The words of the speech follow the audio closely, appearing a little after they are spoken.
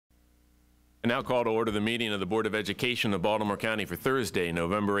now call to order the meeting of the Board of Education of Baltimore County for Thursday,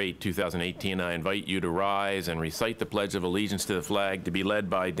 November 8, 2018. I invite you to rise and recite the Pledge of Allegiance to the flag, to be led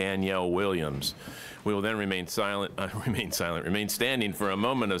by Danielle Williams. We will then remain standing for a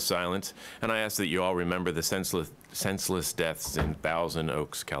moment of silence, and I ask that you all remember the senseless deaths in Thousand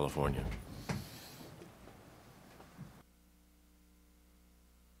Oaks, California.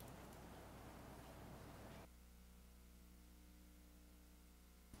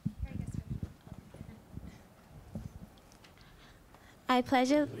 I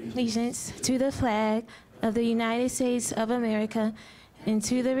pledge allegiance to the flag of the United States of America and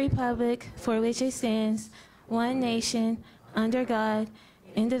to the republic for which it stands, one nation, under God,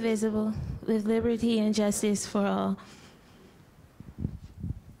 indivisible, with liberty and justice for all.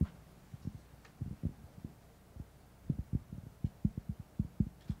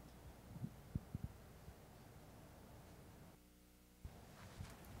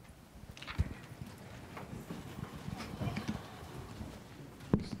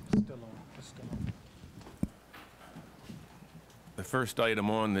 The first item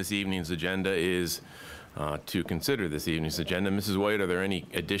on this evening's agenda is to consider this evening's agenda. Mrs. White, are there any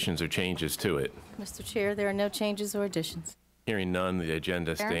additions or changes to it? Mr. Chair, there are no changes or additions. Hearing none, the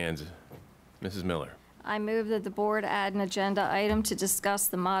agenda stands. Mrs. Miller. I move that the board add an agenda item to discuss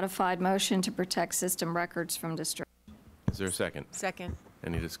the modified motion to protect system records from destruction. Is there a second? Second.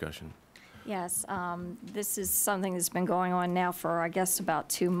 Any discussion? Yes, this is something that's been going on now for, I guess, about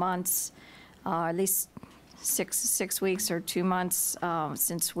 2 months, at least six weeks or 2 months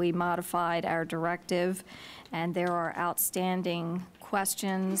since we modified our directive, and there are outstanding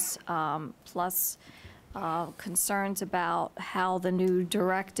questions plus concerns about how the new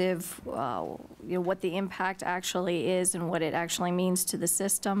directive, what the impact actually is and what it actually means to the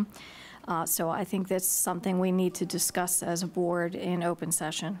system. So I think that's something we need to discuss as a board in open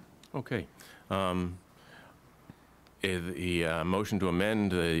session. Okay. The motion to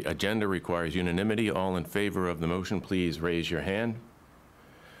amend the agenda requires unanimity. All in favor of the motion, please raise your hand.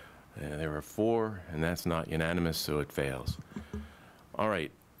 There are 4, and that's not unanimous, so it fails. All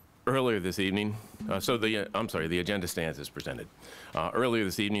right. Earlier this evening, the agenda stands as presented. Earlier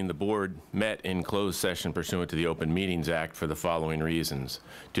this evening, the board met in closed session pursuant to the Open Meetings Act for the following reasons: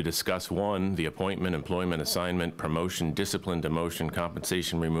 to discuss 1, the appointment, employment, assignment, promotion, discipline, demotion,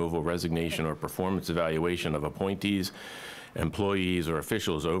 compensation, removal, resignation, or performance evaluation of appointees, employees, or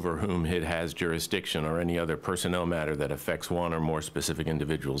officials over whom it has jurisdiction, or any other personnel matter that affects 1 or more specific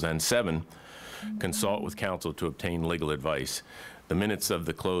individuals, and 7, consult with counsel to obtain legal advice. The minutes of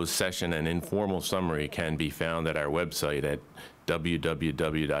the closed session and informal summary can be found at our website at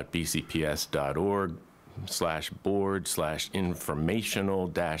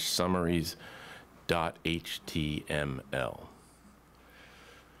www.bcps.org/board/informational-summaries.html.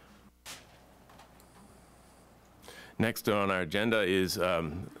 Next on our agenda is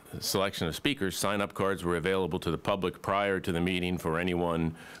selection of speakers. Sign-up cards were available to the public prior to the meeting for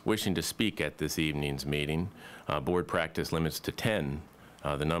anyone wishing to speak at this evening's meeting. Board practice limits to 10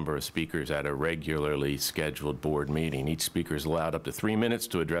 the number of speakers at a regularly scheduled board meeting. Each speaker is allowed up to 3 minutes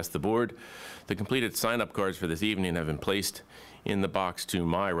to address the board. The completed sign-up cards for this evening have been placed in the box to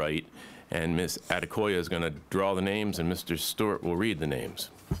my right, and Ms. Adekoya is going to draw the names, and Mr. Stewart will read the names.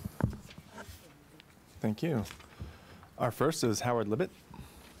 Thank you. Our first is Howard Libet.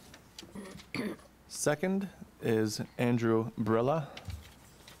 Second is Andrew Brilla.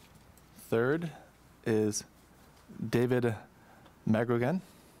 Third is David Magrogan.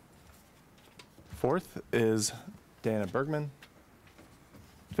 Fourth is Dana Bergman.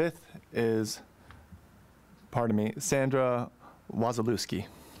 Fifth is, Sandra Wazalewski.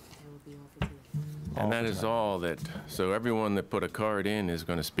 And that is all so everyone that put a card in is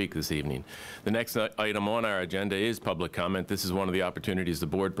going to speak this evening. The next item on our agenda is public comment. This is one of the opportunities the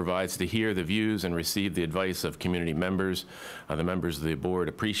board provides to hear the views and receive the advice of community members. The members of the board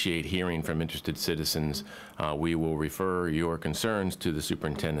appreciate hearing from interested citizens. We will refer your concerns to the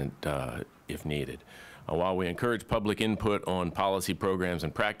superintendent if needed. While we encourage public input on policy programs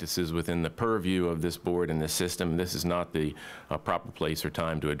and practices within the purview of this board and this system, this is not the proper place or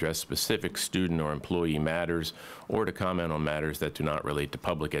time to address specific student or employee matters or to comment on matters that do not relate to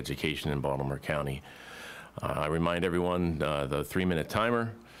public education in Baltimore County. I remind everyone the 3-minute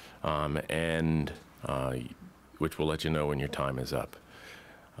timer, which will let you know when your time is up.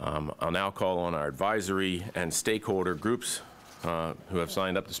 I'll now call on our advisory and stakeholder groups who have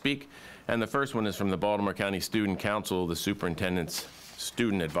signed up to speak. And the first one is from the Baltimore County Student Council, the Superintendent's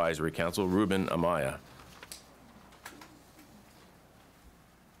Student Advisory Council, Ruben Amaya.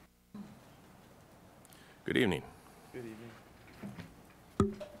 Good evening. Good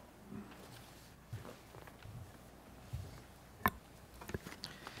evening.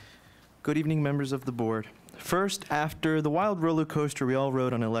 Good evening, members of the board. First, after the wild roller coaster we all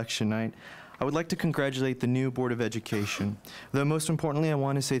rode on election night, I would like to congratulate the new Board of Education. Though most importantly, I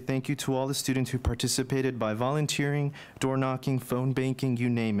want to say thank you to all the students who participated by volunteering, door knocking, phone banking, you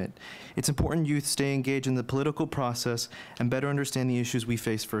name it. It's important youth stay engaged in the political process and better understand the issues we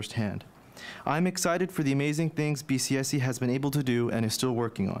face firsthand. I'm excited for the amazing things BCSE has been able to do and is still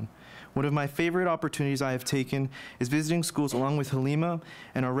working on. One of my favorite opportunities I have taken is visiting schools along with Halima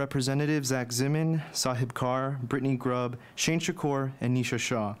and our representatives Zach Zimin, Sahib Kar, Brittany Grubb, Shane Shakur, and Nisha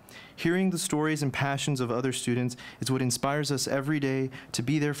Shah. Hearing the stories and passions of other students is what inspires us every day to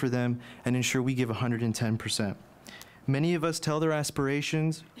be there for them and ensure we give 110%. Many of us tell their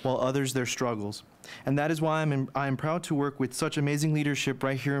aspirations, while others their struggles. And that is why I am proud to work with such amazing leadership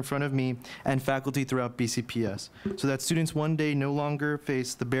right here in front of me and faculty throughout BCPS, so that students one day no longer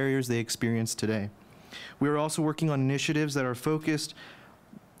face the barriers they experience today. We are also working on initiatives that are focused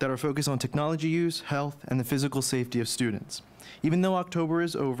on technology use, health, and the physical safety of students. Even though October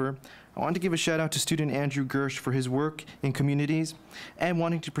is over, I want to give a shout out to student Andrew Gersh for his work in communities and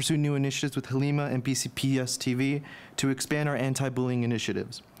wanting to pursue new initiatives with Halima and BCPS-TV to expand our anti-bullying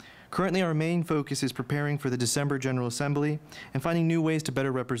initiatives. Currently, our main focus is preparing for the December General Assembly and finding new ways to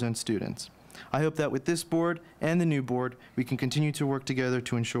better represent students. I hope that with this board and the new board, we can continue to work together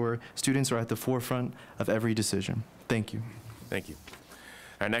to ensure students are at the forefront of every decision. Thank you. Thank you.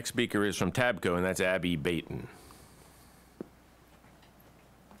 Our next speaker is from Tabco, and that's Abby Baton.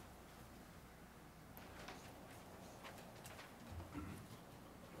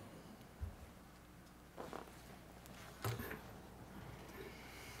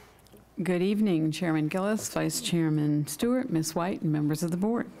 Good evening, Chairman Gillis, Vice Chairman Stewart, Ms. White, and members of the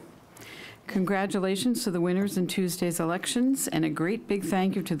board. Congratulations to the winners in Tuesday's elections, and a great big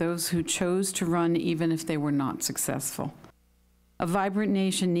thank you to those who chose to run even if they were not successful. A vibrant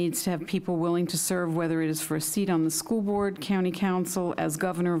nation needs to have people willing to serve, whether it is for a seat on the school board, county council, as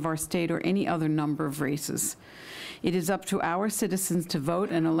governor of our state, or any other number of races. It is up to our citizens to vote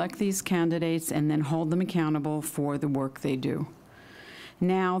and elect these candidates and then hold them accountable for the work they do.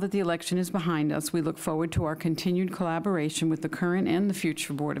 Now that the election is behind us, we look forward to our continued collaboration with the current and the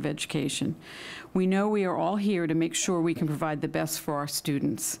future Board of Education. We know we are all here to make sure we can provide the best for our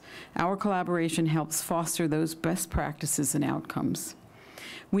students. Our collaboration helps foster those best practices and outcomes.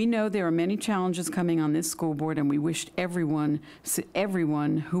 We know there are many challenges coming on this school board, and we wish everyone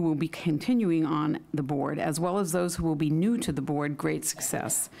who will be continuing on the board, as well as those who will be new to the board, great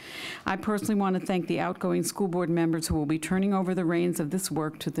success. I personally want to thank the outgoing school board members who will be turning over the reins of this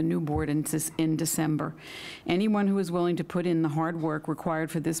work to the new board in December. Anyone who is willing to put in the hard work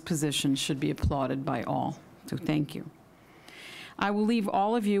required for this position should be applauded by all. So thank you. I will leave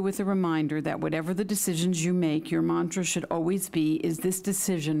all of you with a reminder that whatever the decisions you make, your mantra should always be, is this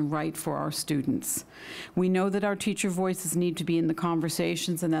decision right for our students? We know that our teacher voices need to be in the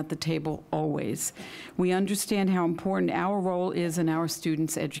conversations and at the table always. We understand how important our role is in our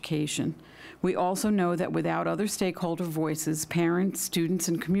students' education. We also know that without other stakeholder voices, parents, students,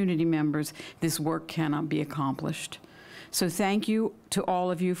 and community members, this work cannot be accomplished. So thank you to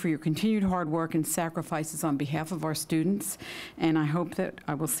all of you for your continued hard work and sacrifices on behalf of our students, and I hope that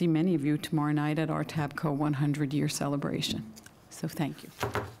I will see many of you tomorrow night at our Tabco 100-year celebration. So thank you.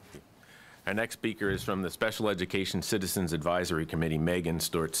 Our next speaker is from the Special Education Citizens Advisory Committee, Megan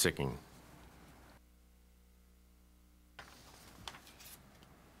Stewart-Sicking.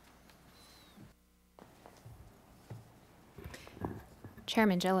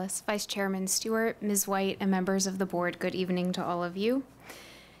 Chairman Gillis, Vice Chairman Stewart, Ms. White, and members of the board, good evening to all of you.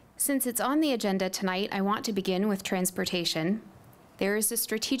 Since it's on the agenda tonight, I want to begin with transportation. There is a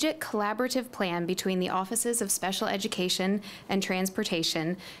strategic collaborative plan between the Offices of Special Education and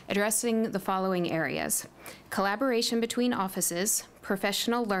Transportation addressing the following areas: collaboration between offices,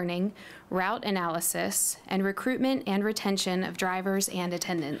 professional learning, route analysis, and recruitment and retention of drivers and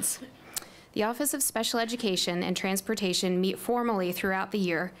attendants. The Office of Special Education and Transportation meet formally throughout the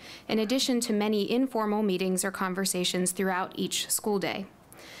year, in addition to many informal meetings or conversations throughout each school day.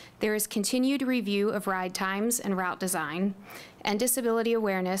 There is continued review of ride times and route design, and disability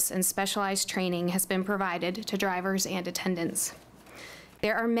awareness and specialized training has been provided to drivers and attendants.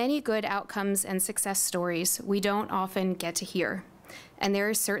 There are many good outcomes and success stories we don't often get to hear, and there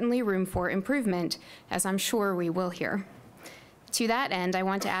is certainly room for improvement, as I'm sure we will hear. To that end, I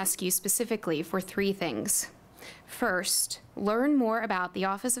want to ask you specifically for 3 things. First, learn more about the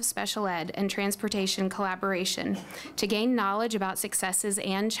Office of Special Ed and Transportation collaboration to gain knowledge about successes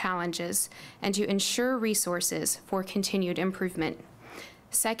and challenges and to ensure resources for continued improvement.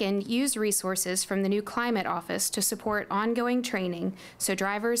 Second, use resources from the new Climate Office to support ongoing training so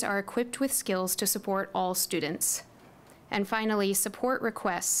drivers are equipped with skills to support all students. And finally, support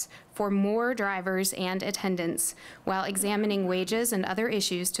requests for more drivers and attendants while examining wages and other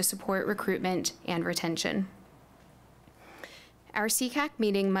issues to support recruitment and retention. Our CCAC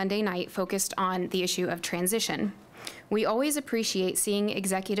meeting Monday night focused on the issue of transition. We always appreciate seeing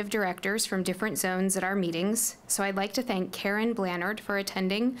executive directors from different zones at our meetings, so I'd like to thank Karen Blannard for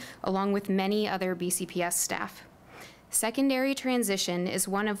attending, along with many other BCPS staff. Secondary transition is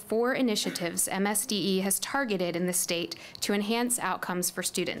one of 4 initiatives MSDE has targeted in the state to enhance outcomes for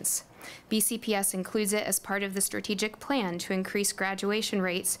students. BCPS includes it as part of the strategic plan to increase graduation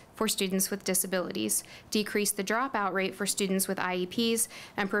rates for students with disabilities, decrease the dropout rate for students with IEPs,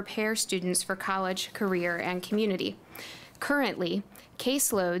 and prepare students for college, career, and community. Currently,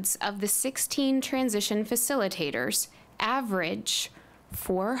 caseloads of the 16 transition facilitators average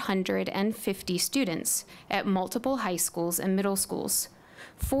 450 students at multiple high schools and middle schools.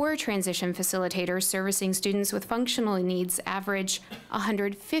 4 transition facilitators servicing students with functional needs average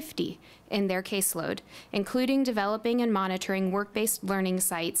 150 in their caseload, including developing and monitoring work-based learning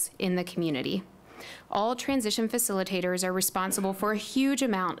sites in the community. All transition facilitators are responsible for a huge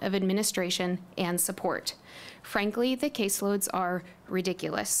amount of administration and support. Frankly, the caseloads are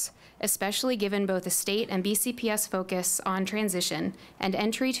ridiculous, especially given both the state and BCPS focus on transition, and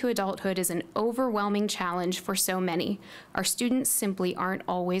entry to adulthood is an overwhelming challenge for so many. Our students simply aren't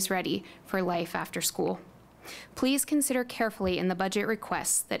always ready for life after school. Please consider carefully in the budget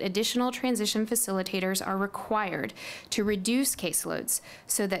requests that additional transition facilitators are required to reduce caseloads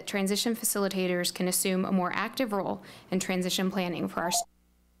so that transition facilitators can assume a more active role in transition planning for our students.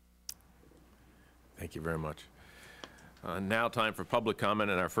 Thank you very much. Now time for public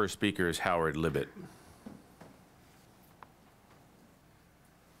comment, and our first speaker is Howard Libet.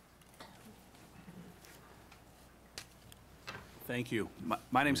 Thank you.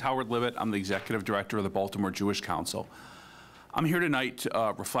 My name's Howard Libet. I'm the Executive Director of the Baltimore Jewish Council. I'm here tonight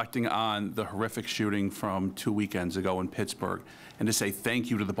reflecting on the horrific shooting from 2 weekends ago in Pittsburgh, and to say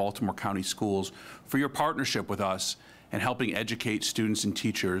thank you to the Baltimore County Schools for your partnership with us and helping educate students and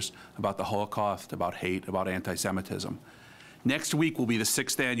teachers about the Holocaust, about hate, about anti-Semitism. Next week will be the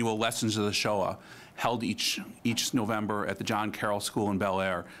 6th annual Lessons of the Shoah, held each November at the John Carroll School in Bel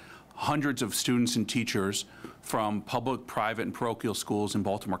Air. Hundreds of students and teachers from public, private, and parochial schools in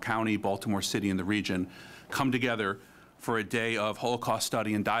Baltimore County, Baltimore City, and the region come together for a day of Holocaust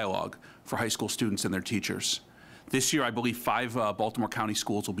study and dialogue for high school students and their teachers. This year, I believe 5 Baltimore County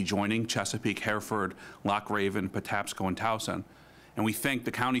schools will be joining: Chesapeake, Hereford, Loch Raven, Patapsco, and Towson. And we thank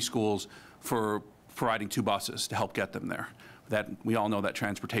the county schools for providing 2 buses to help get them there. We all know that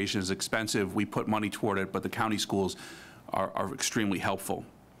transportation is expensive. We put money toward it, but the county schools are extremely helpful.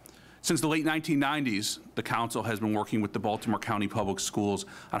 Since the late 1990s, the council has been working with the Baltimore County Public Schools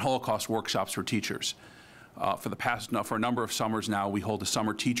on Holocaust workshops for teachers. For a number of summers now, we hold a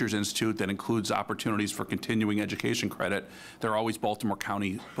Summer Teachers Institute that includes opportunities for continuing education credit. There are always Baltimore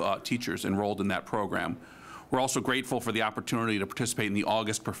County teachers enrolled in that program. We're also grateful for the opportunity to participate in the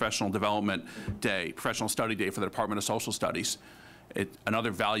August Professional Development Day, Professional Study Day for the Department of Social Studies.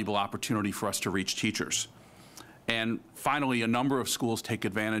 Another valuable opportunity for us to reach teachers. And finally, a number of schools take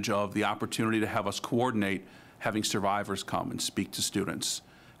advantage of the opportunity to have us coordinate having survivors come and speak to students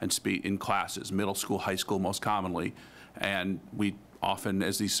and speak in classes, middle school, high school most commonly. And we often,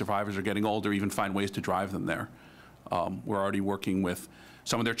 as these survivors are getting older, even find ways to drive them there. We're already working with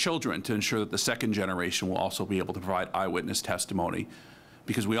some of their children to ensure that the second generation will also be able to provide eyewitness testimony.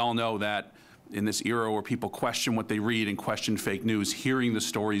 Because we all know that in this era where people question what they read and question fake news, hearing the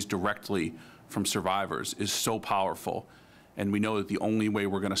stories directly from survivors is so powerful. And we know that the only way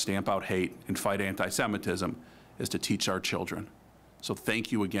we're going to stamp out hate and fight anti-Semitism is to teach our children. So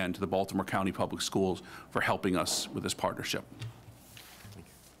thank you again to the Baltimore County Public Schools for helping us with this partnership.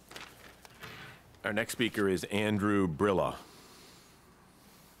 Our next speaker is Andrew Brilla.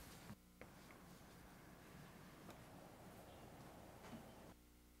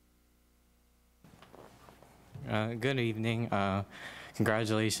 Good evening.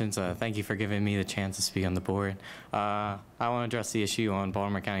 Congratulations. Thank you for giving me the chance to speak on the board. I want to address the issue on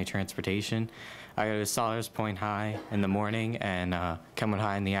Baltimore County transportation. I go to Sawyers Point High in the morning and Kenwood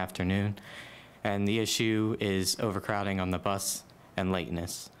High in the afternoon. And the issue is overcrowding on the bus and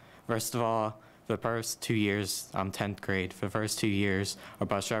lateness. First of all, for the first 2 years, I'm 10th grade. For the first 2 years, our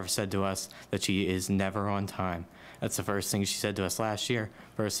bus driver said to us that she is never on time. That's the first thing she said to us last year,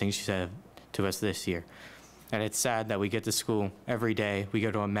 first thing she said to us this year. And it's sad that we get to school every day. We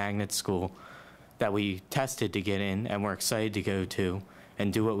go to a magnet school that we tested to get in and we're excited to go to.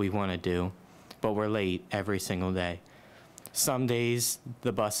 and do what we want to do, but we're late every single day. Some days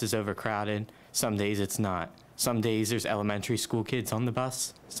the bus is overcrowded, some days it's not. Some days there's elementary school kids on the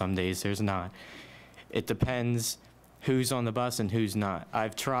bus, some days there's not. It depends who's on the bus and who's not.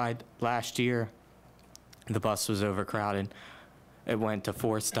 I've tried last year, the bus was overcrowded. It went to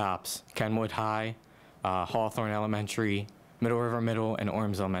 4 stops: Kenwood High, Hawthorne Elementary, Middle River Middle, and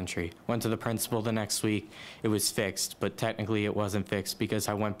Orms Elementary. Went to the principal the next week. It was fixed, but technically it wasn't fixed because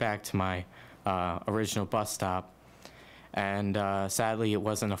I went back to my original bus stop, and sadly it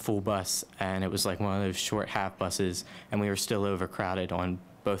wasn't a full bus, and it was like one of those short half buses, and we were still overcrowded on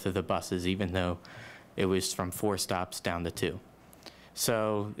both of the buses, even though it was from 4 stops down to 2.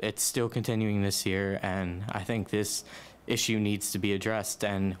 So it's still continuing this year, and I think this issue needs to be addressed,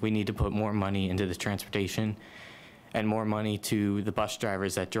 and we need to put more money into the transportation and more money to the bus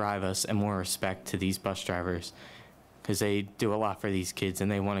drivers that drive us, and more respect to these bus drivers, because they do a lot for these kids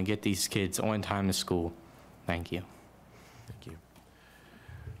and they want to get these kids on time to school. Thank you. Thank you.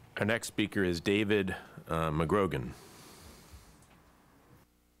 Our next speaker is David McGrogan.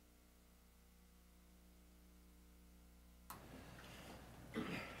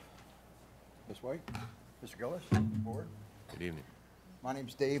 Ms. White, Mr. Gillis, board. Good evening. My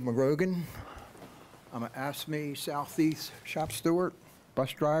name's Dave McGrogan. I'm an AFSCME Southeast shop steward,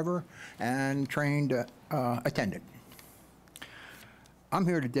 bus driver, and trained attendant. I'm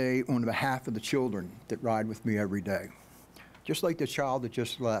here today on behalf of the children that ride with me every day. Just like the child that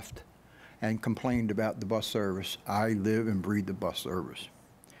just left and complained about the bus service, I live and breathe the bus service.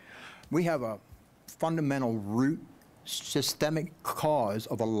 We have a fundamental root systemic cause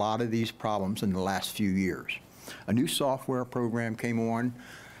of a lot of these problems in the last few years. A new software program came on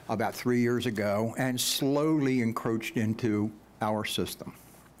about 3 years ago and slowly encroached into our system.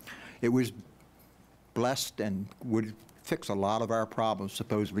 It was blessed and would fix a lot of our problems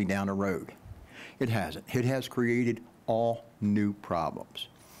supposedly down the road. It hasn't. It has created all new problems.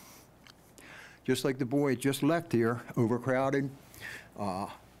 Just like the boy just left here, overcrowded,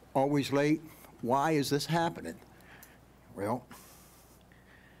 always late. Why is this happening? Well,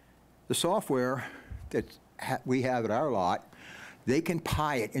 the software that we have at our lot, they can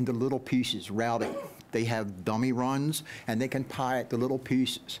pie it into little pieces, routing. They have dummy runs, and they can pie it to little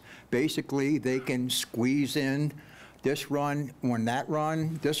pieces. Basically, they can squeeze in this run on that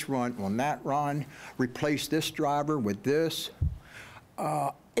run, this run on that run, replace this driver with this.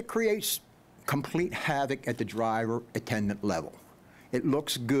 It creates complete havoc at the driver attendant level. It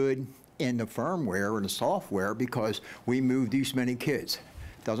looks good in the firmware or the software because we move these many kids.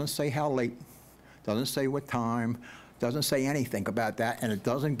 Doesn't say how late, doesn't say what time, doesn't say anything about that, and it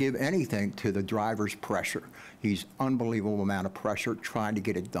doesn't give anything to the driver's pressure. He's unbelievable amount of pressure trying to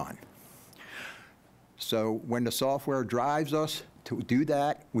get it done. So when the software drives us to do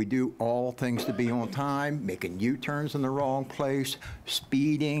that, we do all things to be on time, making U-turns in the wrong place,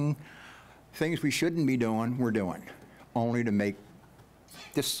 speeding, things we shouldn't be doing, we're doing, only to make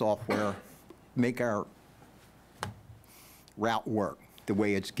this software make our route work the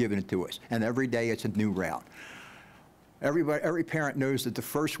way it's given it to us. And every day it's a new route. Every parent knows that the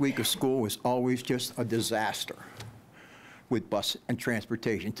first week of school is always just a disaster with bus and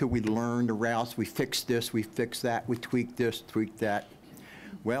transportation. Until we learn the routes, we fix this, we fix that, we tweak this, tweak that.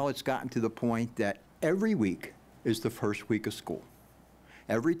 Well, it's gotten to the point that every week is the first week of school.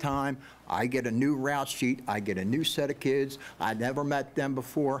 Every time I get a new route sheet, I get a new set of kids. I never met them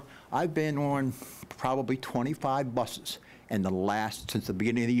before. I've been on probably 25 buses since the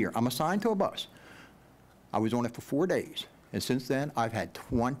beginning of the year. I'm assigned to a bus. I was on it for 4 days. And since then, I've had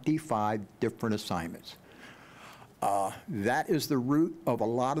 25 different assignments. That is the root of a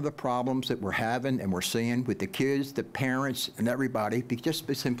lot of the problems that we're having and we're seeing with the kids, the parents, and everybody,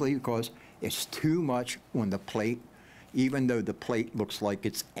 just simply because it's too much on the plate, even though the plate looks like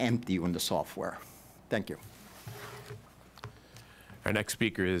it's empty on the software. Thank you. Our next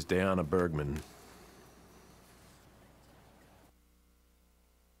speaker is Diana Bergman.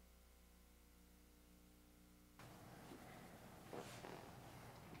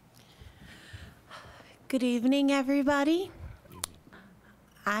 Good evening, everybody.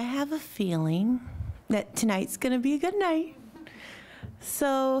 I have a feeling that tonight's going to be a good night.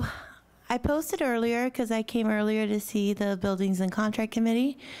 So I posted earlier because I came earlier to see the Buildings and Contract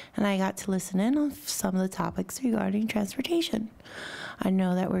Committee, and I got to listen in on some of the topics regarding transportation. I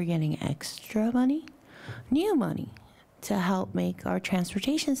know that we're getting extra money, new money, to help make our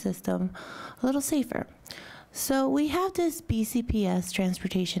transportation system a little safer. So we have this BCPS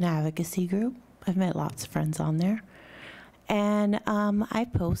Transportation Advocacy Group. I've met lots of friends on there. And I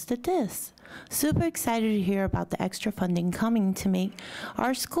posted this. Super excited to hear about the extra funding coming to make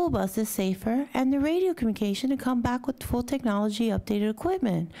our school buses safer and the radio communication to come back with full technology updated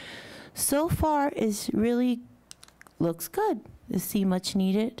equipment. So far, it really looks good to see much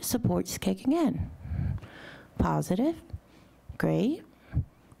needed supports kicking in. Positive, great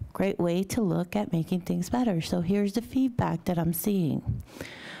way to look at making things better. So here's the feedback that I'm seeing.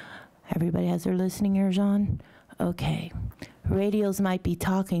 Everybody has their listening ears on? Okay. Radios might be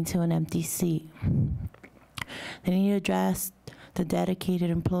talking to an empty seat. They need to address the dedicated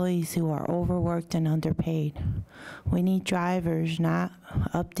employees who are overworked and underpaid. We need drivers, not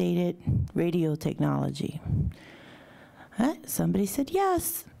updated radio technology. Somebody said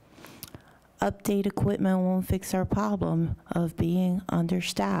yes. Update equipment won't fix our problem of being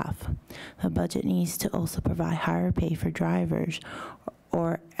understaffed. The budget needs to also provide higher pay for drivers,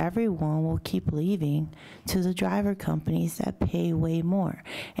 or everyone will keep leaving to the driver companies that pay way more.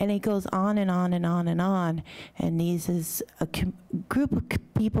 And it goes on and on and on and on. And these is a group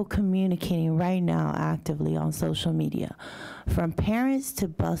of people communicating right now actively on social media, from parents to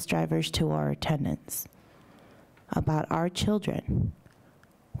bus drivers to our attendants, about our children.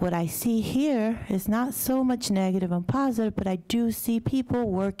 What I see here is not so much negative and positive, but I do see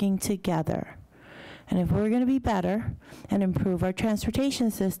people working together. And if we're going to be better and improve our transportation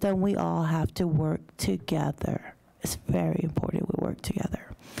system, we all have to work together. It's very important we work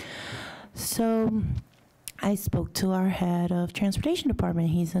together. So I spoke to our head of transportation department.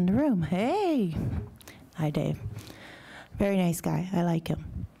 He's in the room. Hey. Hi, Dave. Very nice guy. I like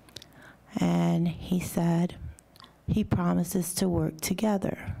him. And he said he promises to work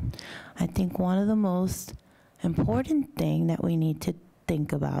together. I think one of the most important thing that we need to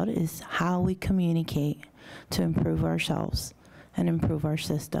think about is how we communicate to improve ourselves and improve our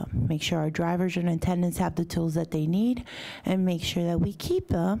system. Make sure our drivers and attendants have the tools that they need, and make sure that we keep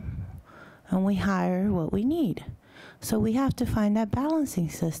them and we hire what we need. So we have to find that balancing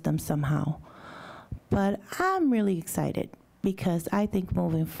system somehow. But I'm really excited because I think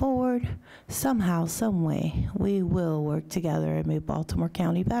moving forward, somehow, some way, we will work together and make Baltimore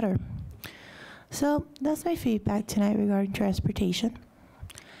County better. So that's my feedback tonight regarding transportation.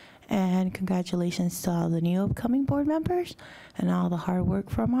 And congratulations to all the new upcoming board members and all the hard work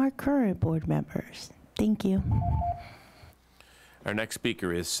from our current board members. Thank you. Our next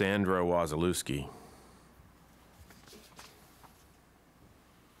speaker is Sandra Wazalewski.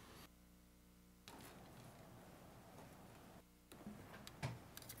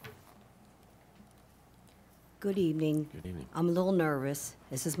 Good evening. Good evening. I'm a little nervous.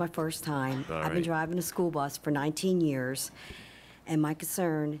 This is my first time. All I've been right. driving a school bus for 19 years, and my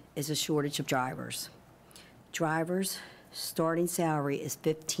concern is a shortage of drivers. Drivers' starting salary is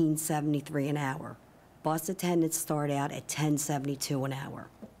 $15.73 an hour. Bus attendants start out at $10.72 an hour.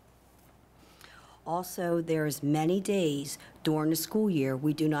 Also, there's many days during the school year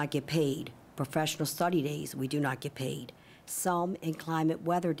we do not get paid. Professional study days, we do not get paid. Some inclement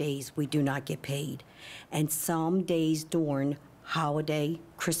weather days, we do not get paid. And some days during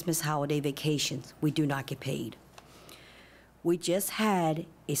Christmas holiday vacations, we do not get paid. We just had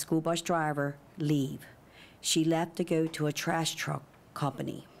a school bus driver leave. She left to go to a trash truck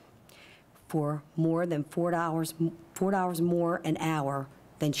company for more than $4 more an hour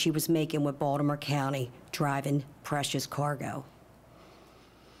than she was making with Baltimore County driving precious cargo.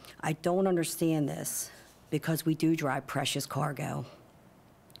 I don't understand this, because we do drive precious cargo.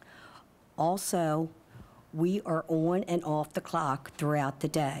 Also, we are on and off the clock throughout the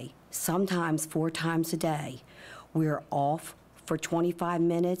day, sometimes 4 times a day. We're off for 25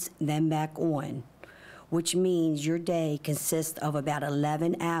 minutes, then back on, which means your day consists of about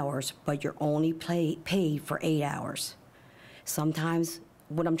 11 hours, but you're only paid for 8 hours. Sometimes,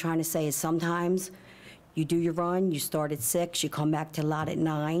 what I'm trying to say is sometimes you do your run, you start at 6, you come back to lot at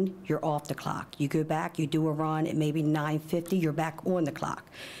 9, you're off the clock. You go back, you do a run at maybe 9:50, you're back on the clock.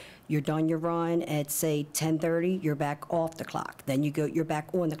 You're done your run at, say, 10:30, you're back off the clock. Then you're back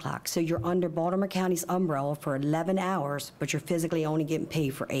on the clock. So you're under Baltimore County's umbrella for 11 hours, but you're physically only getting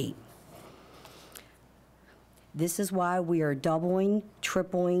paid for 8. This is why we are doubling,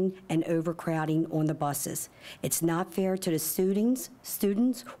 tripling, and overcrowding on the buses. It's not fair to the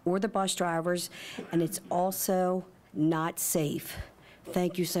students or the bus drivers, and it's also not safe.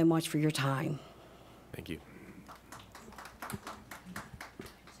 Thank you so much for your time. Thank you.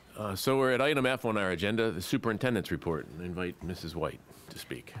 So we're at item F on our agenda, the superintendent's report. I invite Mrs. White to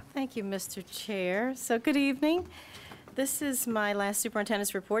speak. Thank you, Mr. Chair. So good evening. This is my last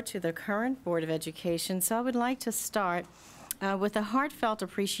superintendent's report to the current Board of Education. So I would like to start with a heartfelt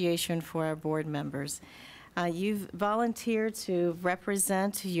appreciation for our board members. You've volunteered to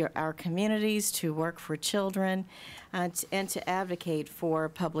represent our communities, to work for children, and to advocate for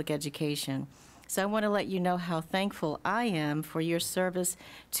public education. So I want to let you know how thankful I am for your service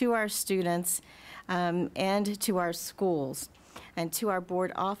to our students and to our schools. And to our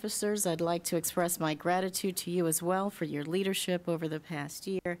board officers, I'd like to express my gratitude to you as well for your leadership over the past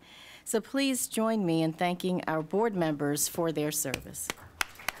year. So please join me in thanking our board members for their service.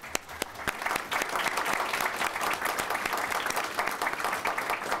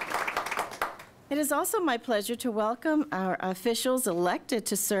 It is also my pleasure to welcome our officials elected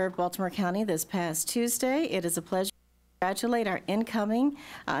to serve Baltimore County this past Tuesday. It is a pleasure to congratulate our incoming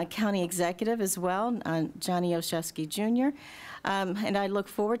county executive as well, Johnny Oshevsky Jr., and I look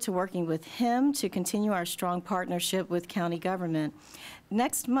forward to working with him to continue our strong partnership with county government.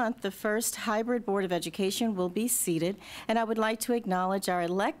 Next month, the first hybrid Board of Education will be seated, and I would like to acknowledge our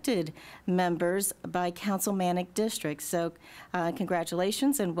elected members by councilmanic district. So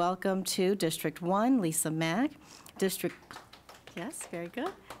congratulations and welcome to District 1, Lisa Mack. District, yes, very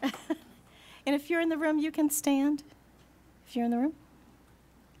good. And if you're in the room, you can stand. If you're in the room.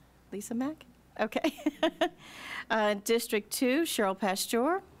 Lisa Mack? Okay. District 2, Cheryl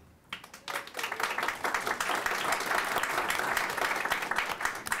Pasteur.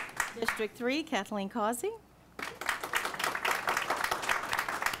 District 3, Kathleen Causey.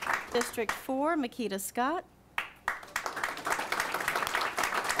 District 4, Makita Scott.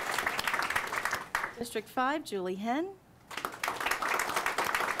 District 5, Julie Henn.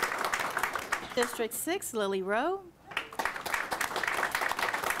 District 6, Lily Rowe.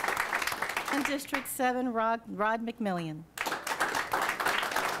 And District 7, Rod McMillian.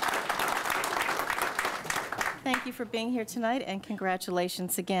 Thank you for being here tonight, and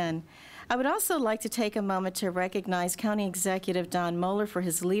congratulations again. I would also like to take a moment to recognize County Executive Don Moeller for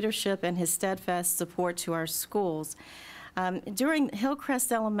his leadership and his steadfast support to our schools. During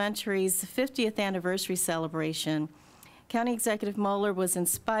Hillcrest Elementary's 50th anniversary celebration, County Executive Moeller was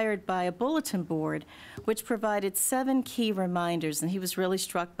inspired by a bulletin board which provided 7 key reminders, and he was really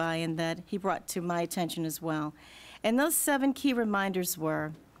struck by and that he brought to my attention as well. And those 7 key reminders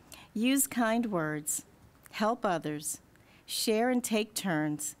were: use kind words, help others, share and take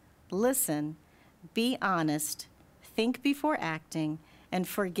turns, listen, be honest, think before acting, and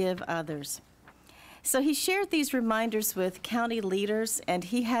forgive others. So he shared these reminders with county leaders, and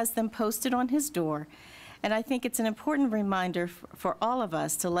he has them posted on his door. And I think it's an important reminder for all of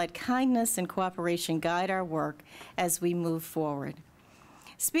us to let kindness and cooperation guide our work as we move forward.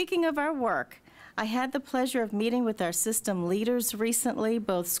 Speaking of our work, I had the pleasure of meeting with our system leaders recently,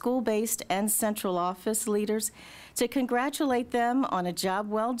 both school-based and central office leaders, to congratulate them on a job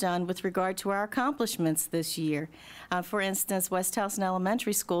well done with regard to our accomplishments this year. For instance, West Towson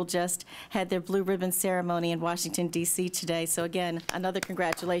Elementary School just had their blue ribbon ceremony in Washington, D.C. today. So again, another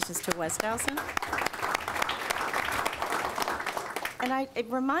congratulations to West Towson. And it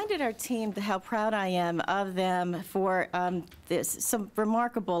reminded our team how proud I am of them for some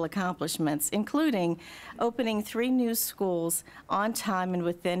remarkable accomplishments, including opening 3 new schools on time and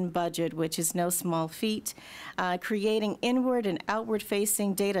within budget, which is no small feat, creating inward and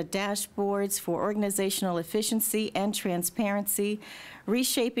outward-facing data dashboards for organizational efficiency and transparency,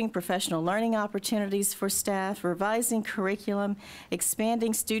 reshaping professional learning opportunities for staff, revising curriculum,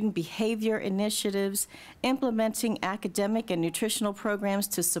 expanding student behavior initiatives, implementing academic and nutritional programs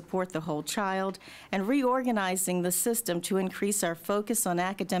to support the whole child, and reorganizing the system to increase our focus on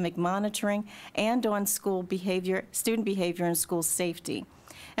academic monitoring and on school behavior, student behavior and school safety.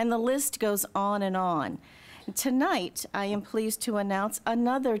 And the list goes on and on. Tonight, I am pleased to announce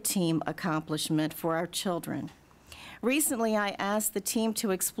another team accomplishment for our children. Recently, I asked the team to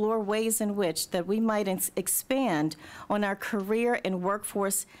explore ways in which that we might expand on our career and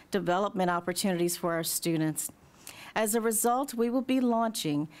workforce development opportunities for our students. As a result, we will be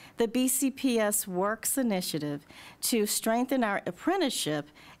launching the BCPS Works initiative to strengthen our apprenticeship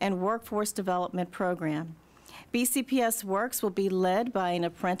and workforce development program. BCPS Works will be led by an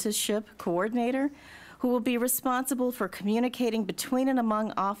apprenticeship coordinator who will be responsible for communicating between and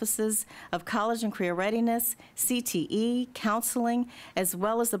among offices of College and Career Readiness, CTE, counseling, as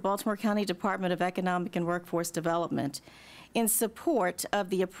well as the Baltimore County Department of Economic and Workforce Development, in support of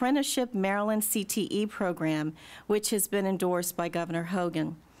the Apprenticeship Maryland CTE program, which has been endorsed by Governor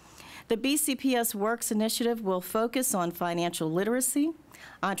Hogan. The BCPS Works initiative will focus on financial literacy,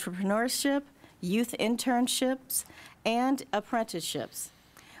 entrepreneurship, youth internships, and apprenticeships.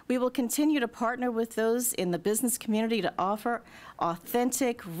 We will continue to partner with those in the business community to offer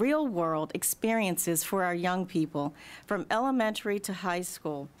authentic, real-world experiences for our young people, from elementary to high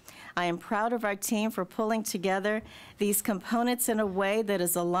school. I am proud of our team for pulling together these components in a way that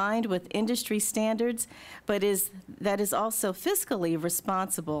is aligned with industry standards, but that is also fiscally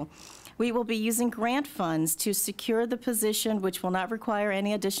responsible. We will be using grant funds to secure the position, which will not require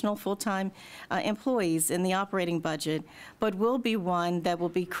any additional full-time employees in the operating budget, but will be one that will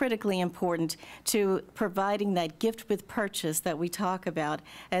be critically important to providing that gift with purchase that we talk about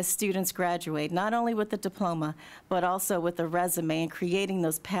as students graduate, not only with the diploma, but also with the resume and creating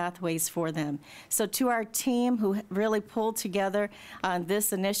those pathways for them. So to our team who really pulled together on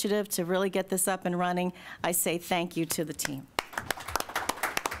this initiative to really get this up and running, I say thank you to the team.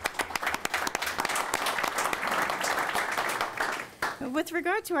 With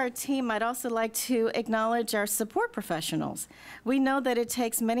regard to our team, I'd also like to acknowledge our support professionals. We know that it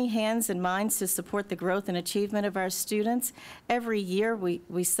takes many hands and minds to support the growth and achievement of our students. Every year,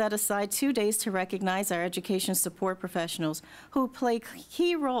 we set aside 2 days to recognize our education support professionals who play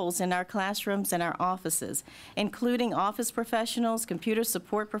key roles in our classrooms and our offices, including office professionals, computer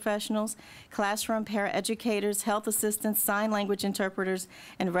support professionals, classroom paraeducators, health assistants, sign language interpreters,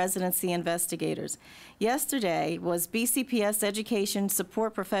 and residency investigators. Yesterday was BCPS Education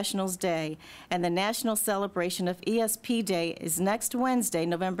Support Professionals Day, and the national celebration of ESP Day is next Wednesday,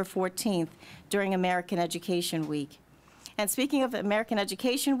 November 14th, during American Education Week. And speaking of American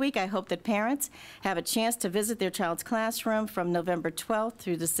Education Week, I hope that parents have a chance to visit their child's classroom from November 12th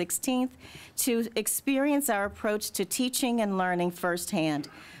through the 16th to experience our approach to teaching and learning firsthand.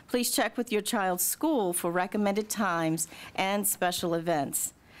 Please check with your child's school for recommended times and special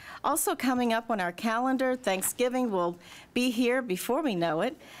events. Also coming up on our calendar, Thanksgiving will be here before we know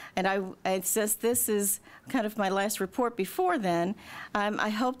it. And since this is kind of my last report before then, I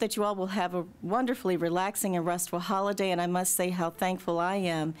hope that you all will have a wonderfully relaxing and restful holiday. And I must say how thankful I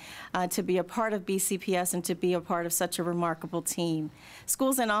am to be a part of BCPS and to be a part of such a remarkable team.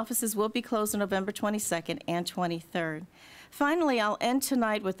 Schools and offices will be closed on November 22nd and 23rd. Finally, I'll end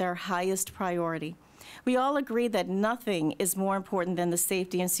tonight with our highest priority. We all agree that nothing is more important than the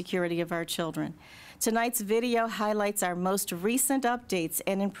safety and security of our children. Tonight's video highlights our most recent updates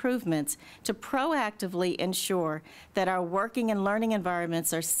and improvements to proactively ensure that our working and learning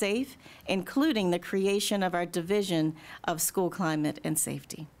environments are safe, including the creation of our Division of School Climate and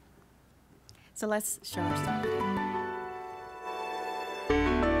Safety. So let's show ourselves.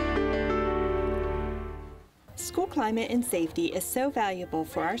 School climate and safety is so valuable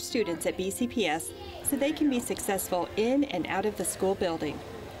for our students at BCPS so they can be successful in and out of the school building.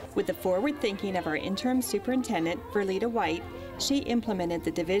 With the forward thinking of our interim superintendent, Verlita White, she implemented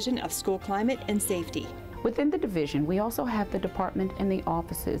the Division of School Climate and Safety. Within the division, we also have the department and the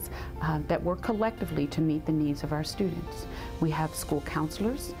offices that work collectively to meet the needs of our students. We have school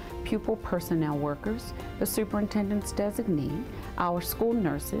counselors, pupil personnel workers, the superintendent's designee, our school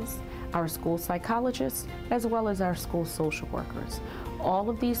nurses, our school psychologists, as well as our school social workers. All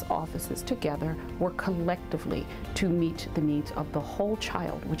of these offices together work collectively to meet the needs of the whole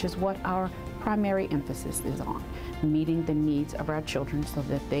child, which is what our primary emphasis is on, meeting the needs of our children so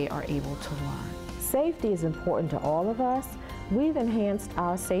that they are able to learn. Safety is important to all of us. We've enhanced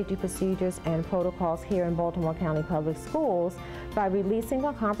our safety procedures and protocols here in Baltimore County Public Schools by releasing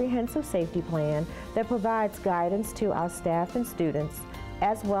a comprehensive safety plan that provides guidance to our staff and students,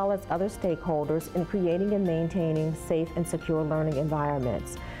 as well as other stakeholders in creating and maintaining safe and secure learning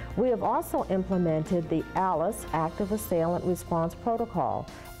environments. We have also implemented the ALICE, Active Assailant Response Protocol.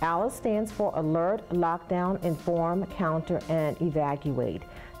 ALICE stands for Alert, Lockdown, Inform, Counter, and Evacuate.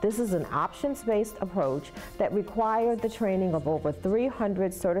 This is an options-based approach that required the training of over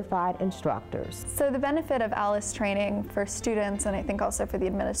 300 certified instructors. So the benefit of ALICE training for students, and I think also for the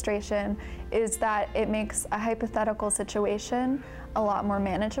administration, is that it makes a hypothetical situation a lot more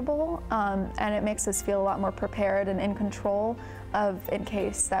manageable, and it makes us feel a lot more prepared and in control of in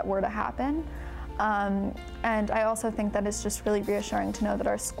case that were to happen. And I also think that it's just really reassuring to know that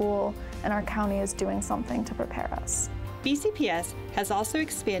our school and our county is doing something to prepare us. BCPS has also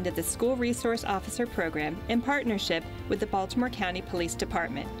expanded the School Resource Officer Program in partnership with the Baltimore County Police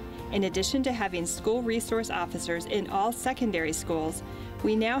Department. In addition to having school resource officers in all secondary schools,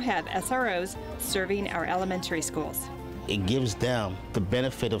 we now have SROs serving our elementary schools. It gives them the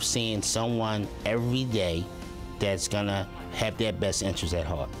benefit of seeing someone every day that's gonna have their best interests at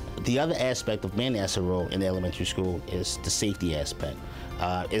heart. The other aspect of being an SRO in elementary school is the safety aspect.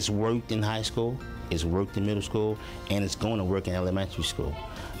 It's worked in high school, it's worked in middle school, and it's going to work in elementary school.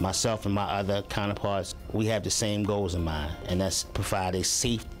 Myself and my other counterparts, we have the same goals in mind, and that's provide a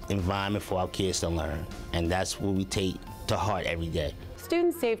safe environment for our kids to learn. And that's what we take to heart every day.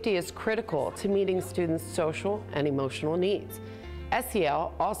 Student safety is critical to meeting students' social and emotional needs.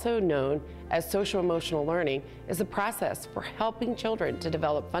 SEL, also known as social-emotional learning, is a process for helping children to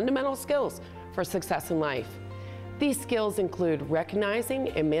develop fundamental skills for success in life. These skills include recognizing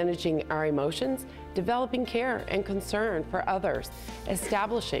and managing our emotions, developing care and concern for others,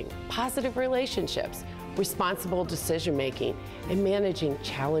 establishing positive relationships, responsible decision-making, and managing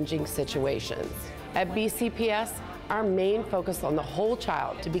challenging situations. At BCPS, our main focus on the whole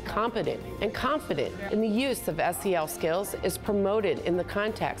child to be competent and confident in the use of SEL skills is promoted in the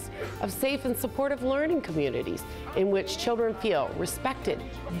context of safe and supportive learning communities in which children feel respected,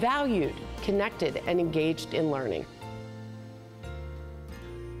 valued, connected, and engaged in learning.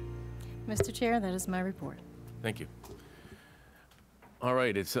 Mr. Chair, that is my report. Thank you. All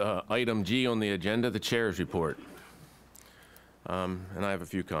right, it's item G on the agenda, the chair's report. And I have a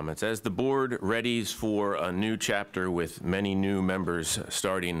few comments. As the board readies for a new chapter with many new members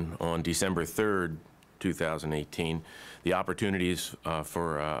starting on December 3rd, 2018, the opportunities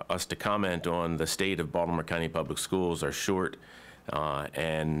for us to comment on the state of Baltimore County Public Schools are short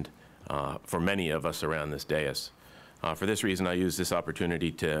and for many of us around this dais. For this reason, I use this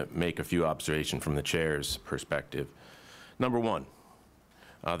opportunity to make a few observations from the chair's perspective. Number one,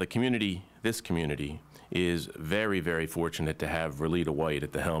 this community is very, very fortunate to have Relita White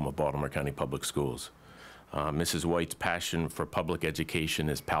at the helm of Baltimore County Public Schools. Mrs. White's passion for public education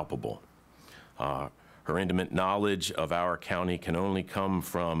is palpable. Her intimate knowledge of our county can only come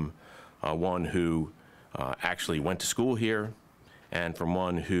from one who actually went to school here and from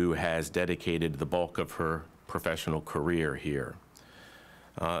one who has dedicated the bulk of her professional career here.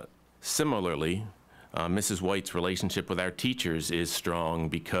 Similarly, Mrs. White's relationship with our teachers is strong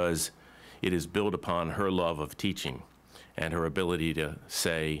because it is built upon her love of teaching and her ability to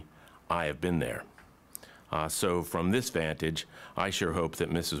say, I have been there. So from this vantage, I sure hope that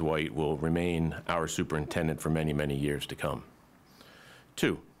Mrs. White will remain our superintendent for many, many years to come.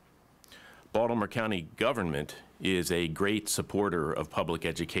 Two, Baltimore County government is a great supporter of public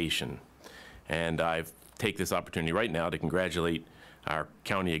education. And I take this opportunity right now to congratulate our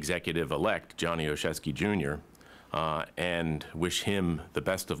county executive-elect, Johnny Oshesky Jr., and wish him the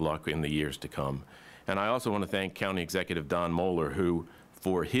best of luck in the years to come. And I also want to thank County Executive Don Moeller, who,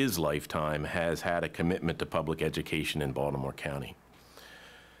 for his lifetime, has had a commitment to public education in Baltimore County.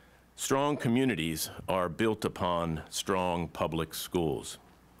 Strong communities are built upon strong public schools.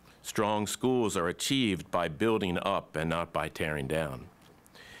 Strong schools are achieved by building up and not by tearing down.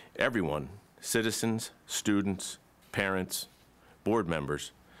 Everyone, citizens, students, parents, board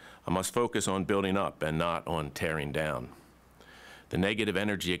members, must focus on building up and not on tearing down. The negative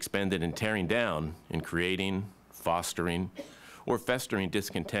energy expended in tearing down, in creating, fostering, or festering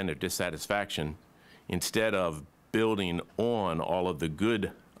discontent or dissatisfaction, instead of building on all of the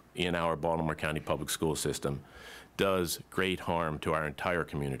good in our Baltimore County public school system, does great harm to our entire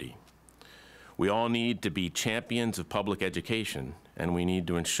community. We all need to be champions of public education, and we need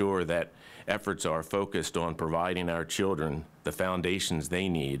to ensure that efforts are focused on providing our children the foundations they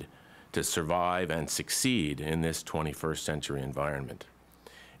need to survive and succeed in this 21st century environment.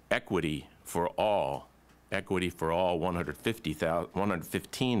 Equity for all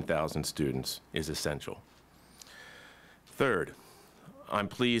 115,000 students is essential. Third, I'm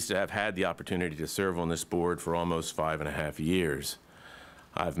pleased to have had the opportunity to serve on this board for almost 5.5 years.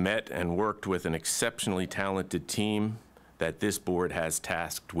 I've met and worked with an exceptionally talented team that this board has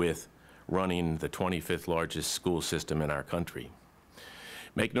tasked with running the 25th largest school system in our country.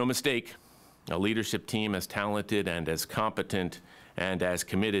 Make no mistake, a leadership team as talented and as competent and as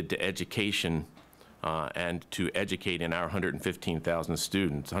committed to education and to educating our 115,000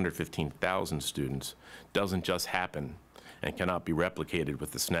 students doesn't just happen and cannot be replicated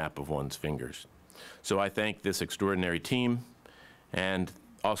with the snap of one's fingers. So I thank this extraordinary team and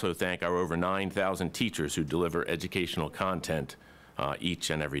also thank our over 9,000 teachers who deliver educational content each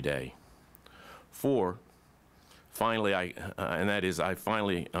and every day. Four, finally, I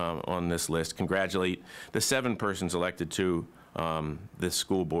finally on this list congratulate the 7 persons elected to this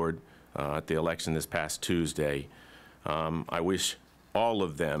school board at the election this past Tuesday. I wish all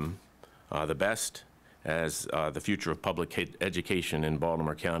of them the best, as the future of public education in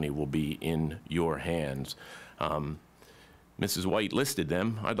Baltimore County will be in your hands. Mrs. White listed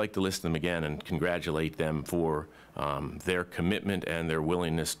them. I'd like to list them again and congratulate them for their commitment and their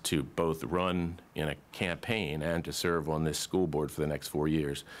willingness to both run in a campaign and to serve on this school board for the next 4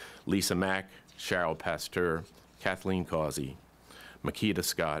 years. Lisa Mack, Cheryl Pasteur, Kathleen Causey, Makita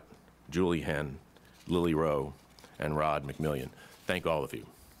Scott, Julie Henn, Lily Rowe, and Rod McMillian. Thank all of you.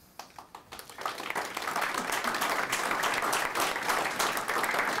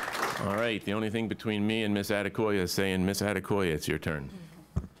 All right, the only thing between me and Miss Adekoya is saying, Miss Adekoya, it's your turn.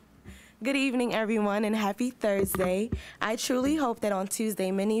 Good evening, everyone, and happy Thursday. I truly hope that on Tuesday,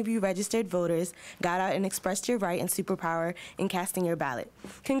 many of you registered voters got out and expressed your right and superpower in casting your ballot.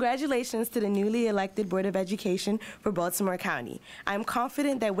 Congratulations to the newly elected Board of Education for Baltimore County. I'm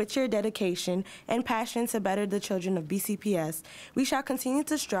confident that with your dedication and passion to better the children of BCPS, we shall continue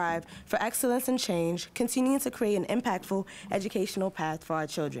to strive for excellence and change, continuing to create an impactful educational path for our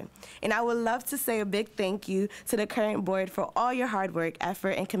children. And I would love to say a big thank you to the current board for all your hard work,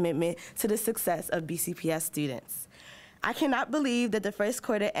 effort, and commitment to the success of BCPS students. I cannot believe that the first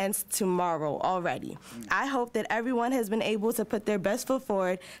quarter ends tomorrow already. I hope that everyone has been able to put their best foot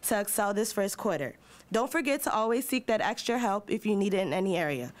forward to excel this first quarter. Don't forget to always seek that extra help if you need it in any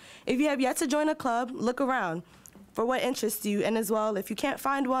area. If you have yet to join a club, look around for what interests you, and as well, if you can't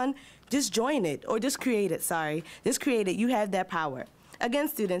find one, just join it, or just create it, sorry. Just create it, you have that power. Again,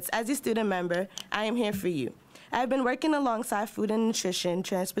 students, as your student member, I am here for you. I've been working alongside food and nutrition,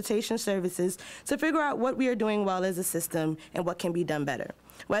 transportation services to figure out what we are doing well as a system and what can be done better.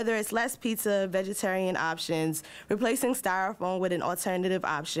 Whether it's less pizza, vegetarian options, replacing styrofoam with an alternative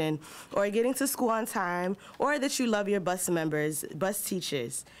option, or getting to school on time, or that you love your bus members, bus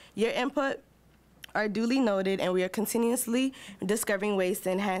teachers. Your input are duly noted, and we are continuously discovering ways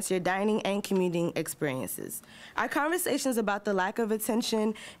to enhance your dining and commuting experiences. Our conversations about the lack of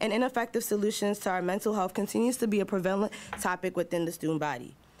attention and ineffective solutions to our mental health continues to be a prevalent topic within the student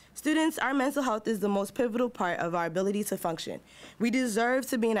body. Students, our mental health is the most pivotal part of our ability to function. We deserve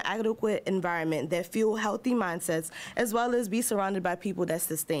to be in an adequate environment that fuel healthy mindsets, as well as be surrounded by people that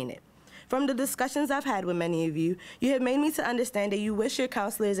sustain it. From the discussions I've had with many of you, you have made me to understand that you wish your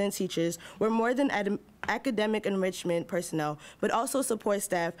counselors and teachers were more than academic enrichment personnel, but also support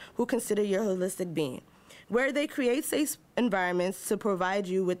staff who consider your holistic being, where they create safe environments to provide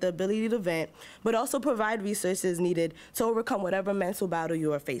you with the ability to vent, but also provide resources needed to overcome whatever mental battle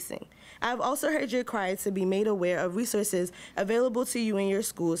you are facing. I've also heard your cry to be made aware of resources available to you in your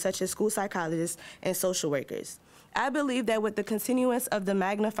school, such as school psychologists and social workers. I believe that with the continuance of the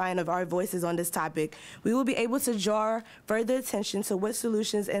magnifying of our voices on this topic, we will be able to draw further attention to what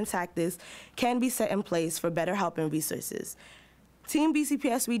solutions and tactics can be set in place for better help and resources. Team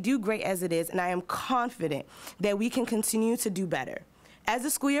BCPS, we do great as it is, and I am confident that we can continue to do better. As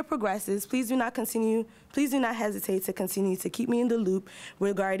the school year progresses, please do not hesitate to continue to keep me in the loop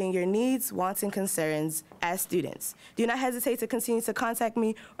regarding your needs, wants, and concerns as students. Do not hesitate to continue to contact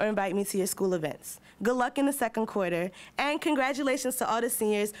me or invite me to your school events. Good luck in the second quarter, and congratulations to all the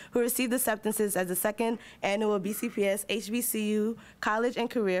seniors who received acceptances as the second annual BCPS HBCU College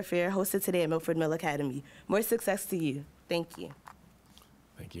and Career Fair hosted today at Milford Mill Academy. More success to you. Thank you.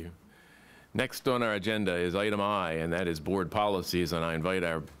 Thank you. Next on our agenda is item I, and that is board policies, and I invite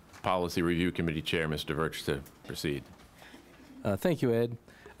our Policy Review Committee Chair, Mr. Virch, to proceed. Thank you, Ed.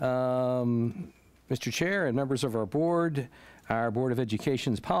 Mr. Chair and members of our Board of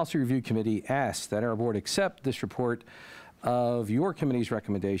Education's Policy Review Committee asks that our Board accept this report of your committee's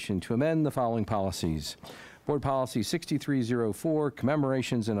recommendation to amend the following policies. Board Policy 6304,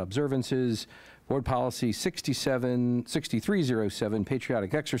 Commemorations and Observances, Board Policy 6307,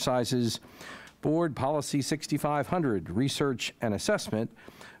 Patriotic Exercises, Board Policy 6500, Research and Assessment,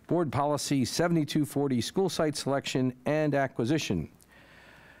 Board Policy 7240, School Site Selection and Acquisition.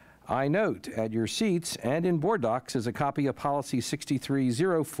 I note at your seats and in board docs is a copy of Policy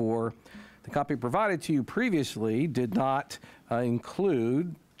 6304. The copy provided to you previously did not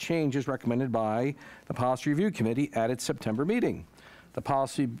include changes recommended by the Policy Review Committee at its September meeting. The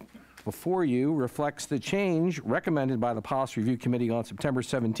policy before you reflects the change recommended by the Policy Review Committee on September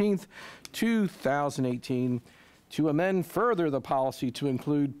 17th, 2018, to amend further the policy to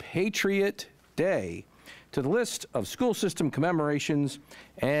include Patriot Day to the list of school system commemorations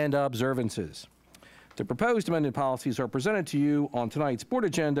and observances. The proposed amended policies are presented to you on tonight's board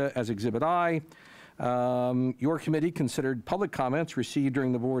agenda as Exhibit I. Your committee considered public comments received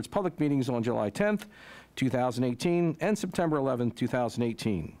during the board's public meetings on July 10th, 2018 and September 11th,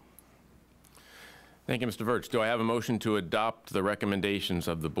 2018. Thank you, Mr. Virch. Do I have a motion to adopt the recommendations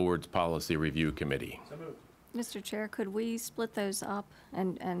of the board's Policy Review Committee? So moved. Mr. Chair, could we split those up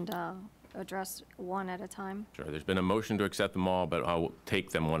and address one at a time? Sure. There's been a motion to accept them all, but I'll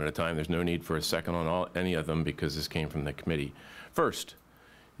take them one at a time. There's no need for a second on any of them because this came from the committee. First,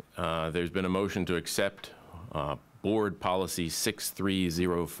 there's been a motion to accept Board Policy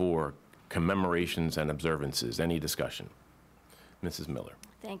 6304, Commemorations and Observances. Any discussion? Mrs. Miller.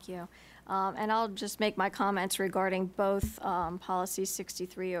 Thank you. And I'll just make my comments regarding both Policy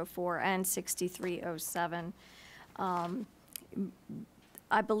 6304 and 6307.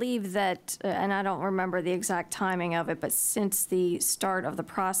 I believe that, and I don't remember the exact timing of it, but since the start of the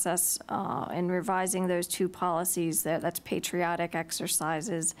process in revising those two policies, that's patriotic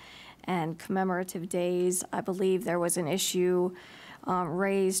exercises and commemorative days, I believe there was an issue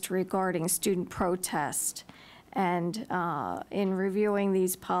raised regarding student protest. And in reviewing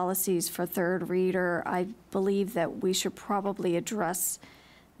these policies for third reader, I believe that we should probably address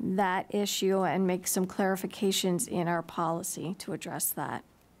that issue and make some clarifications in our policy to address that.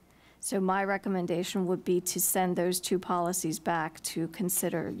 So my recommendation would be to send those two policies back to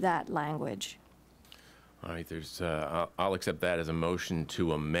consider that language. All right, I'll accept that as a motion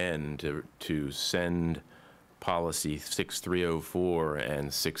to amend to send policy 6304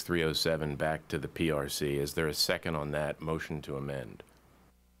 and 6307 back to the PRC. Is there a second on that motion to amend?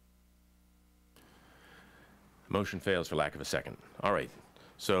 Motion fails for lack of a second. All right.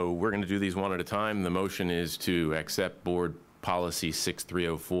 So we're going to do these one at a time. The motion is to accept Board Policy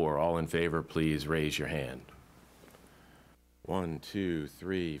 6304. All in favor, please raise your hand. 1, 2,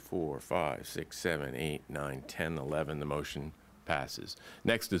 3, 4, 5, 6, 7, 8, 9, 10, 11. The motion passes.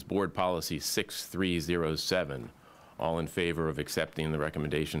 Next is Board Policy 6307. All in favor of accepting the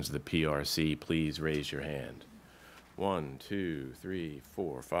recommendations of the PRC, please raise your hand. 1, 2, 3,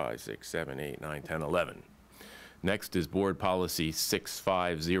 4, 5, 6, 7, 8, 9, 10, 11. Next is Board Policy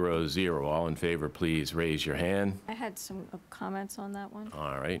 6500. All in favor, please raise your hand. I had some comments on that one.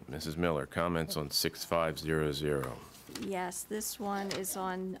 All right, Mrs. Miller, comments on 6500. Yes, this one is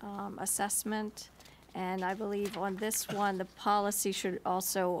on assessment, and I believe on this one, the policy should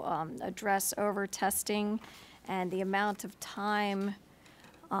also address over-testing and the amount of time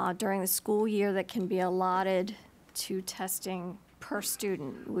during the school year that can be allotted to testing per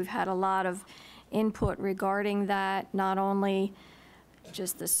student. We've had a lot of input regarding that, not only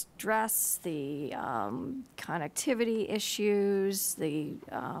just the stress, the connectivity issues, the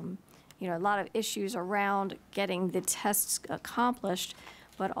a lot of issues around getting the tests accomplished,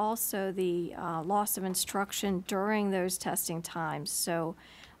 but also the loss of instruction during those testing times. So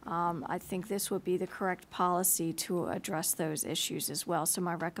I think this would be the correct policy to address those issues as well. So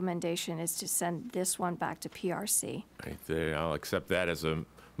my recommendation is to send this one back to PRC. Right there, I'll accept that as a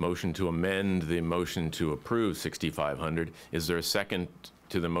motion to amend the motion to approve 6500. Is there a second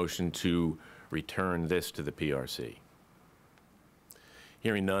to the motion to return this to the PRC?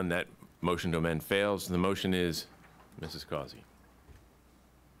 Hearing none, that motion to amend fails. The motion is Mrs. Causey.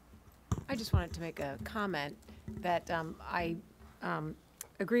 I just wanted to make a comment that I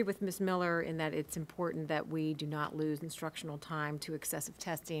agree with Ms. Miller in that it's important that we do not lose instructional time to excessive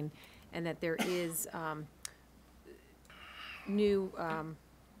testing, and that there is new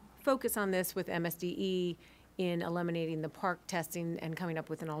focus on this with MSDE in eliminating the park testing and coming up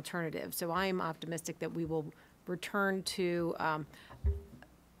with an alternative. So I am optimistic that we will return to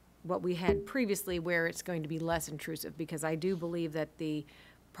what we had previously, where it's going to be less intrusive, because I do believe that the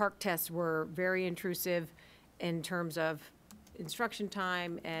park tests were very intrusive in terms of instruction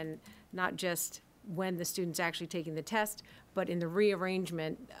time, and not just when the student's actually taking the test, but in the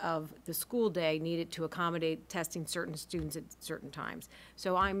rearrangement of the school day needed to accommodate testing certain students at certain times.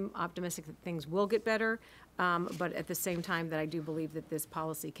 So I'm optimistic that things will get better, but at the same time that I do believe that this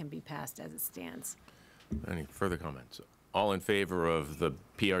policy can be passed as it stands. Any further comments? All in favor of the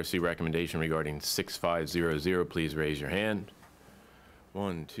PRC recommendation regarding 6500, please raise your hand.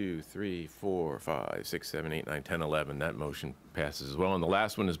 1, 2, 3, 4, 5, 6, 7, 8, 9, 10, 11. That motion passes as well. And the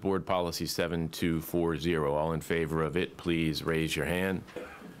last one is Board Policy 7240. All in favor of it, please raise your hand.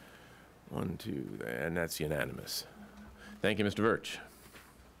 1, 2, and that's unanimous. Thank you, Mr. Birch.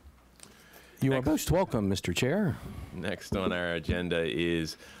 You are most welcome, Mr. Chair. Next on our agenda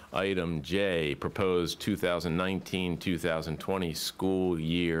is item J, proposed 2019-2020 school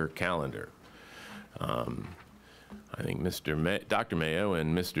year calendar. I think Dr. Mayo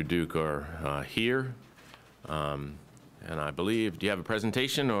and Mr. Duke are here. And I believe, do you have a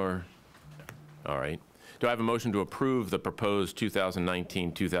presentation or? All right. Do I have a motion to approve the proposed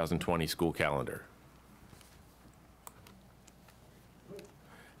 2019-2020 school calendar?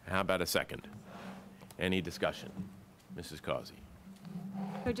 How about a second? Any discussion? Mrs. Causey.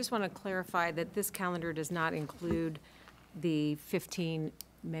 I just want to clarify that this calendar does not include the 15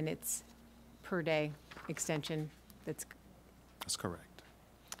 minutes per day extension. That's correct.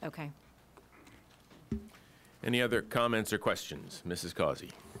 Okay. Any other comments or questions? Mrs. Causey.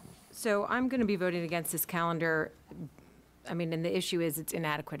 So I'm going to be voting against this calendar. I mean, and the issue is it's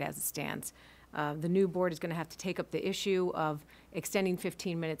inadequate as it stands. The new board is going to have to take up the issue of extending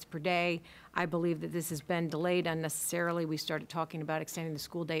 15 minutes per day. I believe that this has been delayed unnecessarily. We started talking about extending the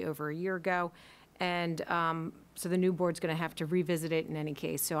school day over a year ago, And so the new board's going to have to revisit it in any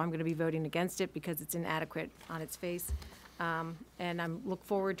case. So I'm going to be voting against it because it's inadequate on its face. And I'm look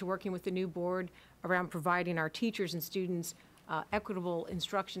forward to working with the new board around providing our teachers and students equitable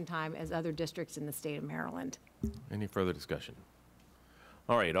instruction time as other districts in the state of Maryland. Any further discussion?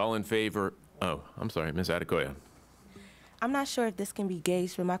 All right, all in favor? Oh, I'm sorry, Ms. Adekoya. I'm not sure if this can be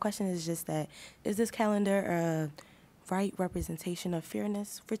gauged, but my question is just that, is this calendar a right representation of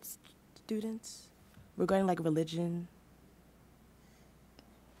fairness for students regarding like religion?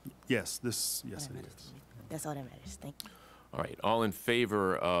 Yes, it is. That's all that matters. Thank you. All right, all in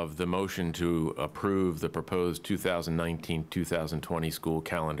favor of the motion to approve the proposed 2019-2020 school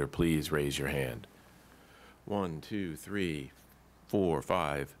calendar, please raise your hand. 1, 2, 3, 4,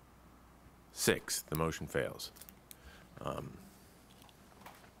 5, 6. The motion fails. All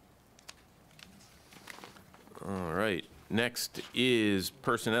right, next is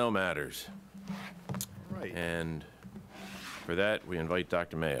personnel matters. Right. And for that, we invite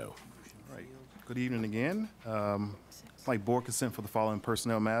Dr. Mayo. Right. Good evening again. Like board consent for the following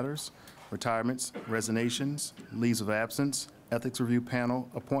personnel matters: retirements, resignations, leaves of absence, ethics review panel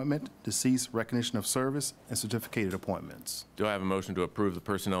appointment, deceased, recognition of service, and certificated appointments. Do I have a motion to approve the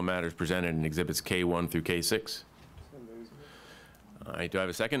personnel matters presented in Exhibits K1 through K6? All right, do I have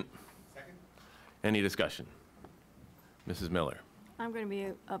a second? Second. Any discussion? Mrs. Miller. I'm going to be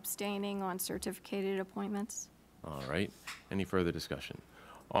abstaining on certificated appointments. All right, any further discussion?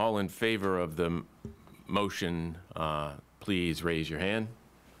 All in favor of the motion, please raise your hand.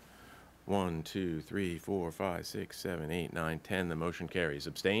 1, 2, 3, 4, 5, 6, 7, 8, 9, 10. The motion carries.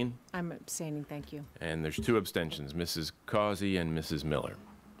 Abstain? I'm abstaining, thank you. And there's 2 abstentions, Mrs. Causey and Mrs. Miller.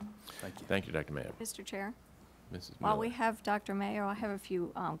 Thank you. Thank you, Dr. Mayo. Mr. Chair? Mrs. While Miller. we have Dr. Mayo, I have a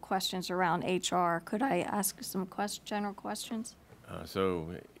few questions around HR. Could I ask some general questions?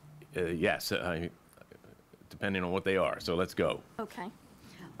 Yes, depending on what they are. So let's go. Okay.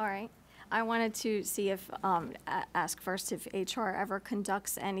 All right. I wanted to see if, ask first if HR ever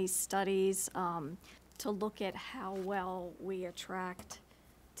conducts any studies to look at how well we attract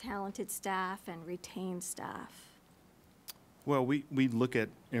talented staff and retain staff. Well, we look at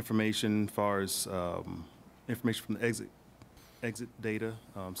information as far as information from the exit data,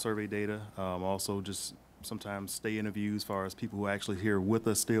 survey data, also just sometimes stay interviews as far as people who are actually here with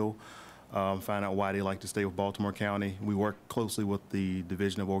us still, find out why they like to stay with Baltimore County. We work closely with the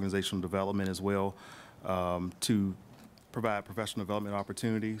Division of Organizational Development as well to provide professional development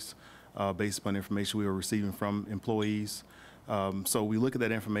opportunities based upon information we are receiving from employees. So we look at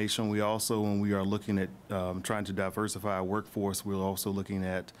that information. We also, when we are looking at trying to diversify our workforce, we're also looking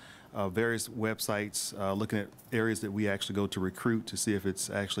at various websites, looking at areas that we actually go to recruit to see if it's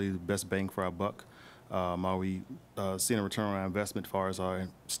actually the best bang for our buck. Are we seeing a return on our investment as far as our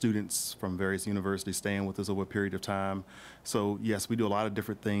students from various universities staying with us over a period of time? So yes, we do a lot of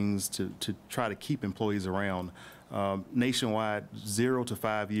different things to try to keep employees around. Nationwide, 0 to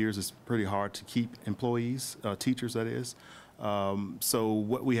 5 years is pretty hard to keep employees, teachers that is. So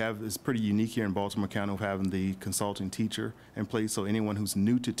what we have is pretty unique here in Baltimore County of having the consulting teacher in place. So anyone who's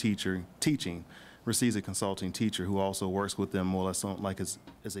new to teaching receives a consulting teacher who also works with them more or less like as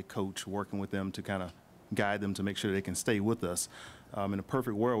a coach, working with them to kind of guide them to make sure they can stay with us. In a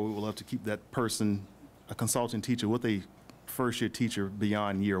perfect world, we would love to keep that person, a consulting teacher, with a first-year teacher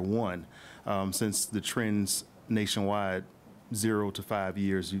beyond year 1, since the trends nationwide, 0 to 5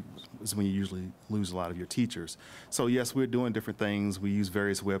 years is when you usually lose a lot of your teachers. So yes, we're doing different things. We use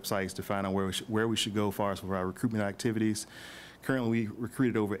various websites to find out where we should go as far as with our recruitment activities. Currently, we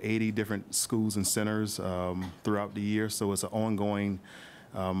recruited over 80 different schools and centers throughout the year, so it's an ongoing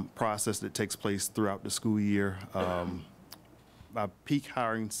process that takes place throughout the school year. Our peak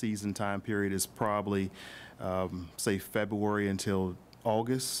hiring season time period is probably, say, February until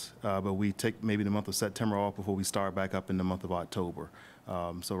August, but we take maybe the month of September off before we start back up in the month of October.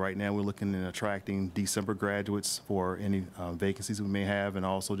 So right now we're looking at attracting December graduates for any vacancies we may have, and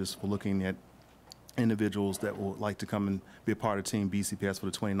also just looking at individuals that would like to come and be a part of Team BCPS for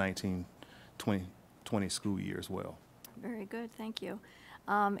the 2019-2020 school year as well. Very good, thank you.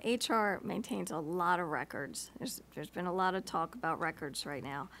 HR maintains a lot of records. There's been a lot of talk about records right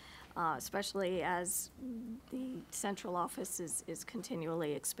now, especially as the central office is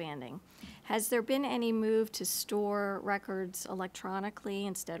continually expanding. Has there been any move to store records electronically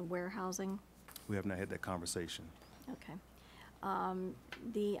instead of warehousing? We have not had that conversation. Okay.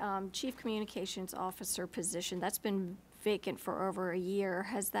 The Chief Communications Officer position, that's been vacant for over a year.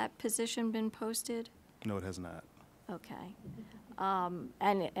 Has that position been posted? No, it has not. Okay. And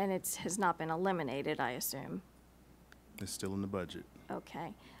it has not been eliminated, I assume? It's still in the budget.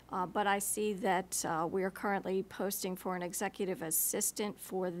 Okay. But I see that we are currently posting for an executive assistant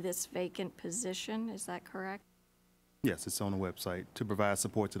for this vacant position. Is that correct? Yes, it's on the website to provide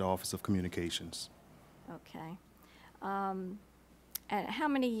support to the Office of Communications. Okay. And how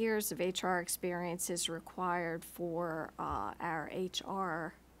many years of HR experience is required for our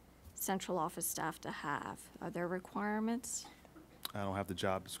HR central office staff to have? Are there requirements? I don't have the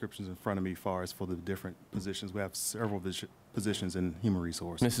job descriptions in front of me as far as for the different positions. We have several positions in human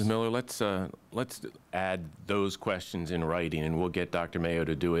resources. Mrs. Miller, let's add those questions in writing, and we'll get Dr. Mayo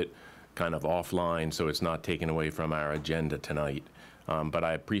to do it kind of offline so it's not taken away from our agenda tonight. But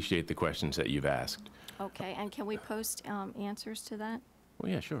I appreciate the questions that you've asked. Okay, and can we post answers to that?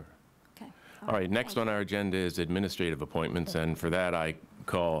 Well, yeah, sure. Okay. All right, next on our agenda is administrative appointments, and for that I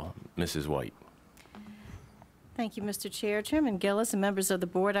call Mrs. White. Thank you, Mr. Chair. Chairman Gillis and members of the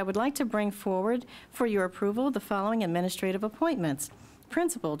board, I would like to bring forward for your approval the following administrative appointments.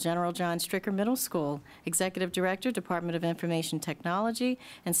 Principal, General John Stricker Middle School. Executive Director, Department of Information Technology,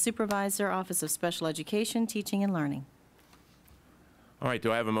 and Supervisor, Office of Special Education, Teaching and Learning. All right,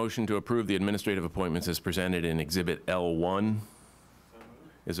 do I have a motion to approve the administrative appointments as presented in Exhibit L1?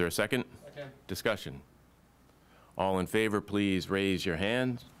 Is there a second? Second. Discussion. All in favor, please raise your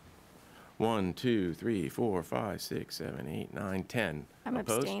hands. 1, 2, 3, 4, 5, 6, 7, 8, 9, 10. I'm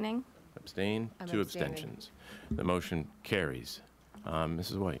Opposed? abstaining. Abstain? I'm 2 abstaining. abstentions. The motion carries.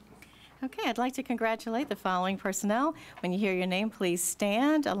 Mrs. White. Okay, I'd like to congratulate the following personnel. When you hear your name, please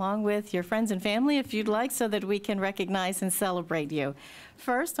stand along with your friends and family if you'd like, so that we can recognize and celebrate you.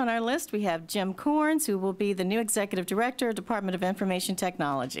 First on our list, we have Jim Corns, who will be the new Executive Director, Department of Information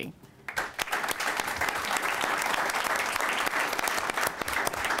Technology.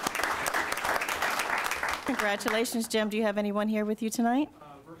 Congratulations, Jim. Do you have anyone here with you tonight?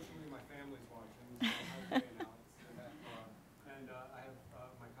 Virtually, my family's watching. And I have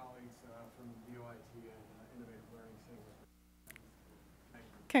my colleagues from UIT and Innovative Learning Center.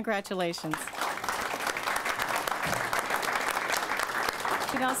 Congratulations.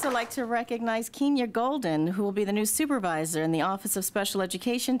 We'd also like to recognize Kenya Golden, who will be the new supervisor in the Office of Special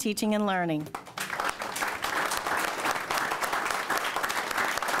Education, Teaching and Learning.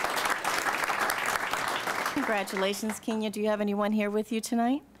 Congratulations, Kenya. Do you have anyone here with you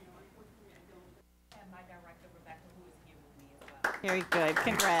tonight? Very good.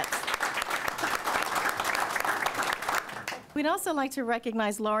 Congrats. We'd also like to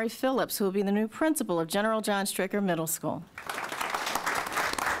recognize Laurie Phillips, who will be the new principal of General John Stricker Middle School.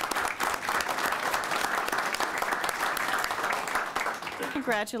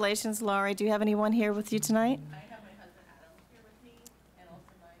 Congratulations, Laurie. Do you have anyone here with you tonight? I have my husband Adam here with me, and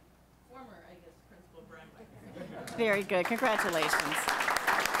also my former, I guess, principal, Brian. Very good. Congratulations.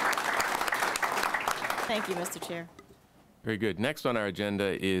 Thank you, Mr. Chair. Very good. Next on our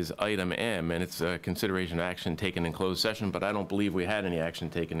agenda is item M, and it's consideration of action taken in closed session, but I don't believe we had any action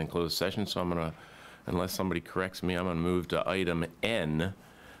taken in closed session, so I'm going to, unless somebody corrects me, I'm going to move to item N,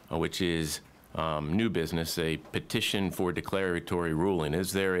 which is new business, a petition for declaratory ruling.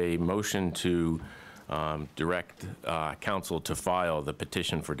 Is there a motion to direct council to file the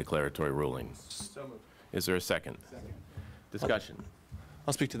petition for declaratory ruling? So moved. Is there a second? Second. Discussion.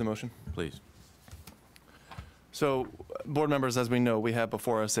 I'll speak to the motion. Please. So, board members, as we know, we have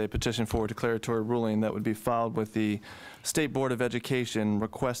before us a petition for declaratory ruling that would be filed with the State Board of Education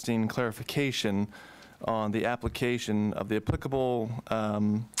requesting clarification on the application of the applicable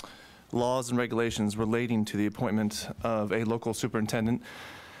laws and regulations relating to the appointment of a local superintendent.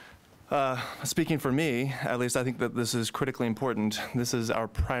 Speaking for me, at least, I think that this is critically important. This is our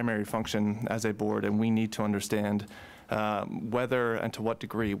primary function as a board, and we need to understand whether and to what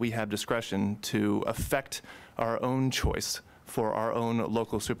degree we have discretion to affect our own choice for our own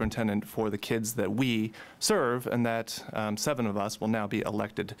local superintendent for the kids that we serve, and that 7 of us will now be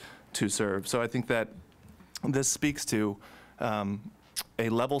elected to serve. So I think that this speaks to a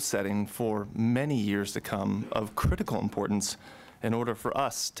level setting for many years to come of critical importance in order for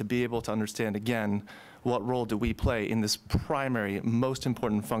us to be able to understand again what role do we play in this primary, most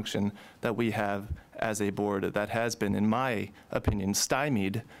important function that we have as a board that has been, in my opinion,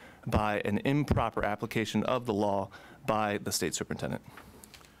 stymied by an improper application of the law by the state superintendent.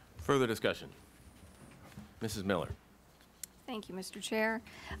 Further discussion. Mrs. Miller. Thank you, Mr. Chair.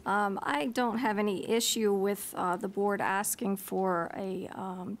 I don't have any issue with the board asking for a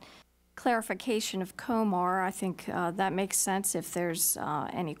clarification of COMAR. I think that makes sense if there's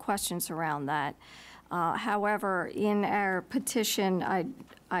any questions around that. However, in our petition,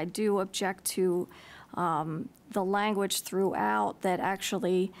 I do object to the language throughout that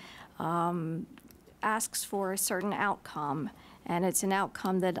actually asks for a certain outcome, and it's an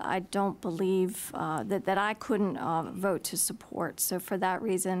outcome that I don't believe, that I couldn't vote to support. So for that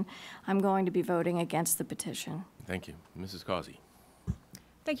reason, I'm going to be voting against the petition. Thank you. Mrs. Causey.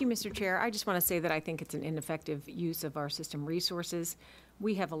 Thank you, Mr. Chair. I just want to say that I think it's an ineffective use of our system resources.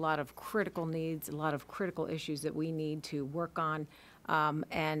 We have a lot of critical needs, a lot of critical issues that we need to work on,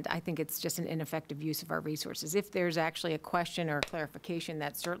 and I think it's just an ineffective use of our resources. If there's actually a question or a clarification,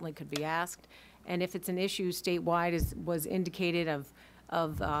 that certainly could be asked. And if it's an issue statewide, as was indicated,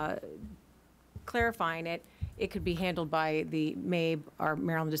 of clarifying it, it could be handled by the MABE, our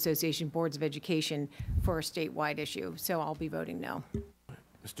Maryland Association Boards of Education, for a statewide issue. So I'll be voting no.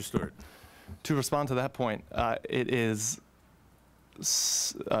 Mr. Stewart. To respond to that point, it is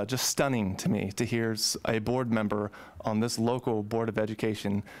just stunning to me to hear a board member on this local Board of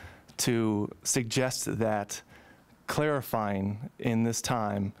Education to suggest that clarifying in this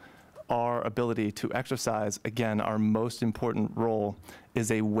time our ability to exercise, again, our most important role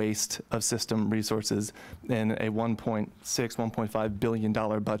is a waste of system resources in a $1.6, $1.5 billion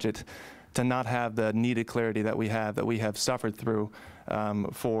budget, to not have the needed clarity that we have suffered through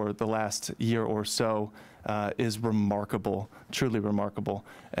for the last year or so is remarkable, truly remarkable.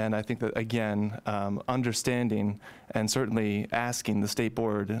 And I think that, again, understanding and certainly asking the state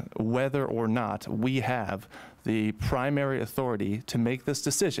board whether or not we have the primary authority to make this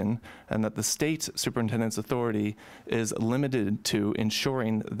decision, and that the state superintendent's authority is limited to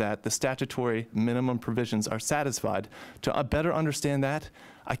ensuring that the statutory minimum provisions are satisfied. To better understand that,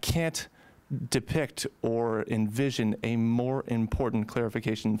 I can't depict or envision a more important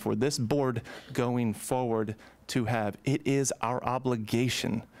clarification for this board going forward to have. It is our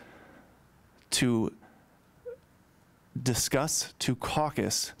obligation to discuss, to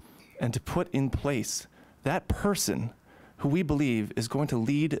caucus, and to put in place that person who we believe is going to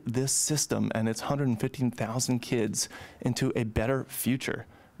lead this system and its 115,000 kids into a better future.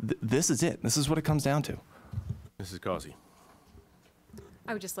 This is it. This is what it comes down to. Mrs. Causey.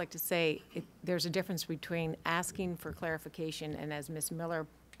 I would just like to say there's a difference between asking for clarification and, as Ms. Miller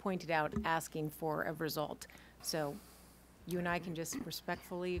pointed out, asking for a result. So you and I can just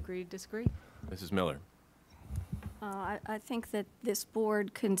respectfully agree to disagree. Mrs. Miller. I think that this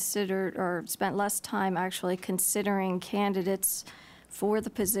board considered, or spent less time actually considering candidates for the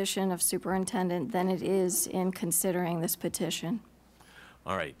position of superintendent than it is in considering this petition.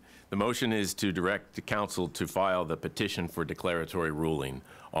 All right. The motion is to direct the council to file the petition for declaratory ruling.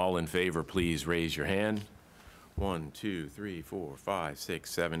 All in favor, please raise your hand. 1, 2, 3, 4, 5,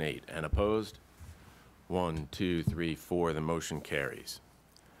 6, 7, 8. And opposed? 1, 2, 3, 4. The motion carries.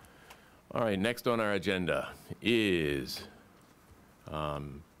 All right, next on our agenda is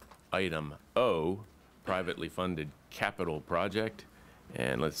item O, privately funded capital project.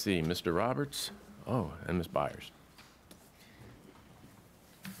 And let's see, Mr. Roberts, and Ms. Byers.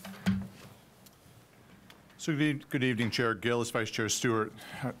 So good evening, Chair Gillis, Vice Chair Stewart,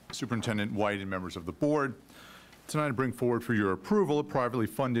 Superintendent White, and members of the board. Tonight I bring forward for your approval a privately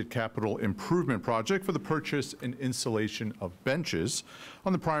funded capital improvement project for the purchase and installation of benches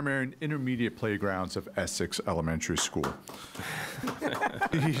on the primary and intermediate playgrounds of Essex Elementary School.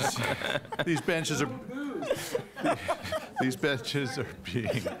 These benches are being,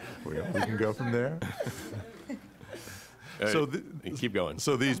 we can go from there. So keep going.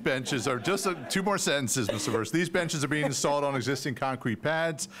 So these benches are just two more sentences, Mr. Verse. These benches are being installed on existing concrete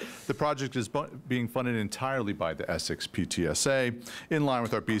pads. The project is being funded entirely by the Essex PTSA, in line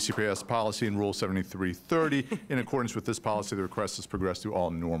with our BCPS policy and Rule 7330. In accordance with this policy, the request has progressed through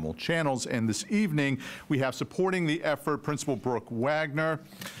all normal channels. And this evening, we have supporting the effort Principal Brooke Wagner,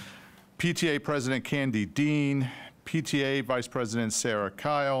 PTA President Candy Dean, PTA Vice President Sarah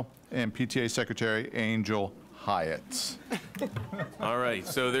Kyle, and PTA Secretary Angel Hyatt. All right,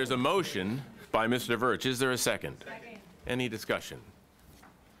 so there's a motion by Mr. Verch. Is there a second? Second. Any discussion?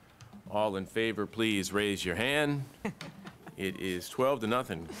 All in favor, please raise your hand. It is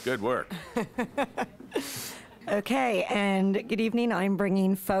 12-0. Good work. Okay, and good evening. I'm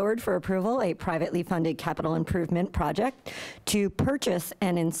bringing forward for approval a privately funded capital improvement project to purchase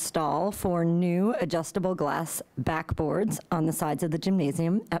and install 4 new adjustable glass backboards on the sides of the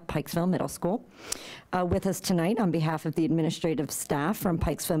gymnasium at Pikesville Middle School. With us tonight on behalf of the administrative staff from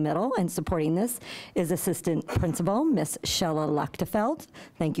Pikesville Middle, and supporting this is Assistant Principal Miss Shella Luchtefeld.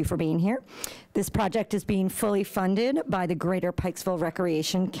 Thank you for being here. This project is being fully funded by the Greater Pikesville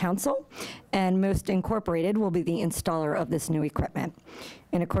Recreation Council, and Most Incorporated will be the installer of this new equipment.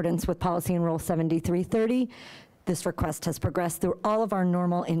 In accordance with Policy and Rule 7330, this request has progressed through all of our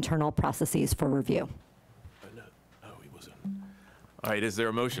normal internal processes for review. All right, is there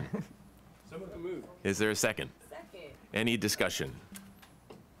a motion? Is there a second? Second. Any discussion?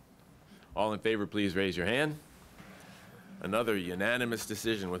 All in favor, please raise your hand. Another unanimous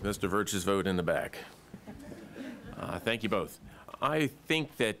decision with Mr. Virch's vote in the back. Thank you both. I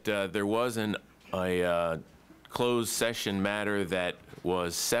think that there was a closed session matter that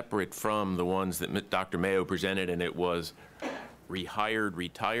was separate from the ones that Dr. Mayo presented, and it was rehired,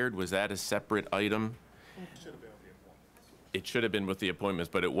 retired. Was that a separate item? It should have been with the appointments,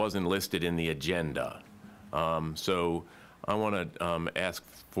 but it wasn't listed in the agenda. So I want to ask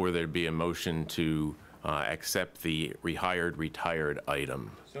for there to be a motion to accept the rehired, retired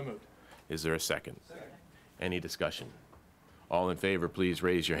item. So moved. Is there a second? Second. Any discussion? All in favor, please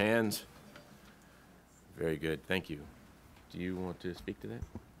raise your hands. Very good. Thank you. Do you want to speak to that?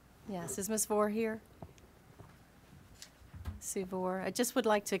 Yes, is Ms. Vore here? Sue Vore. I just would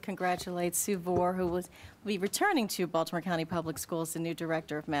like to congratulate Sue Vore, who will be returning to Baltimore County Public Schools, the new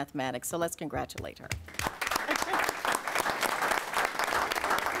director of mathematics. So let's congratulate her.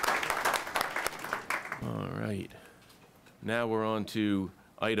 All right. Now we're on to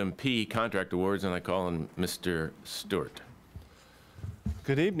item P, contract awards, and I call on Mr. Stewart.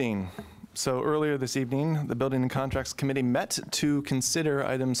 Good evening. So earlier this evening, the Building and Contracts Committee met to consider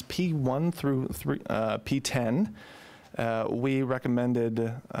items P1 through P10. We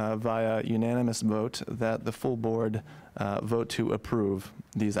recommended via unanimous vote that the full board vote to approve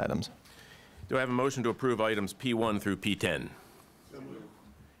these items. Do I have a motion to approve items P1 through P10?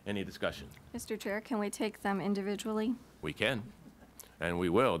 Any discussion? Mr. Chair, can we take them individually? We can, and we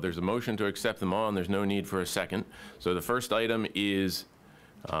will. There's a motion to accept them all, and there's no need for a second. So the first item is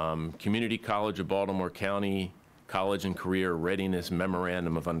Community College of Baltimore County College and Career Readiness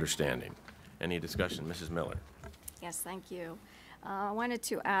Memorandum of Understanding. Any discussion? Mrs. Miller. Yes, thank you. I wanted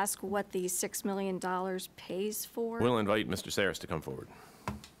to ask what the $6 million pays for. We'll invite Mr. Saris to come forward.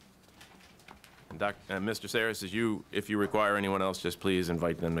 And Mr. Saris, if you require anyone else, just please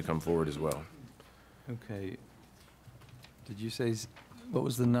invite them to come forward as well. Okay. Did you say, what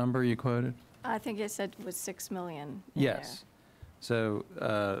was the number you quoted? I think it said it was $6 million. Yes. So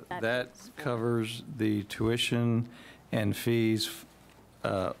that covers the tuition and fees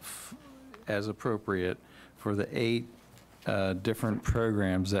as appropriate for the 8 different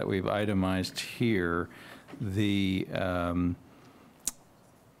programs that we've itemized here.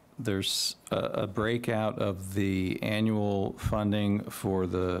 There's a breakout of the annual funding for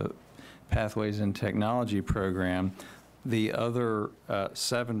the Pathways and Technology program. The other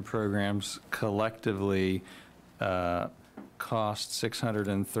 7 programs collectively cost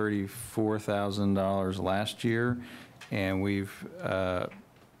 $634,000 last year, and we've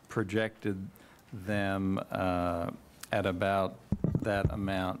projected them at about that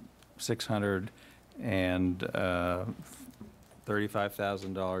amount,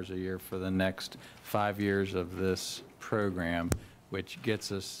 $635,000 a year for the next 5 years of this program, which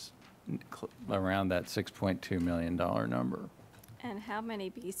gets us around that $6.2 million number. And how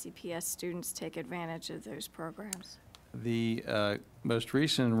many BCPS students take advantage of those programs? The most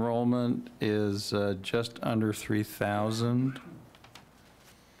recent enrollment is just under 3,000,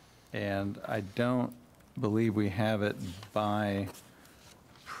 and I don't believe we have it by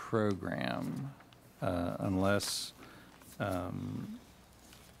program unless,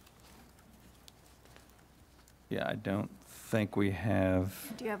 yeah, I don't think we have.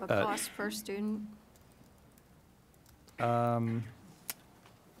 Do you have a cost per student?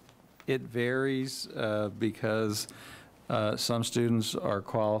 It varies because some students are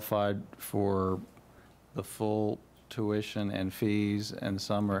qualified for the full tuition and fees, and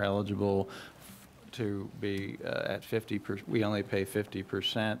some are eligible to be at 50%. We only pay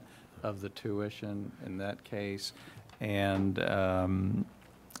 50% of the tuition in that case. And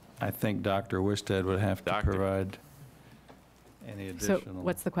I think Dr. Wisted would have to provide any additional. So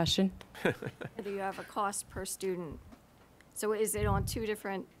what's the question? Do you have a cost per student? So is it on two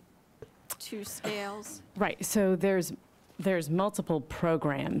scales? Right, so there's multiple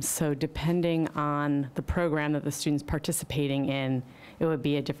programs, so depending on the program that the student's participating in, it would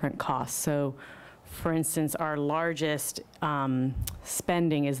be a different cost. So for instance, our largest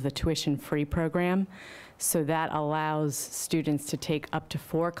spending is the tuition-free program. So that allows students to take up to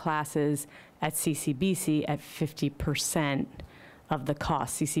 4 classes at CCBC at 50% of the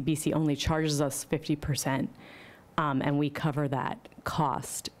cost. CCBC only charges us 50%, and we cover that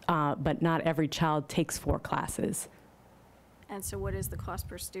cost. But not every child takes 4 classes. And so what is the cost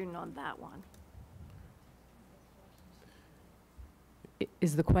per student on that one?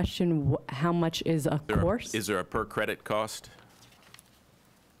 Is the question how much is a course? Is there a per credit cost?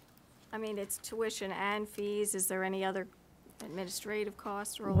 I mean, it's tuition and fees. Is there any other administrative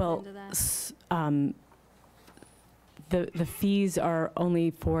costs rolled Well, into that? The fees are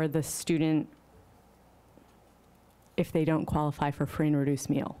only for the student if they don't qualify for free and reduced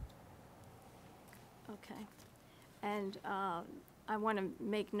meal. Okay. And I want to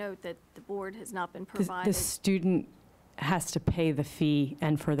make note that the board has not been The provided. student has to pay the fee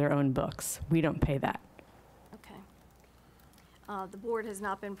and for their own books. We don't pay that. Okay. The board has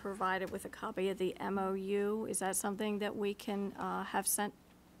not been provided with a copy of the MOU. Is that something that we can have sent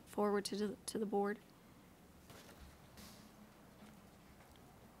forward to the board?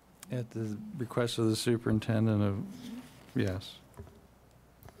 At the request of the superintendent of, yes.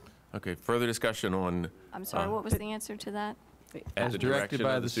 Okay, further discussion on. I'm sorry, what was the answer to that? At the direction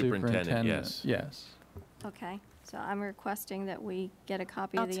of the superintendent, yes. Yes. Okay, so I'm requesting that we get a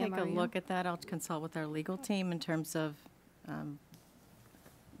copy I'll of the take MOU. a look at that. I'll consult with our legal team in terms of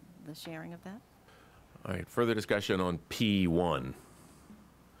the sharing of that. All right, further discussion on P1.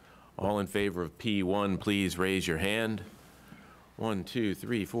 All in favor of P1, please raise your hand. 1, 2,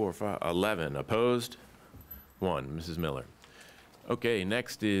 3, 4, 5, 11. Opposed? 1. Mrs. Miller. Okay,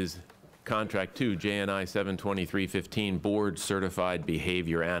 next is Contract 2, JNI 72315, Board Certified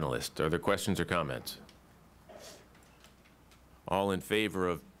Behavior Analyst. Are there questions or comments? All in favor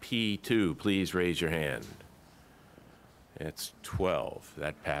of P2, please raise your hand. It's 12.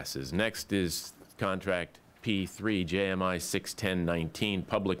 That passes. Next is Contract P3, JMI 61019,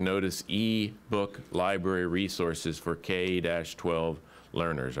 Public Notice e-book library resources for K-12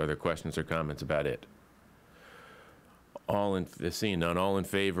 learners. Are there questions or comments about it? Seeing none, all in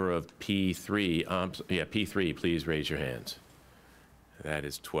favor of P3, P3, please raise your hands. That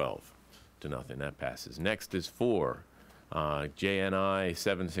is 12 to nothing. That passes. Next is 4, JNI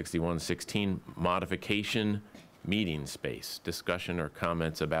 76116, modification meeting space. Discussion or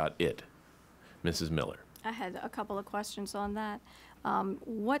comments about it? Mrs. Miller. I had a couple of questions on that.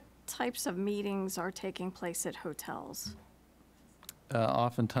 What types of meetings are taking place at hotels?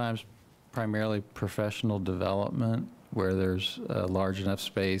 Oftentimes, primarily professional development, where there's a large enough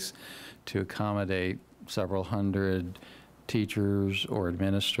space to accommodate several hundred teachers or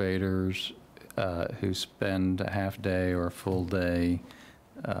administrators who spend a half day or a full day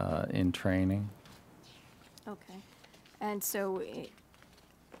in training. Okay. And so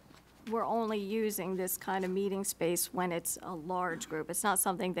we're only using this kind of meeting space when it's a large group. It's not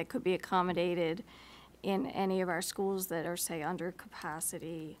something that could be accommodated in any of our schools that are, say, under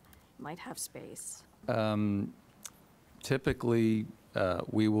capacity, might have space. Typically,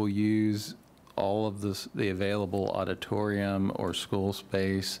 we will use all of the available auditorium or school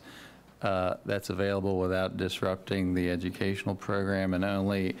space that's available without disrupting the educational program, and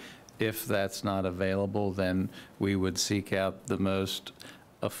only if that's not available, then we would seek out the most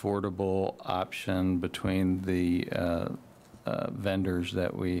affordable option between the vendors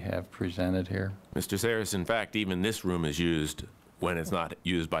that we have presented here. Mr. Saris, in fact, even this room is used when it's not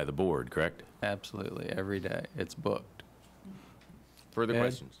used by the board, correct? Absolutely, every day. It's booked. Further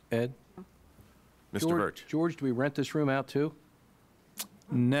questions? Ed? Mr. Birch. George, do we rent this room out too?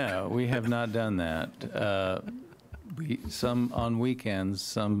 No, we have not done that. On weekends,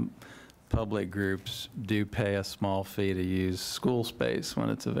 some public groups do pay a small fee to use school space when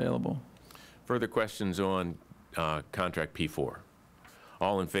it's available. Further questions on Contract P4?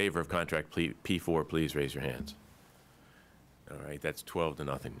 All in favor of Contract P4, please raise your hands. All right, that's 12 to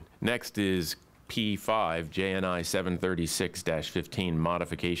nothing. Next is P5, JNI 736-15,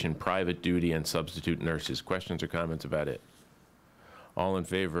 Modification Private Duty and Substitute Nurses. Questions or comments about it? All in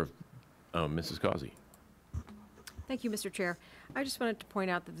favor of Mrs. Causey? Thank you, Mr. Chair. I just wanted to point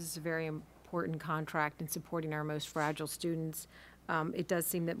out that this is a very important contract in supporting our most fragile students. It does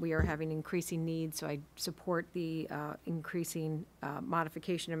seem that we are having increasing needs, so I support the increasing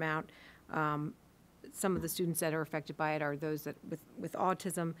modification amount. Some of the students that are affected by it are those that with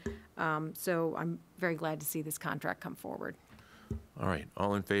autism, so I'm very glad to see this contract come forward. All right,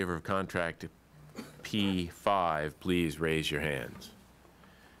 all in favor of Contract P5, please raise your hands.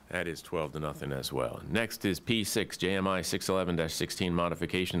 That is 12 to nothing as well. Next is P6, JMI 611-16,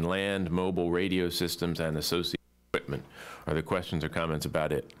 Modification Land, Mobile Radio Systems, and Associated Equipment. Are there questions or comments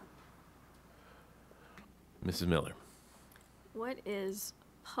about it? Mrs. Miller. What is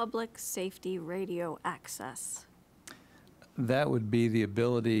public safety radio access? That would be the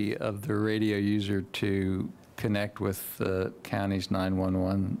ability of the radio user to connect with the county's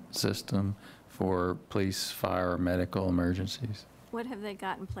 911 system for police, fire, or medical emergencies. What have they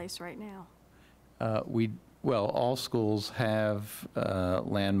got in place right now? Well, all schools have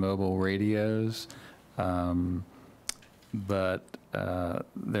land mobile radios. but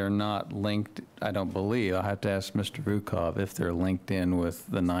they're not linked, I don't believe. I'll have to ask Mr. Vukov if they're linked in with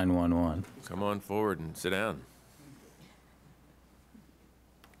the 911. Come on forward and sit down.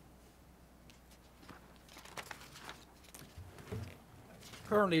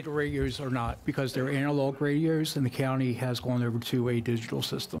 Currently, the radios are not, because they're analog radios, and the county has gone over to a digital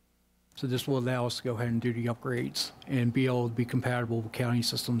system. So this will allow us to go ahead and do the upgrades and be able to be compatible with county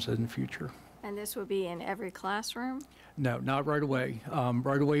systems in the future. And this would be in every classroom? No, not right away.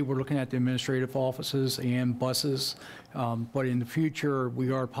 Right away, we're looking at the administrative offices and buses, but in the future,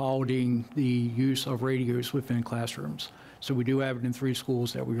 we are piloting the use of radios within classrooms. So we do have it in 3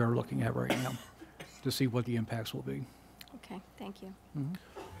 schools that we are looking at right now to see what the impacts will be. Okay, thank you.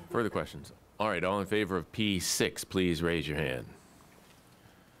 Further questions? All right, all in favor of P6, please raise your hand.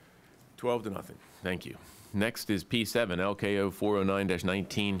 12 to nothing. Thank you. Next is P7, LKO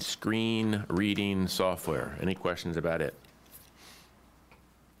 409-19, screen reading software. Any questions about it?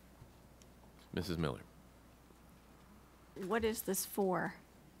 Mrs. Miller. What is this for?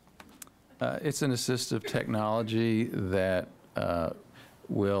 It's an assistive technology that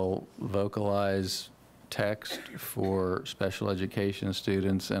will vocalize text for special education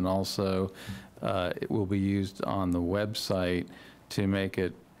students, and also it will be used on the website to make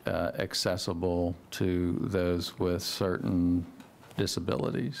it accessible to those with certain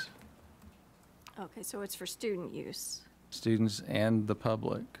disabilities. Okay, so it's for student use. Students and the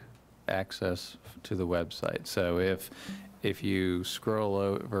public access to the website. So if you scroll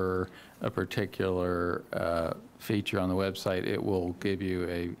over a particular feature on the website, it will give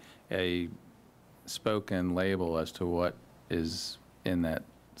you a spoken label as to what is in that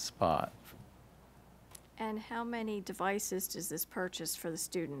spot. And how many devices does this purchase for the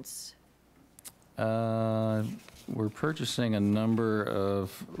students? We're purchasing a number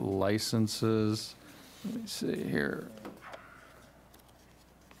of licenses. Let me see here.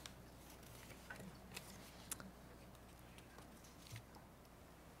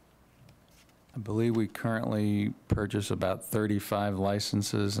 I believe we currently purchase about 35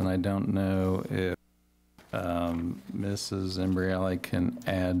 licenses, and I don't know if Mrs. Imbrielli can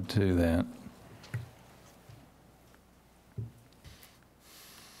add to that.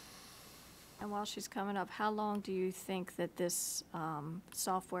 And while she's coming up, how long do you think that this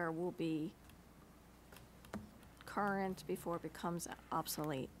software will be current before it becomes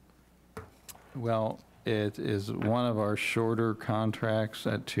obsolete? Well, it is one of our shorter contracts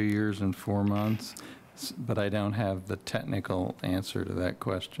at 2 years and 4 months, but I don't have the technical answer to that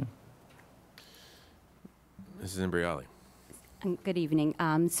question. Mrs. Imbriali. Good evening.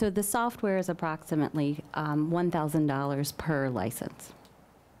 So the software is approximately $1,000 per license.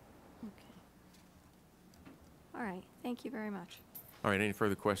 All right, thank you very much. All right, any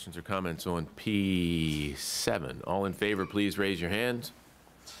further questions or comments on P7? All in favor, please raise your hands.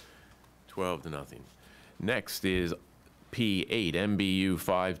 12 to nothing. Next is P8, MBU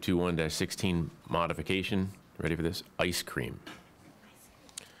 521-16 modification. Ready for this? Ice cream.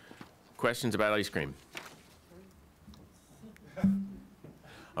 Questions about ice cream?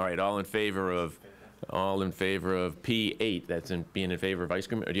 All right, all in favor of P8, that's being in favor of ice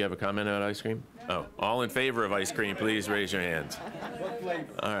cream? Or do you have a comment about ice cream? Oh, all in favor of ice cream, please raise your hands.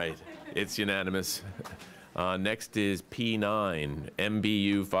 All right, it's unanimous. Next is P9,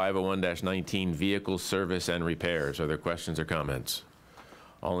 MBU 501-19, vehicle service and repairs. Are there questions or comments?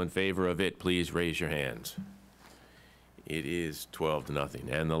 All in favor of it, please raise your hands. It is 12 to nothing.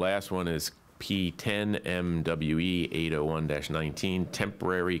 And the last one is P10, MWE 801-19,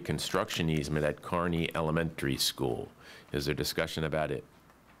 temporary construction easement at Kearney Elementary School. Is there discussion about it?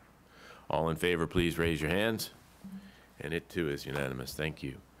 All in favor, please raise your hands. And it too is unanimous. Thank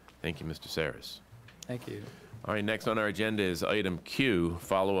you. Thank you, Mr. Saris. Thank you. All right, next on our agenda is item Q,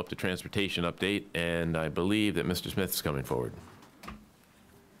 follow-up to transportation update, and I believe that Mr. Smith is coming forward.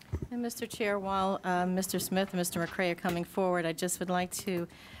 And Mr. Chair, while Mr. Smith and Mr. McCray are coming forward, I just would like to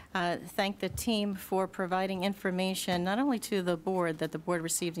thank the team for providing information, not only to the board that the board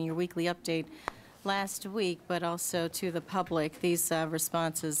received in your weekly update last week, but also to the public. These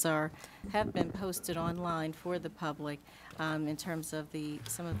responses have been posted online for the public in terms of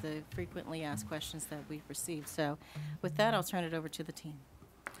some of the frequently asked questions that we've received. So with that, I'll turn it over to the team.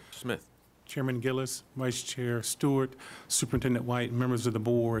 Smith. Chairman Gillis, Vice Chair Stewart, Superintendent White, members of the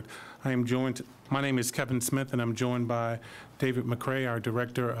board. I am joined, my name is Kevin Smith, and I'm joined by David McCray, our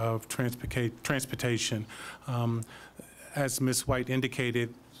Director of Transportation. As Ms. White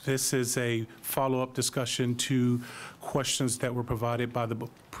indicated, this is a follow-up discussion to questions that were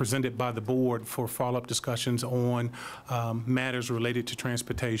presented by the board for follow-up discussions on matters related to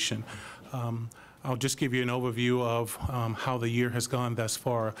transportation. I'll just give you an overview of how the year has gone thus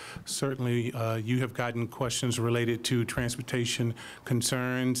far. Certainly, you have gotten questions related to transportation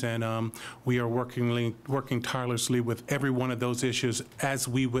concerns, and we are working tirelessly with every one of those issues, as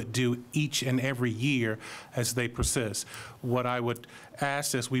we would do each and every year as they persist. What I would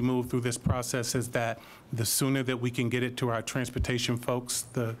ask as we move through this process is that the sooner that we can get it to our transportation folks,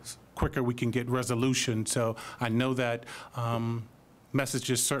 the quicker we can get resolution. So I know that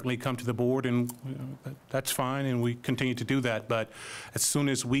messages certainly come to the board, and that's fine, and we continue to do that. But as soon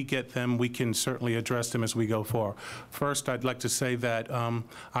as we get them, we can certainly address them as we go forward. First, I'd like to say that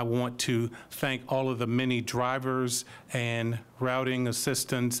I want to thank all of the many drivers and routing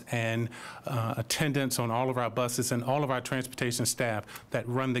assistants and attendants on all of our buses and all of our transportation staff that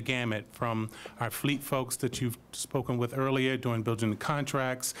run the gamut, from our fleet folks that you've spoken with earlier during building the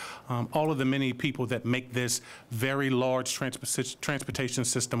contracts, all of the many people that make this very large transportation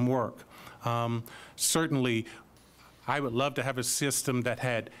system work. Certainly, I would love to have a system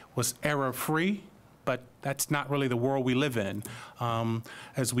that was error-free, but that's not really the world we live in.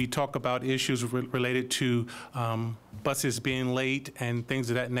 As we talk about issues related to buses being late and things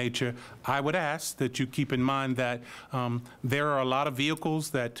of that nature, I would ask that you keep in mind that there are a lot of vehicles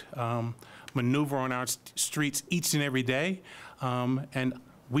that maneuver on our streets each and every day, and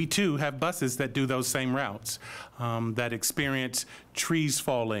we too have buses that do those same routes, that experience trees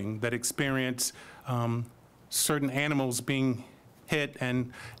falling, that experience certain animals being hit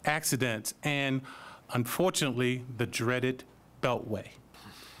and accidents, and unfortunately, the dreaded beltway.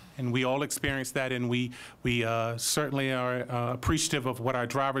 And we all experience that, and we certainly are appreciative of what our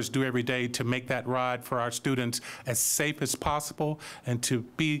drivers do every day to make that ride for our students as safe as possible, and to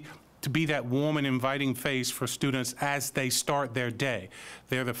be that warm and inviting face for students as they start their day.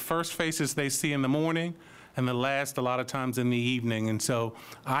 They're the first faces they see in the morning, and the last a lot of times in the evening. And so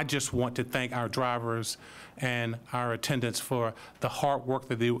I just want to thank our drivers and our attendants for the hard work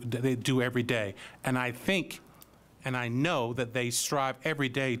that they do every day. And I think, and I know that they strive every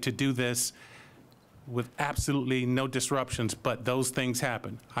day to do this with absolutely no disruptions, but those things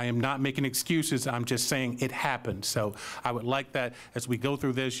happen. I am not making excuses, I'm just saying it happens. So I would like that as we go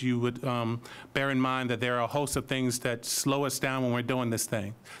through this, you would bear in mind that there are a host of things that slow us down when we're doing this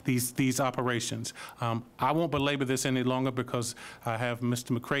thing, these operations. I won't belabor this any longer because I have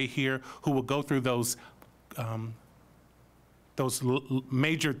Mr. McCray here who will go through those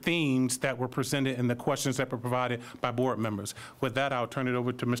major themes that were presented in the questions that were provided by board members. With that, I'll turn it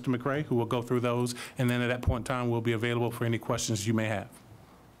over to Mr. McCray, who will go through those, and then at that point in time, we'll be available for any questions you may have.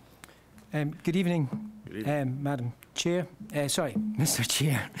 Good evening, Madam Chair. Sorry, Mr.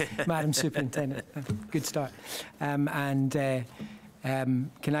 Chair, Madam Superintendent. Good start. Can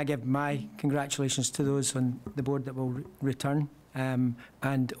I give my congratulations to those on the board that will return,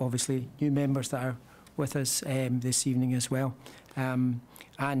 and obviously new members that are with us this evening as well.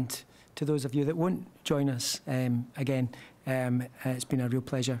 And to those of you that won't join us again, it's been a real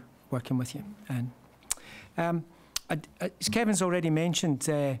pleasure working with you. And as Kevin's already mentioned,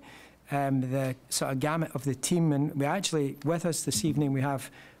 the sort of gamut of the team, and we actually, with us this evening, we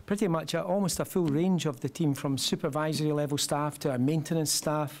have pretty much almost a full range of the team, from supervisory level staff to our maintenance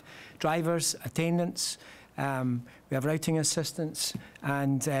staff, drivers, attendants, we have routing assistants,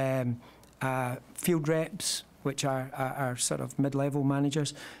 and field reps, which are sort of mid-level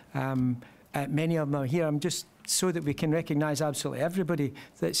managers. Many of them are here. I'm just, so that we can recognise absolutely everybody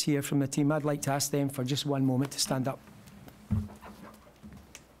that's here from the team, I'd like to ask them for just one moment to stand up.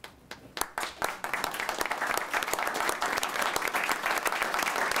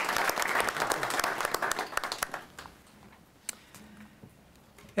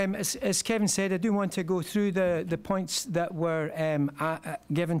 As Kevin said, I do want to go through the points that were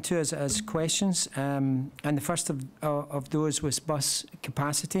given to us as questions, and the first of those was bus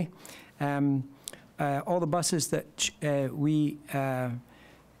capacity. All the buses that we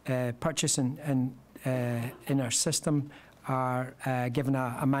purchase in our system are given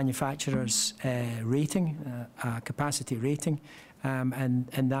a manufacturer's rating, a capacity rating,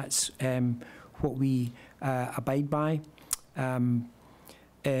 and that's what we abide by.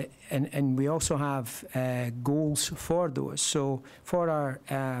 And we also have goals for those. So for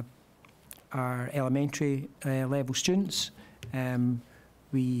our elementary level students,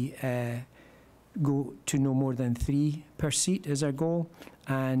 we go to no more than 3 per seat is our goal.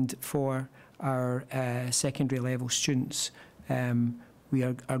 And for our secondary level students,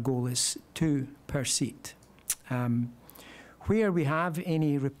 our goal is 2 per seat. Where we have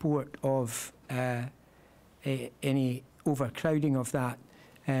any report of any overcrowding of that,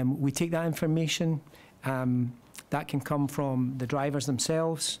 we take that information. That can come from the drivers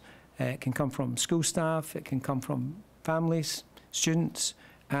themselves, It can come from school staff, it can come from families, students,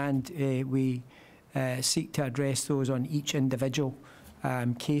 and we seek to address those on each individual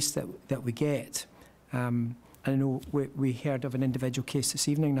case that we get. I know we heard of an individual case this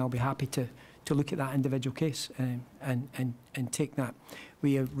evening, and I'll be happy to look at that individual case and take that.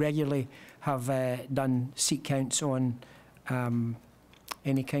 We regularly have done seat counts on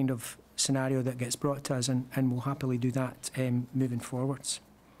any kind of scenario that gets brought to us, and we'll happily do that moving forwards.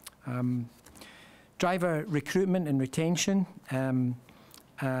 Driver recruitment and retention.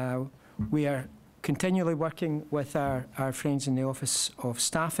 We are continually working with our friends in the Office of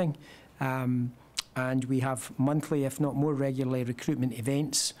Staffing, and we have monthly, if not more regularly, recruitment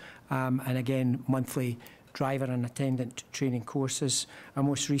events, and again, monthly driver and attendant training courses. Our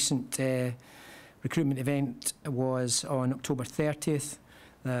most recent recruitment event was on October 30th.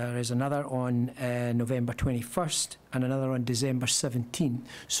 There is another on November 21st and another on December 17th.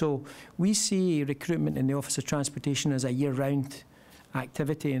 So we see recruitment in the Office of Transportation as a year-round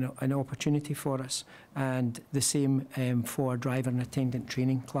activity and an opportunity for us, and the same for driver and attendant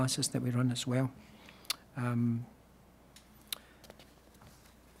training classes that we run as well.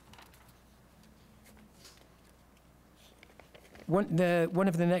 One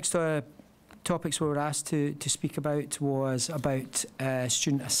of the next topics we were asked to speak about was about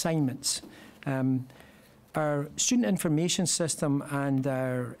student assignments. Our student information system and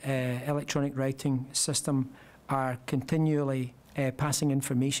our electronic writing system are continually passing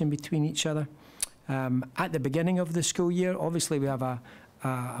information between each other. At the beginning of the school year, obviously we have a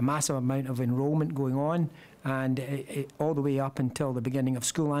massive amount of enrolment going on, and all the way up until the beginning of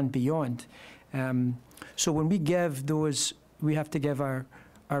school and beyond. So when we give those, we have to give our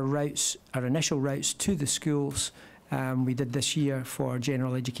routes, our initial routes to the schools. We did this year for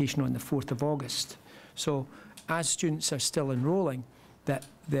general education on the 4th of August. So as students are still enrolling, that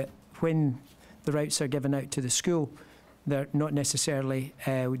when the routes are given out to the school, they're not necessarily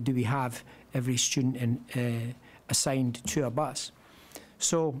do we have every student assigned to a bus.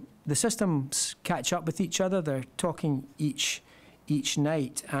 So the systems catch up with each other. They're talking each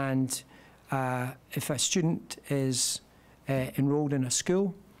night, and if a student is enrolled in a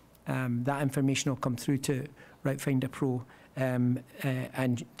school, that information will come through to Route Finder Pro, and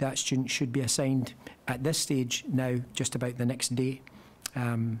that student should be assigned at this stage now just about the next day.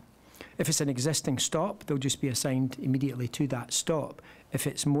 If it's an existing stop, they'll just be assigned immediately to that stop. If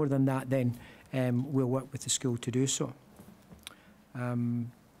it's more than that, then we'll work with the school to do so.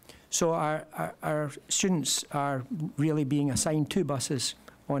 So our students are really being assigned to buses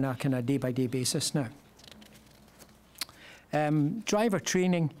on a kind of day-by-day basis now. Driver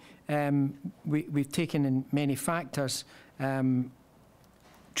training, we've taken in many factors.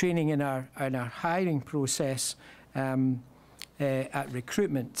 Training in our hiring process at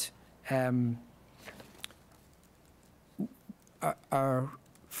recruitment. Our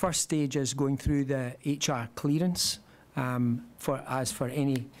first stage is going through the HR clearance as for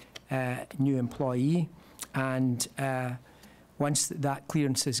any new employee, and once that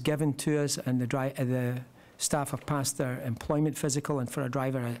clearance is given to us and the staff have passed their employment physical, and for a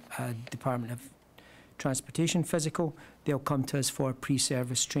driver a Department of Transportation physical, they'll come to us for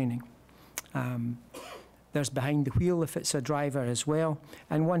pre-service training. There's behind the wheel if it's a driver as well,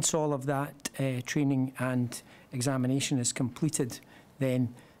 and once all of that training and examination is completed,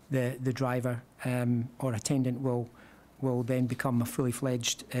 then the driver or attendant will then become a fully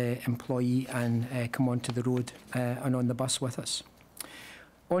fledged employee and come onto the road and on the bus with us.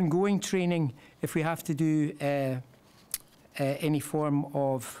 Ongoing training, if we have to do any form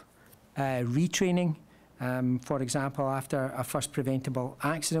of retraining, for example, after a first preventable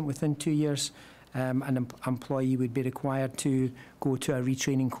accident within 2 years, an employee would be required to go to a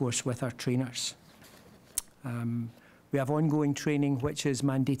retraining course with our trainers. We have ongoing training which is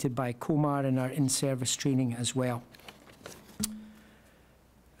mandated by COMAR and our in-service training as well.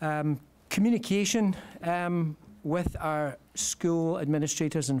 Communication with our school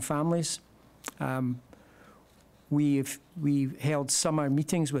administrators and families. We've held summer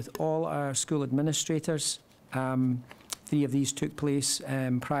meetings with all our school administrators. 3 of these took place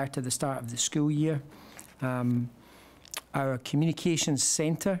prior to the start of the school year. Our communications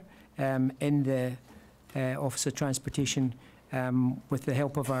centre in the Office of Transportation, with the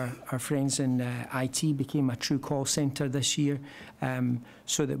help of our friends in IT, became a true call centre this year,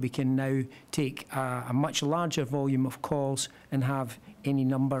 so that we can now take a much larger volume of calls and have any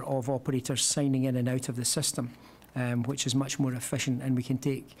number of operators signing in and out of the system, which is much more efficient, and we can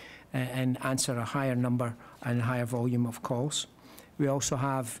take and answer a higher number and higher volume of calls. We also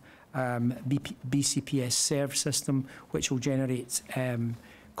have BCPS-serve system, which will generate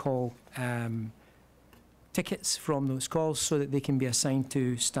call tickets from those calls so that they can be assigned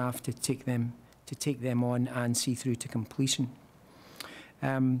to staff to take them on and see through to completion.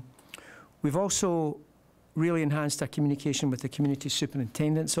 We've also really enhanced our communication with the community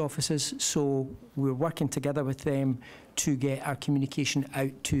superintendent's offices, so we're working together with them to get our communication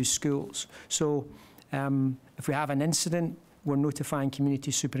out to schools. So if we have an incident, we're notifying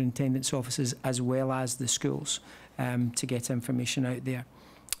community superintendent's offices as well as the schools to get information out there.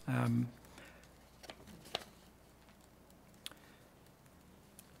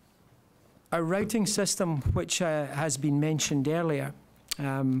 Our routing system, which has been mentioned earlier,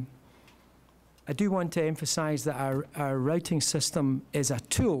 I do want to emphasise that our routing system is a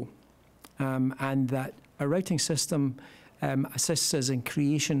tool, and that our routing system assists us in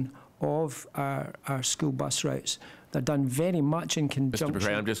creation of our school bus routes. They're done very much in conjunction. Mr.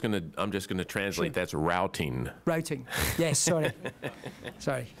 McRae, I'm just gonna translate. Sure. That's routing. Routing. Yes. Sorry.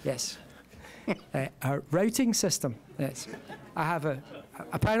 Sorry. Yes. Our routing system. Yes.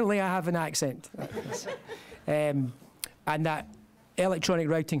 Apparently I have an accent. And that electronic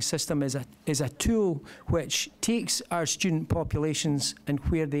routing system is a tool which takes our student populations and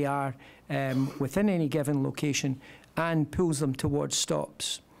where they are within any given location and pulls them towards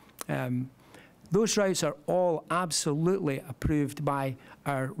stops. Those routes are all absolutely approved by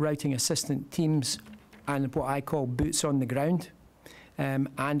our routing assistant teams and what I call boots on the ground, and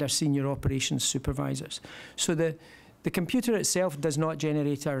our senior operations supervisors. So the computer itself does not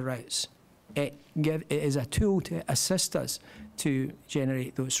generate our routes. It is a tool to assist us to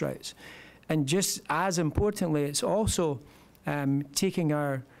generate those routes. And just as importantly, it's also taking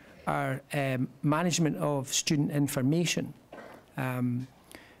our management of student information.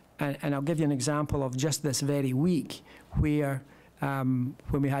 And I'll give you an example of just this very week where when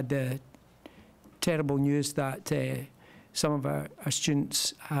we had the terrible news that some of our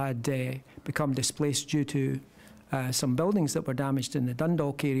students had become displaced due to some buildings that were damaged in the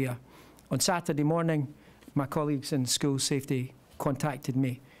Dundalk area. On Saturday morning, my colleagues in school safety contacted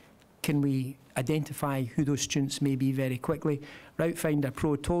me. Can we identify who those students may be very quickly? Route Finder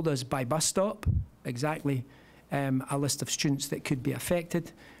Pro told us by bus stop exactly a list of students that could be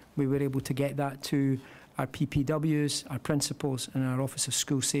affected. We were able to get that to our PPWs, our principals, and our Office of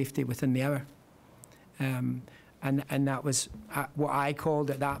School Safety within the hour. And that was what I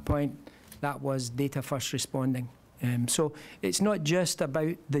called at that point, that was data first responding. So it's not just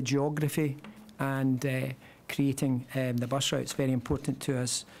about the geography and creating the bus routes, very important to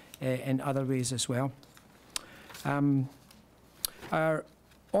us in other ways as well. Our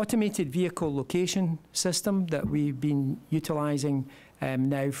automated vehicle location system that we've been utilising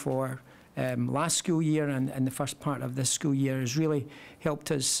now for last school year and the first part of this school year has really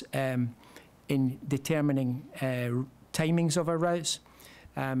helped us in determining timings of our routes,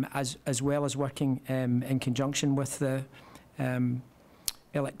 as well as working in conjunction with the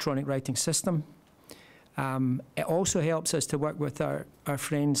electronic routing system. It also helps us to work with our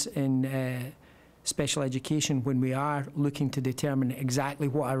friends in special education when we are looking to determine exactly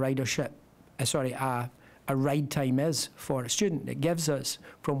what a ridership, a ride time is for a student. It gives us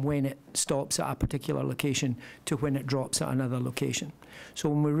from when it stops at a particular location to when it drops at another location. So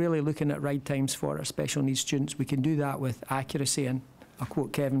when we're really looking at ride times for our special needs students, we can do that with accuracy and, I'll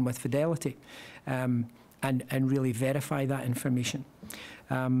quote Kevin, with fidelity, and really verify that information.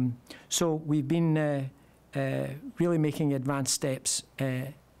 So we've been really making advanced steps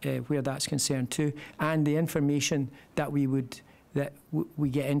where that's concerned too, and the information that we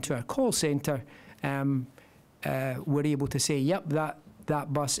get into our call centre, we're able to say, yep,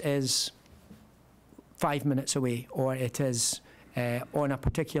 that bus is 5 minutes away, or it is on a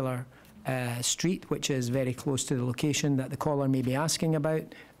particular street which is very close to the location that the caller may be asking about,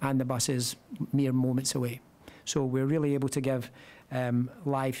 and the bus is mere moments away. So we're really able to give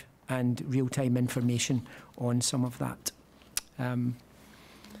live and real-time information on some of that.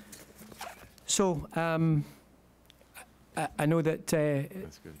 I know that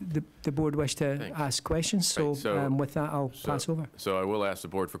the board wished to ask questions, so, with that I'll pass over. So I will ask the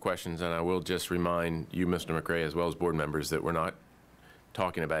board for questions, and I will just remind you, Mr. McRae, as well as board members, that we're not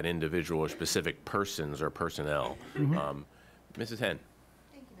talking about individual or specific persons or personnel. Mrs. Henn.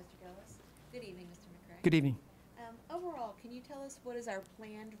 Thank you, Mr. Gillis. Good evening, Mr. McRae. Good evening. Overall, can you tell us what is our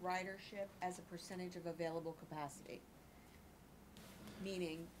planned ridership as a percentage of available capacity?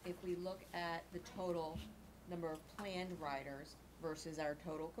 Meaning, if we look at the total number of planned riders versus our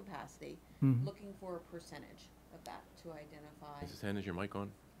total capacity, looking for a percentage of that to identify. Mrs. Henn, is your mic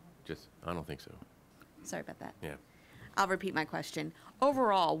on? I don't think so. Sorry about that. Yeah. I'll repeat my question.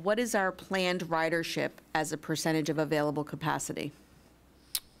 Overall, what is our planned ridership as a percentage of available capacity?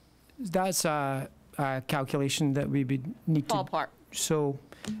 That's a calculation that we would need to. Ballpark. So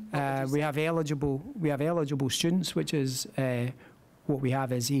we have eligible students, which is what we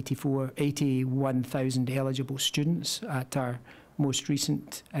have is 81,000 eligible students at our most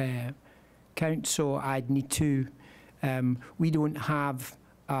recent count. So I'd need to. We don't have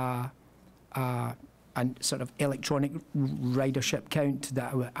a sort of electronic ridership count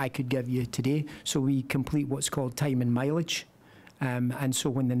that I could give you today. So we complete what's called time and mileage. And so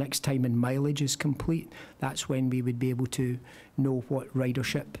when the next time and mileage is complete, that's when we would be able to know what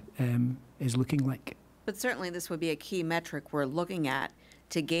ridership is looking like. But certainly this would be a key metric we're looking at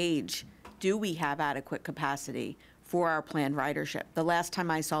to gauge, do we have adequate capacity for our planned ridership? The last time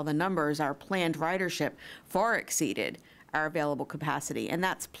I saw the numbers, our planned ridership far exceeded our available capacity, and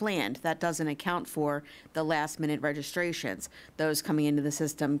that's planned. That doesn't account for the last-minute registrations, those coming into the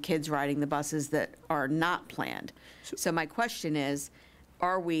system, kids riding the buses that are not planned. So my question is,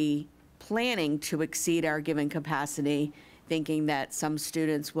 are we planning to exceed our given capacity, thinking that some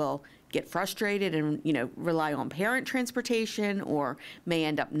students will get frustrated and, you know, rely on parent transportation, or may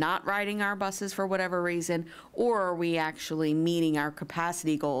end up not riding our buses for whatever reason? Or are we actually meeting our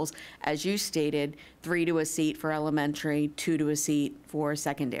capacity goals, as you stated, 3 to a seat for elementary, 2 to a seat for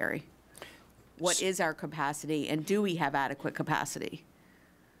secondary? What is our capacity, and do we have adequate capacity?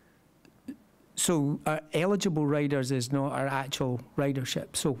 So our eligible riders is not our actual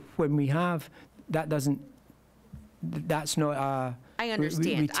ridership. So when we have, that's not a... I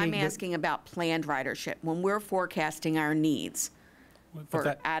understand. I'm asking about planned ridership. When we're forecasting our needs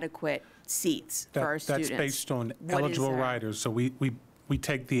for adequate seats for our students. That's based on eligible riders. So we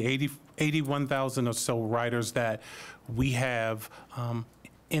take the 81,000 or so riders that we have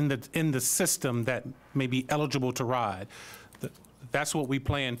in the system that may be eligible to ride. That's what we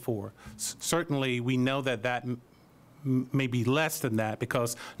plan for. Certainly, we know that may be less than that,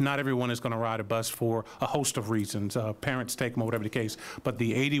 because not everyone is going to ride a bus for a host of reasons. Parents take them, or whatever the case. But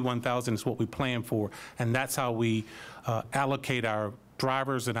the 81,000 is what we plan for, and that's how we allocate our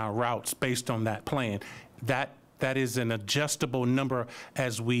drivers and our routes based on that plan. That is an adjustable number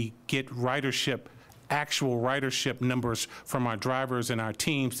as we get ridership, actual ridership numbers from our drivers and our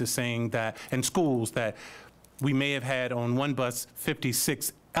teams, to saying that, and schools, that we may have had on one bus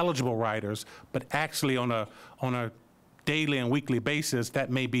 56 eligible riders, but actually on a daily and weekly basis,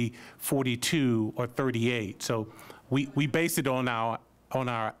 that may be 42 or 38. So we base it on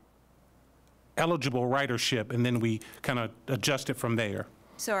our eligible ridership, and then we kind of adjust it from there.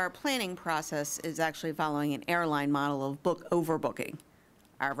 So our planning process is actually following an airline model of overbooking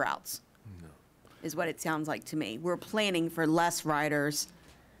our routes, is what it sounds like to me. We're planning for less riders,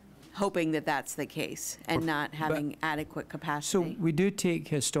 hoping that that's the case, and not having adequate capacity. So we do take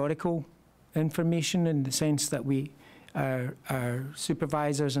historical information, in the sense that our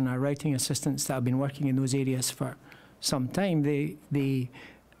supervisors and our writing assistants that have been working in those areas for some time, they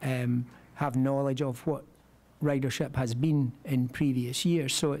have knowledge of what ridership has been in previous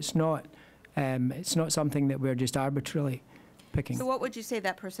years. So it's not something that we're just arbitrarily picking. So what would you say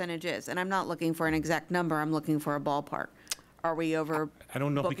that percentage is? And I'm not looking for an exact number, I'm looking for a ballpark. Are we over I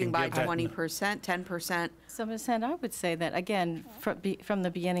don't know if we can by give that 20%, 10%? So, Ms. Hand, I would say that, again, from the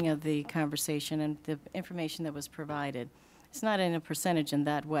beginning of the conversation and the information that was provided, it's not in a percentage in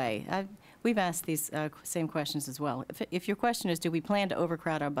that way. We've asked these same questions as well. If your question is, do we plan to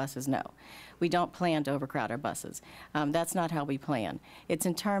overcrowd our buses? No. We don't plan to overcrowd our buses. That's not how we plan. It's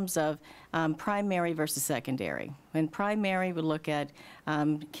in terms of primary versus secondary. In primary, we look at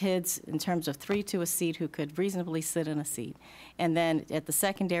kids in terms of 3 to a seat who could reasonably sit in a seat. And then at the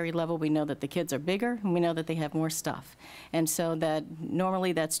secondary level, we know that the kids are bigger, and we know that they have more stuff. And so that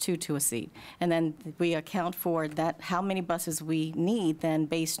normally that's 2 to a seat. And then we account for that, how many buses we need then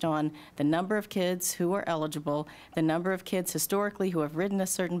based on the number of kids who are eligible, the number of kids historically who have ridden a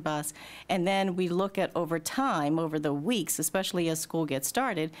certain bus, and then we look at over time, over the weeks, especially as school gets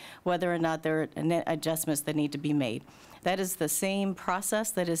started, whether or not there are adjustments that need to be made. That is the same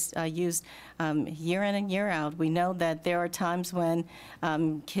process that is used year in and year out. We know that there are times when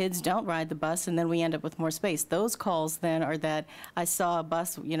kids don't ride the bus, and then we end up with more space. Those calls then are that I saw a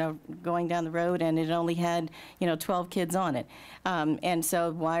bus, going down the road, and it only had, 12 kids on it. And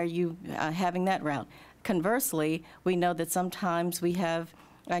so why are you having that route? Conversely, we know that sometimes we have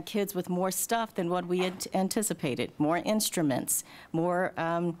kids with more stuff than what we had anticipated, more instruments, more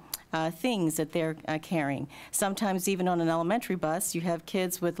things that they're carrying. Sometimes even on an elementary bus, you have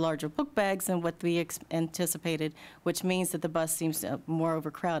kids with larger book bags than what we anticipated, which means that the bus seems more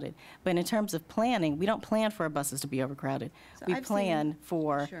overcrowded. But in terms of planning, we don't plan for our buses to be overcrowded. So We I've plan seen-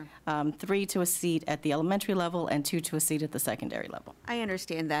 for Sure. 3 to a seat at the elementary level and 2 to a seat at the secondary level. I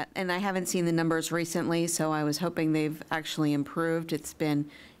understand that, and I haven't seen the numbers recently, so I was hoping they've actually improved. It's been,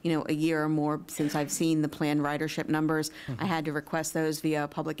 a year or more since I've seen the planned ridership numbers. I had to request those via a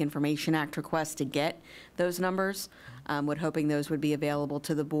Public Information Act request to get those numbers. Hoping those would be available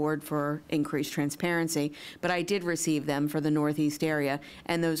to the board for increased transparency. But I did receive them for the Northeast area,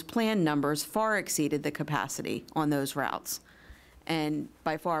 and those planned numbers far exceeded the capacity on those routes. And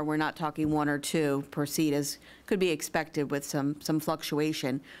by far, we're not talking 1 or 2 per seat, as could be expected with some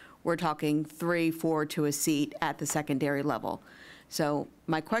fluctuation. We're talking 3, 4 to a seat at the secondary level. So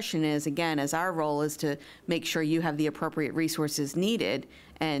my question is, again, as our role is to make sure you have the appropriate resources needed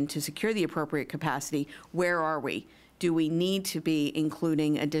and to secure the appropriate capacity, where are we? Do we need to be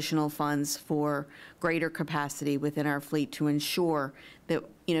including additional funds for greater capacity within our fleet to ensure that,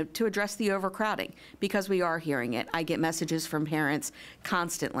 to address the overcrowding? Because we are hearing it. I get messages from parents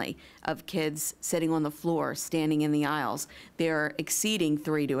constantly of kids sitting on the floor, standing in the aisles. They're exceeding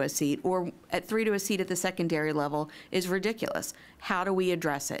 3 to a seat, or at 3 to a seat at the secondary level is ridiculous. How do we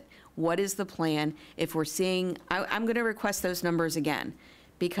address it? What is the plan? If we're seeing, I'm going to request those numbers again,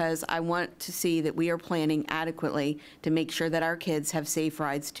 because I want to see that we are planning adequately to make sure that our kids have safe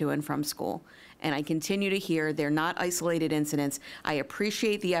rides to and from school. And I continue to hear they're not isolated incidents. I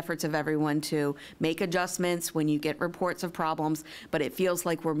appreciate the efforts of everyone to make adjustments when you get reports of problems, but it feels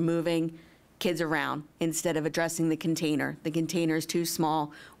like we're moving kids around instead of addressing the container. The container is too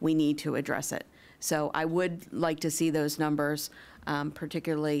small. We need to address it. So I would like to see those numbers,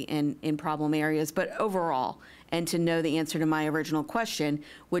 particularly in problem areas, but overall, and to know the answer to my original question,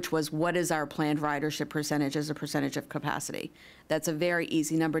 which was, what is our planned ridership percentage as a percentage of capacity? That's a very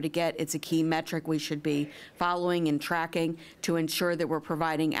easy number to get. It's a key metric we should be following and tracking to ensure that we're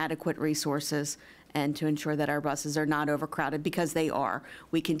providing adequate resources and to ensure that our buses are not overcrowded, because they are.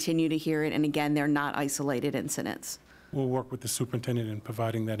 We continue to hear it, and again, they're not isolated incidents. We'll work with the superintendent in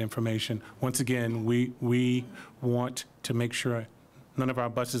providing that information. Once again, we want to make sure none of our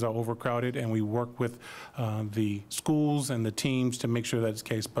buses are overcrowded, and we work with the schools and the teams to make sure that's the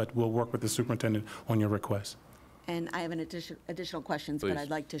case, but we'll work with the superintendent on your request. And I have an additional questions, but Please. I'd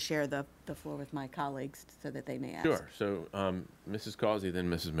like to share the floor with my colleagues so that they may ask. Sure. So Mrs. Causey, then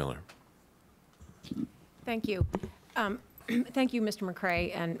Mrs. Miller. Thank you. Thank you, Mr.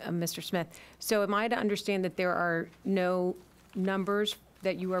 McCray and Mr. Smith. So am I to understand that there are no numbers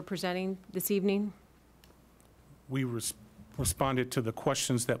that you are presenting this evening? We responded to the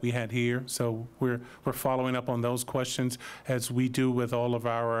questions that we had here, so we're following up on those questions as we do with all of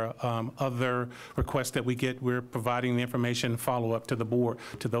our other requests that we get. We're providing the information follow-up to the board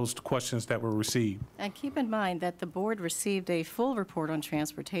to those questions that were received. And keep in mind that the board received a full report on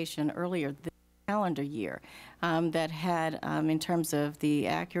transportation earlier this calendar year that had, in terms of the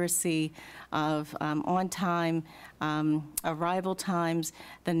accuracy of on-time arrival times,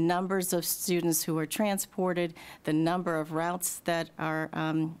 the numbers of students who are transported, the number of routes that are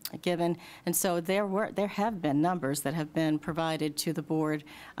given. And so there have been numbers that have been provided to the board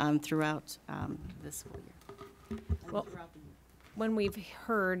throughout this school year. Well, when we've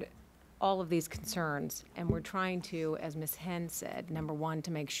heard all of these concerns, and we're trying to, as Ms. Henn said, number one, to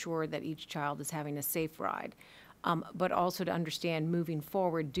make sure that each child is having a safe ride, but also to understand moving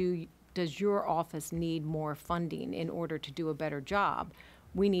forward, does your office need more funding in order to do a better job?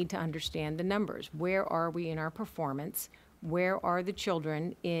 We need to understand the numbers. Where are we in our performance? Where are the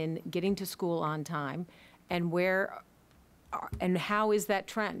children in getting to school on time? And how is that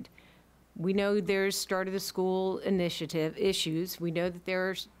trend? We know there's start of the school initiative issues. We know that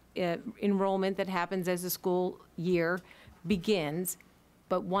there's enrollment that happens as the school year begins,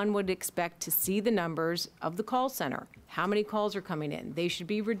 but one would expect to see the numbers of the call center. How many calls are coming in? They should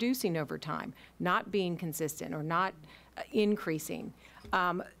be reducing over time, not being consistent or not increasing.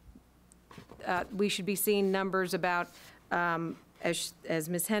 We should be seeing numbers about, as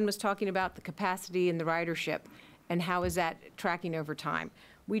Ms. Henn was talking about, the capacity and the ridership, and how is that tracking over time.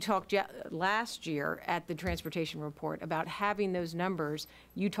 We talked last year at the transportation report about having those numbers.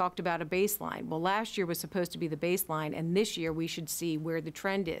 You talked about a baseline. Well, last year was supposed to be the baseline, and this year we should see where the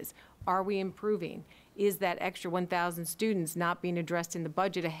trend is. Are we improving? Is that extra 1,000 students not being addressed in the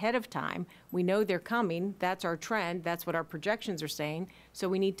budget ahead of time? We know they're coming. That's our trend. That's what our projections are saying. So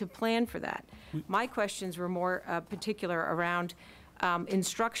we need to plan for that. My questions were more particular around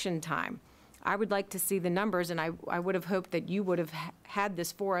Instruction time. I would like to see the numbers, and I would have hoped that you would have had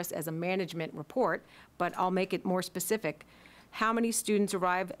this for us as a management report, but I'll make it more specific. How many students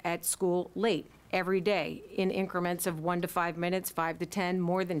arrive at school late every day in increments of 1 to 5 minutes, 5 to 10,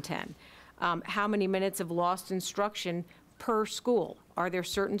 more than 10? How many minutes of lost instruction per school? Are there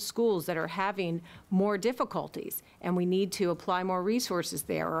certain schools that are having more difficulties and we need to apply more resources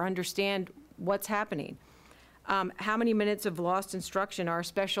there or understand what's happening? How many minutes of lost instruction are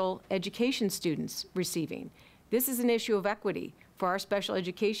special education students receiving? This is an issue of equity for our special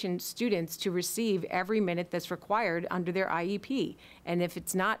education students to receive every minute that's required under their IEP. And if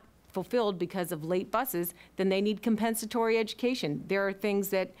it's not fulfilled because of late buses, then they need compensatory education. There are things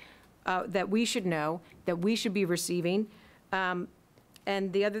that, that we should know, that we should be receiving. And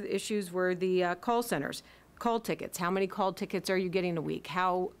the other issues were the call centers, call tickets. How many call tickets are you getting a week?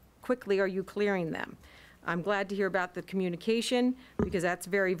 How quickly are you clearing them? I'm glad to hear about the communication because that's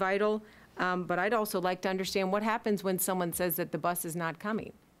very vital. But I'd also like to understand what happens when someone says that the bus is not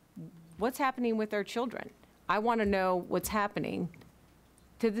coming. What's happening with our children? I want to know what's happening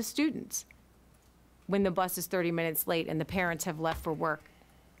to the students when the bus is 30 minutes late and the parents have left for work.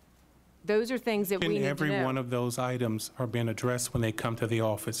 Those are things that we need to know. Every one of those items are being addressed when they come to the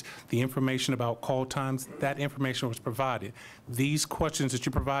office. The information about call times, that information was provided. These questions that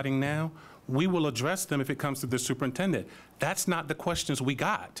you're providing now, we will address them if it comes to the superintendent. That's not the questions we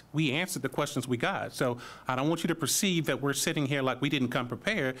got. We answered the questions we got. So I don't want you to perceive that we're sitting here like we didn't come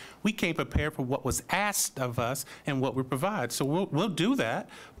prepared. We came prepared for what was asked of us and what we provide. So we'll do that,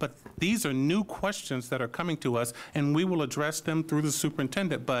 but these are new questions that are coming to us, and we will address them through the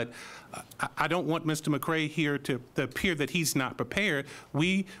superintendent. But I don't want Mr. McCray here to appear that he's not prepared.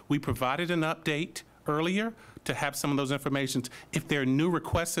 We provided an update earlier to have some of those informations. If there are new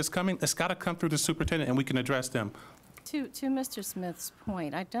requests that's coming, it's got to come through the superintendent and we can address them. To Mr. Smith's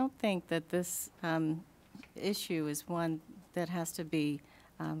point, I don't think that this issue is one that has to be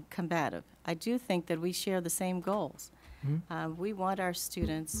combative. I do think that we share the same goals. We want our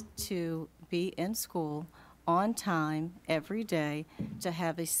students to be in school on time every day, to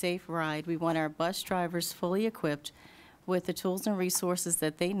have a safe ride. We want our bus drivers fully equipped with the tools and resources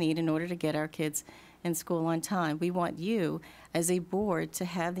that they need in order to get our kids in school on time. We want you, as a board, to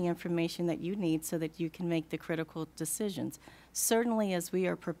have the information that you need so that you can make the critical decisions. Certainly, as we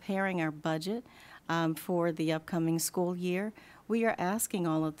are preparing our budget for the upcoming school year, we are asking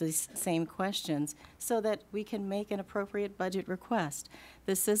all of these same questions so that we can make an appropriate budget request.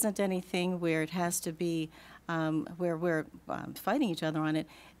 This isn't anything where it has to be where we're fighting each other on it.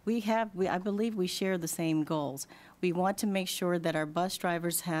 I believe we share the same goals. We want to make sure that our bus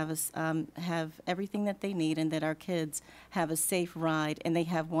drivers have everything that they need and that our kids have a safe ride and they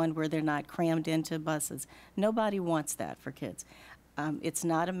have one where they're not crammed into buses. Nobody wants that for kids. It's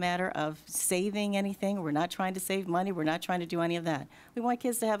not a matter of saving anything. We're not trying to save money. We're not trying to do any of that. We want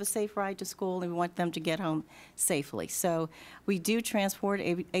kids to have a safe ride to school, and we want them to get home safely. So we do transport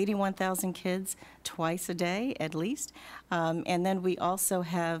 81,000 kids twice a day, at least. And then we also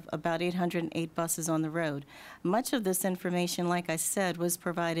have about 808 buses on the road. Much of this information, like I said, was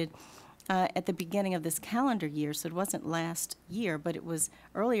provided at the beginning of this calendar year, so it wasn't last year, but it was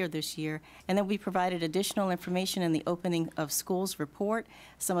earlier this year. And then we provided additional information in the opening of schools report.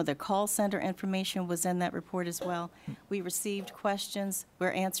 Some of the call center information was in that report as well. We received questions.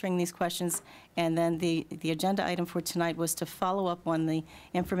 We're answering these questions. And then the agenda item for tonight was to follow up on the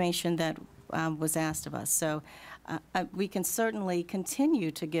information that was asked of us. So we can certainly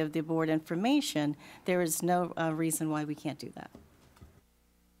continue to give the board information. There is no reason why we can't do that.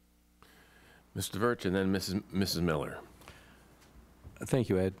 Mr. Virch, and then Mrs. Miller. Thank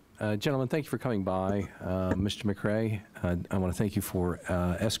you, Ed. Gentlemen, thank you for coming by. Mr. McCray, I want to thank you for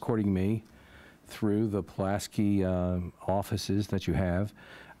escorting me through the Pulaski offices that you have.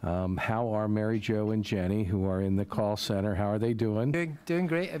 How are Mary Jo and Jenny, who are in the call center? How are they doing? Doing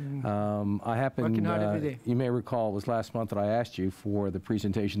great. I happened, working hard every day. You may recall it was last month that I asked you for the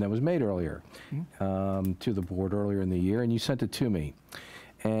presentation that was made earlier to the board earlier in the year, and you sent it to me.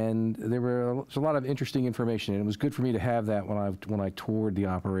 And there was a lot of interesting information, and it was good for me to have that when I toured the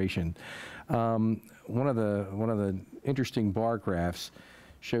operation. One of the interesting bar graphs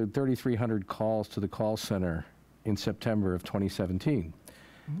showed 3,300 calls to the call center in September of 2017.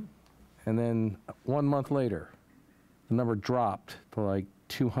 And then 1 month later, the number dropped to like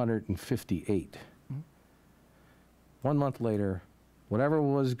 258. 1 month later, whatever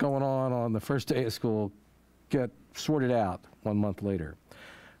was going on the first day of school got sorted out 1 month later.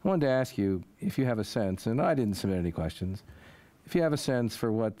 I wanted to ask you if you have a sense, and I didn't submit any questions, if you have a sense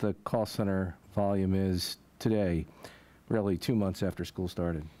for what the call center volume is today, really 2 months after school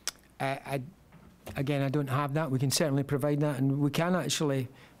started? Again, I don't have that. We can certainly provide that, and we can actually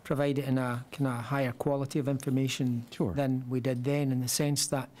provide it in a kind of higher quality of information than we did then, in the sense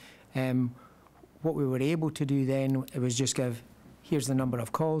that what we were able to do then, it was just give, here's the number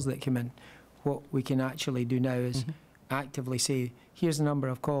of calls that came in. What we can actually do now is actively say, here's the number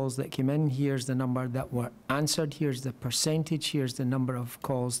of calls that came in, here's the number that were answered, here's the percentage, here's the number of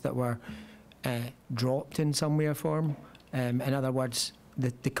calls that were dropped in some way or form. In other words,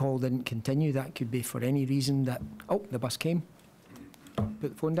 the call didn't continue. That could be for any reason that, oh, the bus came, put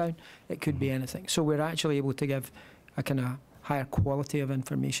the phone down. It could be anything. So we're actually able to give a kind of higher quality of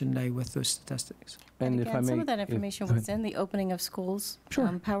information now with those statistics. And again, some of that information was in the opening of schools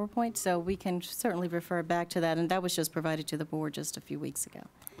PowerPoint, so we can certainly refer back to that, and that was just provided to the board just a few weeks ago.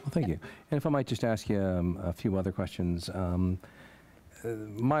 Well, thank you. And if I might just ask you a few other questions.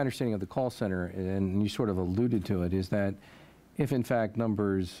 My understanding of the call center, and you sort of alluded to it, is that if in fact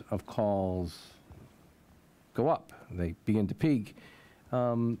numbers of calls go up, they begin to peak,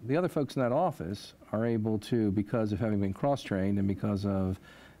 the other folks in that office are able to, because of having been cross-trained and because of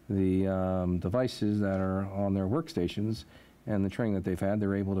the devices that are on their workstations and the training that they've had,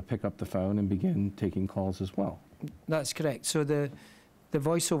 they're able to pick up the phone and begin taking calls as well. That's correct. So the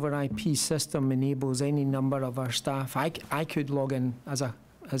voice over IP system enables any number of our staff. I could log in as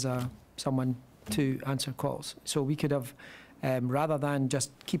someone to answer calls. So we could have, rather than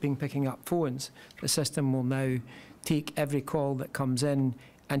just picking up phones, the system will now take every call that comes in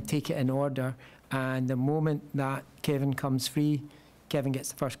and take it in order. And the moment that Kevin comes free, Kevin gets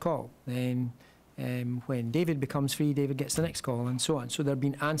the first call. Then when David becomes free, David gets the next call, and so on. So they're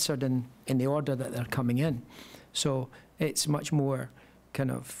being answered in the order that they're coming in. So it's much more kind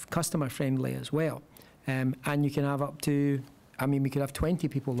of customer friendly as well. And you can have up to, I mean, we could have 20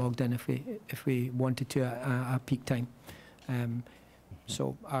 people logged in if we wanted to at a peak time.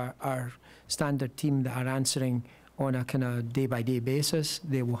 So our standard team that are answering on a kind of day-by-day basis,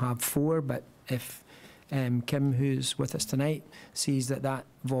 they will have 4, but if Kim, who's with us tonight, sees that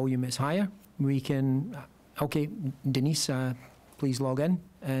volume is higher, we can, okay, Denise, please log in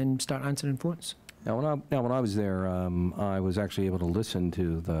and start answering phones. Now, when I was there, I was actually able to listen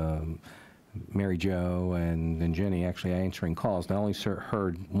to the Mary Jo and Jenny actually answering calls. Not only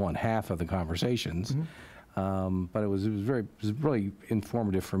heard one half of the conversations, but it was really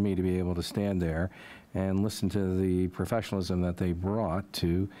informative for me to be able to stand there and listen to the professionalism that they brought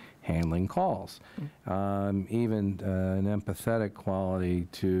to handling calls. Even an empathetic quality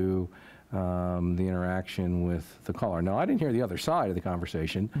to the interaction with the caller. Now, I didn't hear the other side of the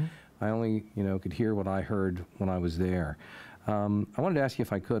conversation. I only, could hear what I heard when I was there. I wanted to ask you,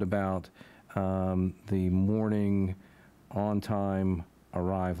 if I could, about the morning on-time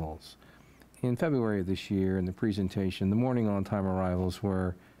arrivals. In February of this year, in the presentation, the morning on-time arrivals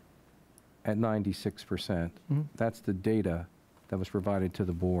were at 96%. That's the data that was provided to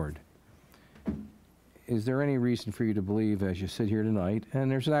the board. Is there any reason for you to believe, as you sit here tonight, and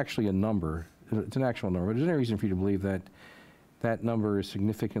there's actually a number, it's an actual number, but is there any reason for you to believe that that number is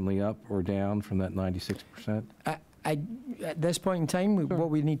significantly up or down from that 96%? At this point in time, what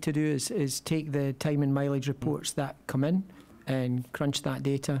we need to do is take the time and mileage reports that come in and crunch that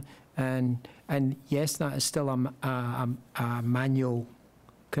data. And yes, that is still a manual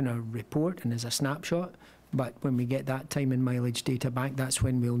kind of report and is a snapshot. But when we get that time and mileage data back, that's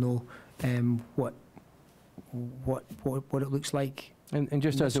when we'll know what it looks like. And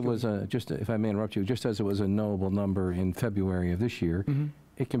just as it was if I may interrupt you, just as it was a knowable number in February of this year,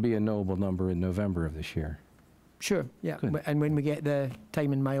 it can be a knowable number in November of this year. Sure, yeah. Good. And when we get the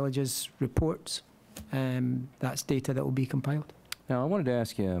time and mileages reports, that's data that will be compiled. Now, I wanted to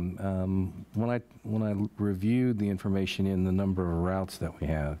ask you, when I reviewed the information in the number of routes that we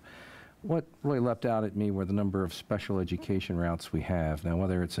have, what really leapt out at me were the number of special education routes we have. Now,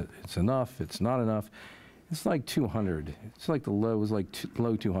 whether it's enough, it's not enough, it's like 200. It's like the low is like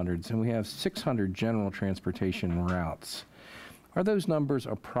low 200s, and we have 600 general transportation routes. Are those numbers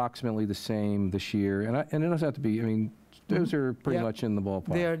approximately the same this year? And it doesn't have to be, I mean, those are pretty much in the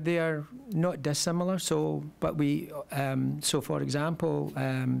ballpark. They are not dissimilar. So, but we, so for example,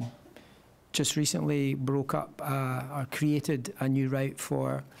 just recently broke up or created a new route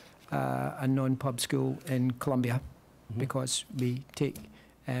for a non-pub school in Columbia, because we take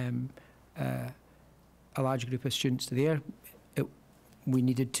a large group of students to there. We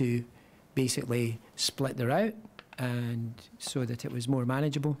needed to basically split the route, and so that it was more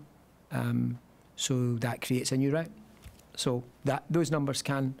manageable. So that creates a new route. So those numbers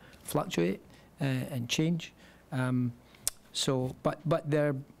can fluctuate and change. But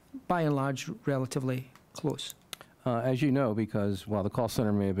they're by and large relatively close. as you know, because while the call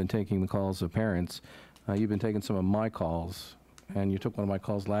center may have been taking the calls of parents, you've been taking some of my calls, and you took one of my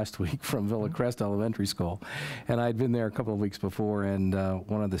calls last week from Villa Crest Elementary School. And I'd been there a couple of weeks before, and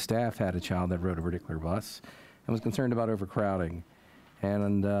one of the staff had a child that rode a particular bus and was concerned about overcrowding.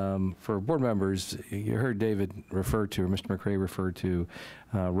 And for board members, you heard David refer to, or Mr. McRae referred to,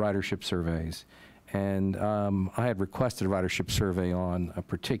 ridership surveys. And I had requested a ridership survey on a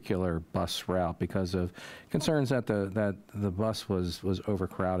particular bus route because of concerns that the bus was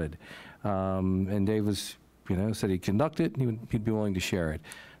overcrowded. And Dave was, said he'd conduct it and he'd be willing to share it.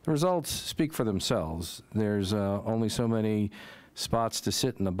 The results speak for themselves. There's only so many spots to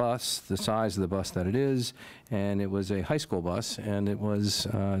sit in the bus, the size of the bus that it is, and it was a high school bus, and it was,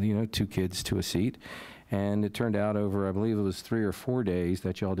 2 kids to a seat. And it turned out over, I believe it was 3 or 4 days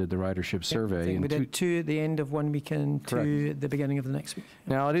that y'all did the ridership survey. We did 2 at the end of one week and 2 at the beginning of the next week.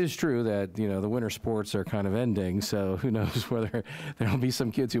 Now, it is true that, the winter sports are kind of ending, so who knows whether there'll be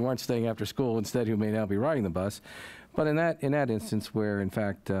some kids who aren't staying after school instead who may now be riding the bus. But in that instance where, in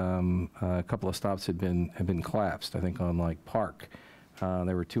fact, a couple of stops had been collapsed, I think on like Park.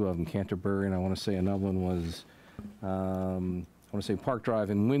 There were 2 of them, Canterbury, and I want to say another one was, I want to say Park Drive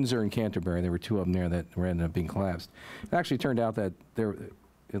in Windsor and Canterbury. There were 2 of them there that ended up being collapsed. It actually turned out that there,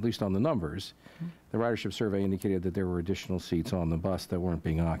 at least on the numbers, the ridership survey indicated that there were additional seats on the bus that weren't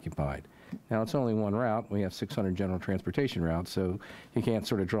being occupied. Now, it's only one route. We have 600 general transportation routes, so you can't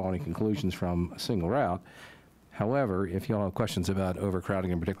sort of draw any conclusions from a single route. However, if you all have questions about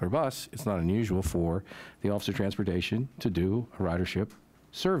overcrowding in a particular bus, it's not unusual for the Office of Transportation to do a ridership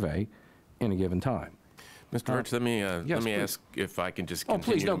survey in a given time. Mr. Rich, let me ask if I can just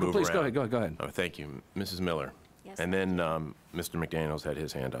continue to move around. Go ahead. Oh, thank you. Mrs. Miller. Yes, and then Mr. McDaniels had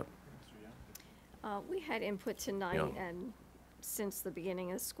his hand up. We had input tonight, and since the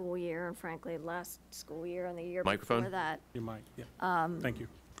beginning of the school year, and frankly, last school year and the year before that. Your mic, yeah. Thank you.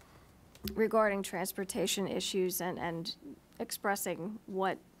 Regarding transportation issues and expressing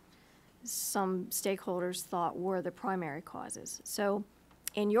what some stakeholders thought were the primary causes. So,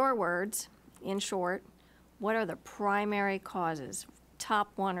 in your words, in short, what are the primary causes, top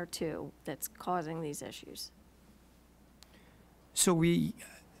 1 or 2, that's causing these issues? So we,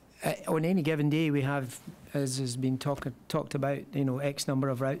 on any given day, we have, as has been talked about, X number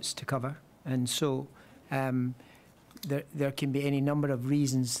of routes to cover. And so there can be any number of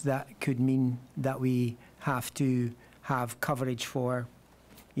reasons that could mean that we have to have coverage for,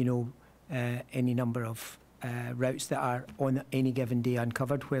 any number of routes that are on any given day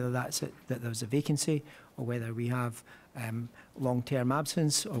uncovered, whether that's that there's a vacancy, or whether we have long-term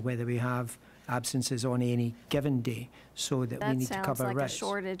absence, or whether we have absences on any given day, so that we need to cover routes. That sounds like a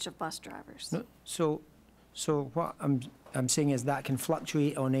shortage of bus drivers. No, so what I'm saying is that can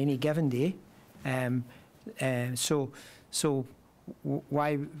fluctuate on any given day. So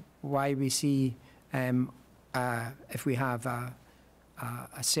why we see if we have a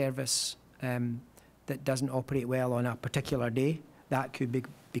service that doesn't operate well on a particular day, that could be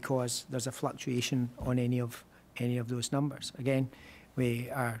because there's a fluctuation on any of those numbers. Again, we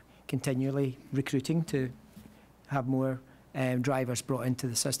are continually recruiting to have more drivers brought into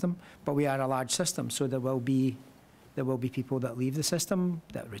the system, but we are a large system, so there will be people that leave the system,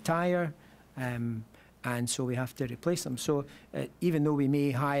 that retire, and so we have to replace them. So even though we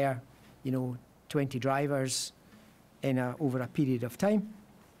may hire, 20 drivers over a period of time,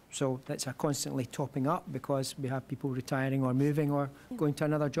 so that's a constantly topping up because we have people retiring or moving or going to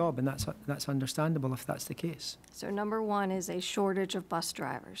another job, and that's understandable if that's the case. So number 1 is a shortage of bus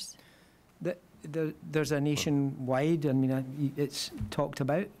drivers. There's a nationwide, it's talked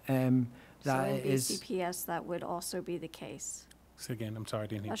about. So in is BCPS, that would also be the case. So again, I'm sorry, I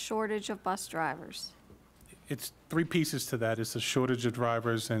didn't hear. A shortage of bus drivers. It's 3 pieces to that. It's a shortage of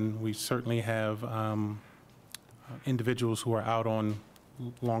drivers, and we certainly have individuals who are out on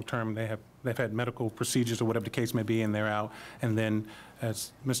long-term. They've had medical procedures or whatever the case may be, and they're out. And then,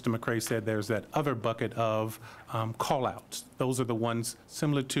 as Mr. McRae said, there's that other bucket of call-outs. Those are the ones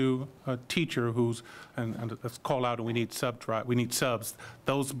similar to a teacher who's, and let's call out and we need subs.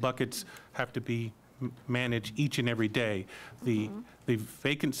 Those buckets have to be managed each and every day. The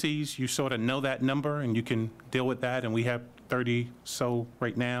vacancies, you sort of know that number and you can deal with that, and we have 30 so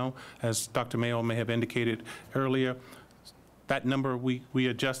right now, as Dr. Mayo may have indicated earlier. That number, we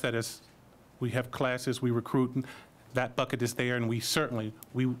adjust that as we have classes, we recruit. that bucket is there, and we certainly,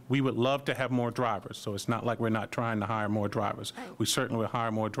 we would love to have more drivers. So it's not like we're not trying to hire more drivers. Right. We certainly will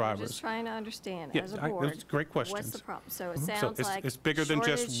hire more drivers. Just trying to understand, Yeah, as a that's board. great questions. What's the problem? So it So sounds like it's bigger than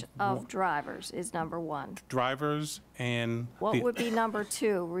just shortage of one- drivers is number one. Drivers and. What the- would be number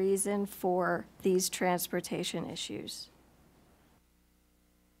two, reason for these transportation issues?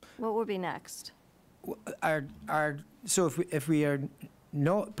 What would be next? So if we are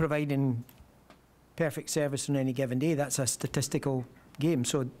not providing perfect service on any given day, that's a statistical game.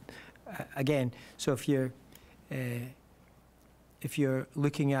 So again, so if you're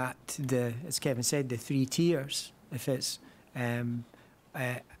looking at the, as Kevin said, the 3 tiers, if it's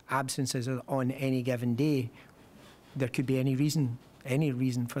absences on any given day, there could be any reason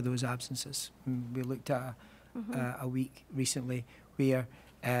for those absences. We looked at a week recently where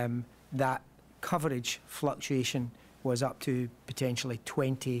that coverage fluctuation was up to potentially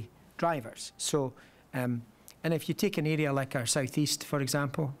 20 drivers. So, and if you take an area like our southeast, for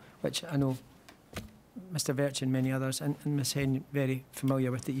example, which I know Mr. Birch and many others, and Ms. Hen very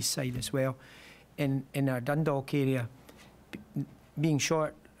familiar with the east side as well, in our Dundalk area, being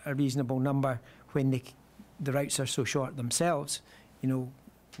short a reasonable number when the routes are so short themselves, you know,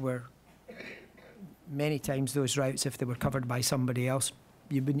 were many times those routes, if they were covered by somebody else,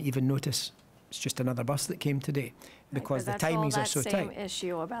 you wouldn't even notice. It's just another bus that came today because the timings are so tight. That's all that same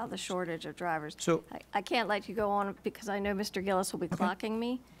issue about the shortage of drivers. So I can't let you go on because I know Mr. Gillis will be clocking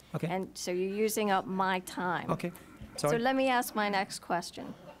me. Okay. And so you're using up my time. Okay. So Sorry. let me ask my next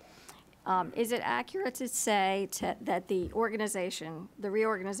question. Is it accurate to say that the reorganization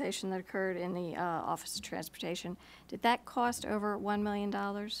that occurred in the Office of Transportation, did that cost over $1 million?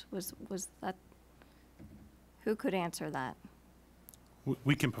 Was that, who could answer that?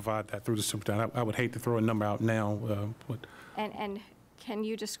 We can provide that through the superintendent. I would hate to throw a number out now. And can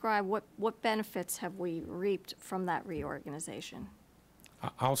you describe what benefits have we reaped from that reorganization?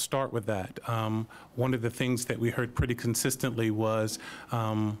 I'll start with that. One of the things that we heard pretty consistently was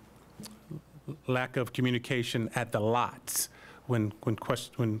lack of communication at the lots when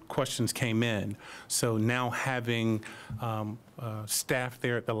questions came in. So now having staff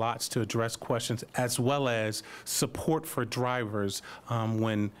there at the lots to address questions, as well as support for drivers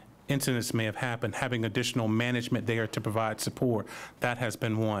when incidents may have happened, having additional management there to provide support, that has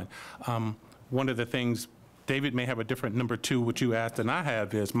been one. One of the things, David may have a different number two, what you asked, than I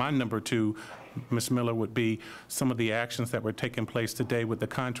have is, my number two, Ms. Miller, would be some of the actions that were taking place today with the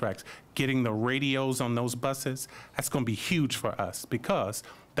contracts. Getting the radios on those buses, that's going to be huge for us because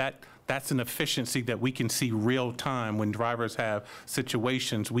that's an efficiency that we can see real time when drivers have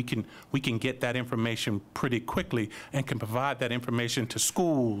situations. We can get that information pretty quickly and can provide that information to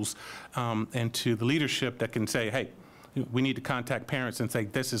schools and to the leadership that can say, hey, we need to contact parents and say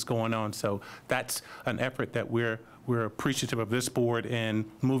this is going on. So that's an effort that we're appreciative of this board in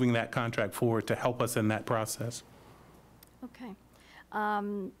moving that contract forward to help us in that process. Okay.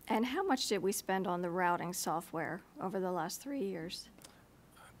 And how much did we spend on the routing software over the last 3 years?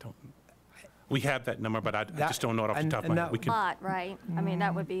 We have that number, but I just don't know it off the top of my head. A lot, right? I mean,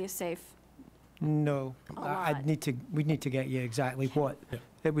 that would be a safe. No, we'd need to get you exactly what.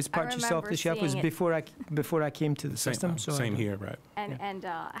 It was purchased off the shelf. It was before I came to the system. So same here, right? And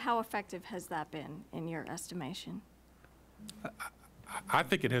how effective has that been in your estimation? I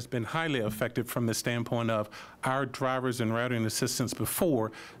think it has been highly effective from the standpoint of our drivers and routing assistants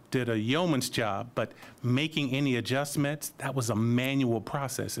before did a yeoman's job, but making any adjustments, that was a manual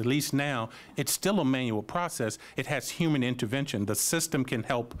process. At least now, it's still a manual process. It has human intervention. The system can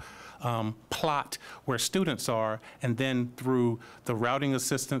help plot where students are, and then through the routing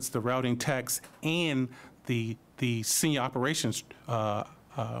assistants, the routing techs, and the senior operations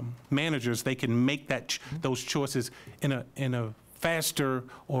managers, they can make those choices in a faster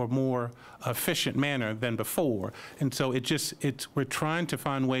or more efficient manner than before. And so we're trying to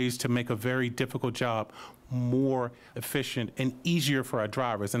find ways to make a very difficult job more efficient and easier for our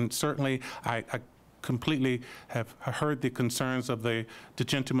drivers. And certainly, I completely have heard the concerns of the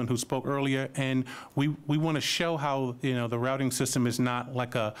gentleman who spoke earlier, and we want to show how, you know, the routing system is not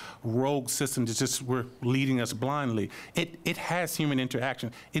like a rogue system that's just we're leading us blindly. It has human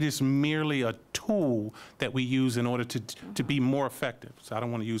interaction. It is merely a tool that we use in order to be more effective. So I don't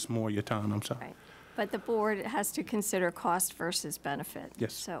want to use more of your time. I'm sorry. Right. But the board has to consider cost versus benefit.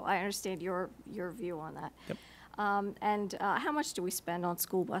 Yes. So I understand your view on that. Yep. And how much do we spend on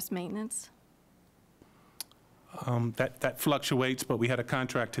school bus maintenance? That fluctuates, but we had a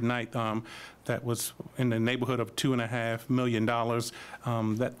contract tonight that was in the neighborhood of $2.5 million.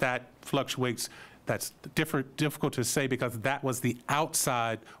 That fluctuates. that's difficult to say because that was the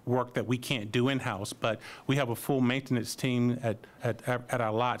outside work that we can't do in-house. But we have a full maintenance team at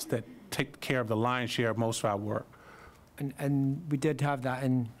our lots that take care of the lion's share of most of our work. And we did have that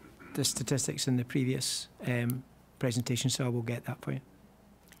in the statistics in the previous presentation, so I will get that for you.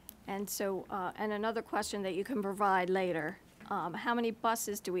 And so, and another question that you can provide later, how many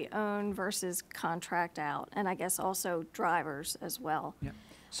buses do we own versus contract out? And I guess also drivers as well. Yeah.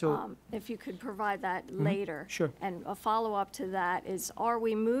 So if you could provide that later. Sure. And a follow-up to that is, are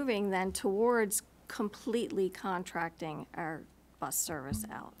we moving then towards completely contracting our bus service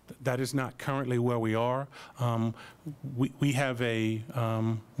out? That is not currently where we are. We have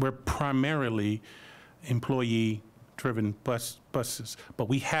we're primarily employee-driven buses, but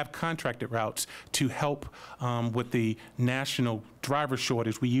we have contracted routes to help with the national driver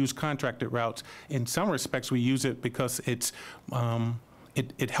shortage. We use contracted routes. In some respects, we use it because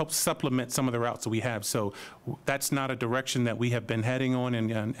it helps supplement some of the routes that we have. So that's not a direction that we have been heading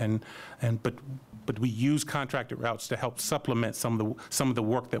on, but we use contracted routes to help supplement some of the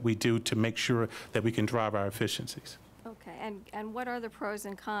work that we do to make sure that we can drive our efficiencies. Okay, and what are the pros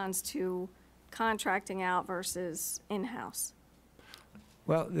and cons to contracting out versus in-house?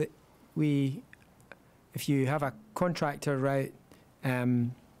 Well, if you have a contractor route,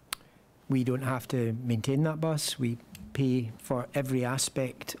 we don't have to maintain that bus. We pay for every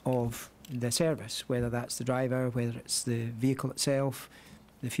aspect of the service, whether that's the driver, whether it's the vehicle itself,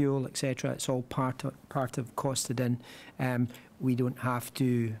 the fuel, etc. It's all part of costed in. We don't have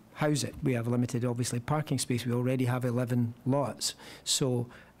to house it. We have limited, obviously, parking space. We already have 11 lots. So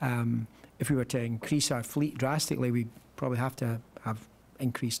if we were to increase our fleet drastically, we probably have to have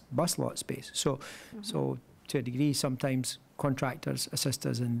increased bus lot space. So to a degree, sometimes contractors assist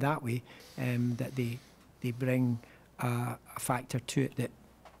us in that way, that they bring a factor to it that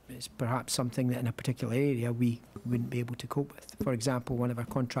is perhaps something that in a particular area we wouldn't be able to cope with. For example, one of our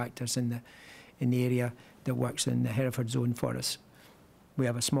contractors in the area that works in the Hereford zone for us, we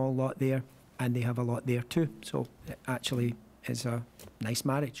have a small lot there and they have a lot there too. So it actually is a nice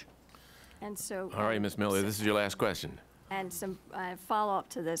marriage. And so. All right, Ms. Miller, this is your last question. And some follow-up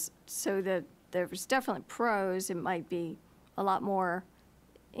to this, so that there's definitely pros. It might be a lot more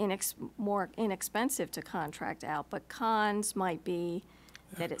inexpensive to contract out, but cons might be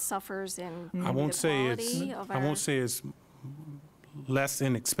that it suffers in the quality of our. I won't say it's less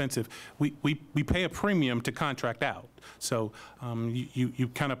inexpensive. We pay a premium to contract out. So you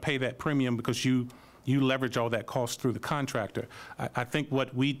kind of pay that premium because you leverage all that cost through the contractor. I think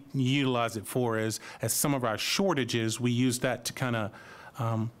what we utilize it for is, as some of our shortages, we use that to kind of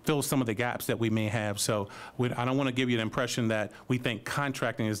fill some of the gaps that we may have. So I don't want to give you the impression that we think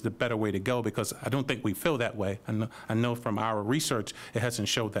contracting is the better way to go, because I don't think we feel that way. I know from our research it hasn't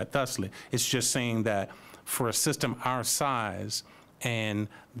showed that thusly. It's just saying that for a system our size and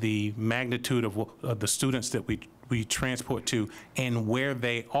the magnitude of the students that we transport to and where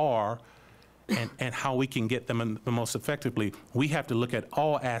they are, and how we can get them in the most effectively, we have to look at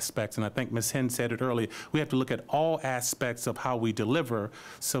all aspects, and I think Ms. Henn said it earlier, we have to look at all aspects of how we deliver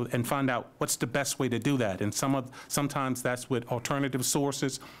and find out what's the best way to do that. And sometimes that's with alternative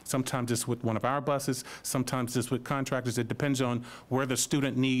sources, sometimes it's with one of our buses, sometimes it's with contractors. It depends on where the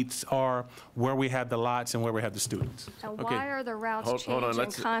student needs are, where we have the lots, and where we have the students. And why are the routes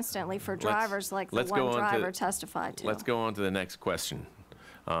changing constantly for drivers like the one driver testified to? Let's go on to the next question.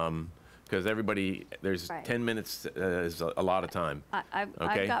 Because everybody, there's 10 minutes is a lot of time.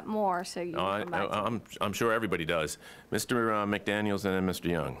 I've got more, so you can come back to me. I'm sure everybody does. Mr. McDaniels and then Mr.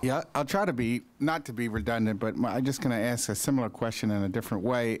 Young. Yeah, I'll try to not to be redundant, but I'm just going to ask a similar question in a different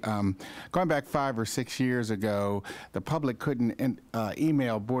way. Going back 5 or 6 years ago, the public couldn't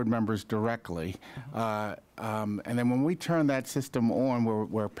email board members directly. And then when we turned that system on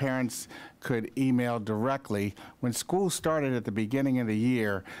where parents could email directly, when school started at the beginning of the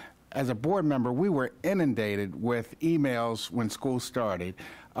year, as a board member, we were inundated with emails when school started,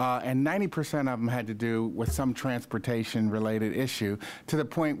 and 90% of them had to do with some transportation-related issue, to the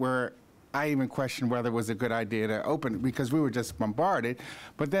point where I even questioned whether it was a good idea to open it, because we were just bombarded.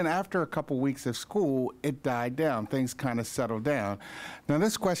 But then after a couple weeks of school, it died down. Things kind of settled down. Now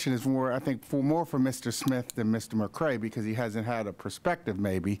this question is more, I think, more for Mr. Smith than Mr. McCray, because he hasn't had a perspective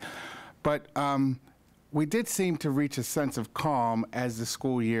maybe. But we did seem to reach a sense of calm as the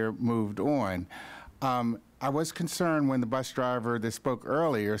school year moved on. I was concerned when the bus driver that spoke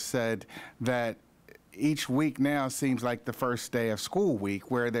earlier said that each week now seems like the first day of school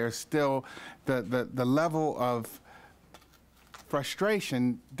week, where there's still the level of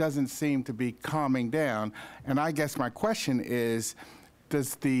frustration doesn't seem to be calming down. And I guess my question is,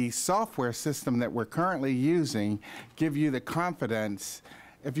 does the software system that we're currently using give you the confidence?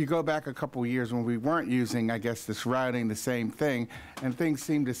 If you go back a couple of years when we weren't using, I guess, this routing, the same thing, and things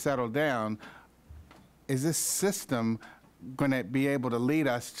seem to settle down, is this system going to be able to lead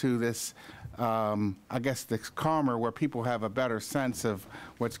us to this, I guess, this calmer, where people have a better sense of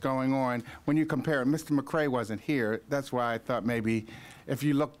what's going on? When you compare it, Mr. McCray wasn't here. That's why I thought maybe if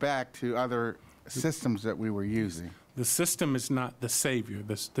you look back to other systems that we were using. The system is not the savior.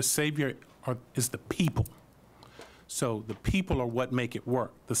 The savior is the people. So the people are what make it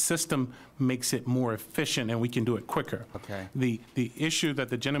work. The system makes it more efficient and we can do it quicker. Okay. The issue that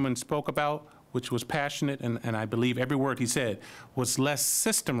the gentleman spoke about, which was passionate, and I believe every word he said, was less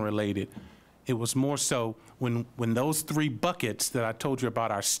system related. It was more so when those 3 buckets that I told you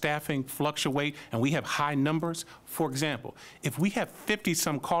about, our staffing fluctuate and we have high numbers. For example, if we have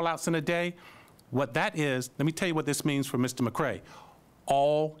 50-some call-outs in a day, what that is, let me tell you what this means for Mr. McCray.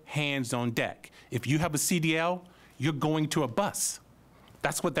 All hands on deck. If you have a CDL, you're going to a bus.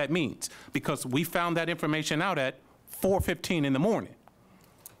 That's what that means, because we found that information out at 4:15 in the morning.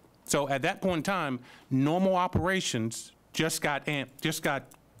 So at that point in time, normal operations just got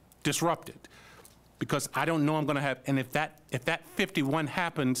disrupted, because I don't know I'm going to have, and if that 51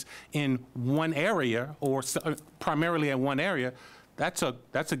 happens in one area, or primarily in one area, that's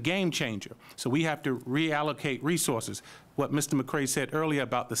a game changer. So we have to reallocate resources. What Mr. McCray said earlier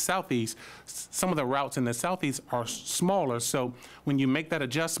about the Southeast, some of the routes in the Southeast are smaller, so when you make that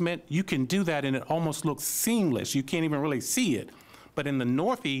adjustment, you can do that and it almost looks seamless. You can't even really see it. But in the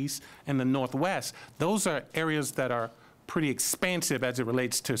Northeast and the Northwest, those are areas that are pretty expansive as it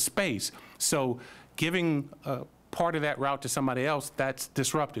relates to space. So giving part of that route to somebody else, that's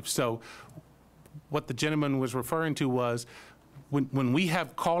disruptive. So what the gentleman was referring to was, when we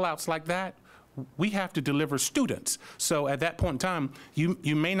have call-outs like that, we have to deliver students. So at that point in time,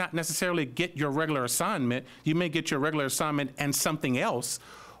 you may not necessarily get your regular assignment. You may get your regular assignment and something else,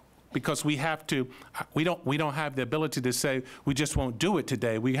 because we have to, we don't have the ability to say, we just won't do it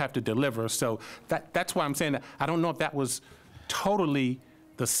today. We have to deliver. So that's why I'm saying that I don't know if that was totally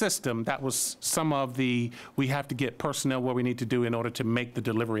the system. That was some of the, we have to get personnel where we need to do in order to make the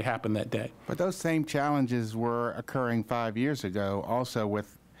delivery happen that day. But those same challenges were occurring 5 years ago also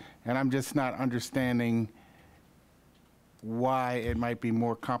with, and I'm just not understanding why it might be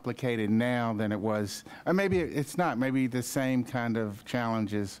more complicated now than it was. Or maybe it's not, maybe the same kind of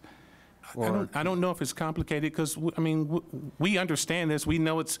challenges. I don't know if it's complicated, because, I mean, we understand this. We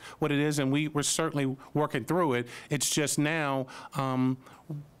know it's what it is, and we're certainly working through it. It's just now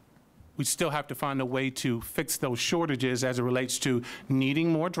we still have to find a way to fix those shortages as it relates to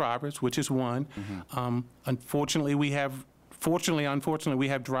needing more drivers, which is one. Unfortunately, we have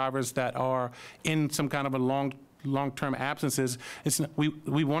drivers that are in some kind of a long-term absences.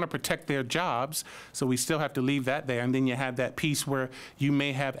 We want to protect their jobs, so we still have to leave that there. And then you have that piece where you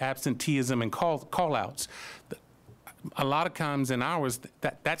may have absenteeism and call-outs. A lot of times in ours,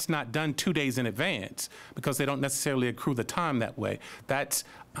 that's not done 2 days in advance, because they don't necessarily accrue the time that way. That's,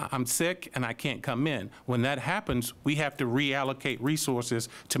 I'm sick and I can't come in. When that happens, we have to reallocate resources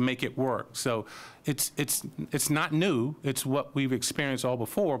to make it work. So it's not new. It's what we've experienced all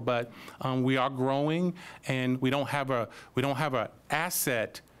before, but we are growing, and we don't have a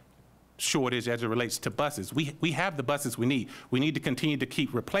asset shortage as it relates to buses. We have the buses we need. We need to continue to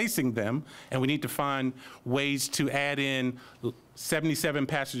keep replacing them, and we need to find ways to add in 77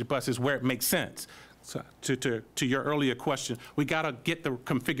 passenger buses where it makes sense. So to your earlier question, we got to get the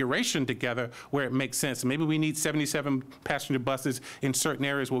configuration together where it makes sense. Maybe we need 77 passenger buses in certain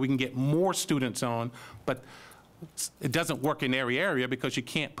areas where we can get more students on, but it doesn't work in every area, because you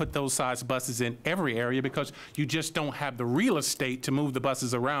can't put those size buses in every area, because you just don't have the real estate to move the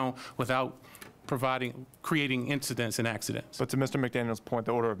buses around without creating incidents and accidents. But to Mr. McDaniel's point,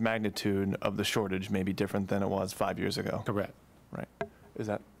 the order of magnitude of the shortage may be different than it was 5 years ago. Correct. Right. Is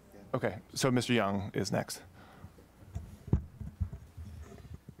that? Okay. So Mr. Young is next.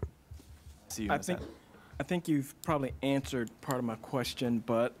 See you in a second. I think you've probably answered part of my question,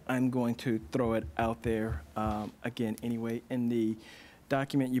 but I'm going to throw it out there again anyway. In the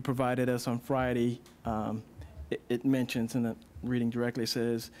document you provided us on Friday, it mentions, and reading directly,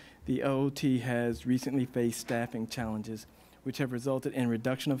 says, the OOT has recently faced staffing challenges, which have resulted in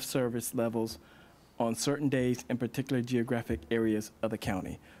reduction of service levels on certain days in particular geographic areas of the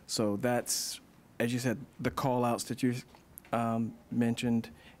county. So that's, as you said, the call-outs that you mentioned,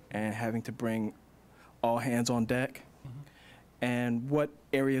 and having to bring all hands on deck. And what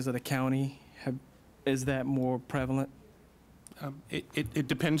areas of the county is that more prevalent? It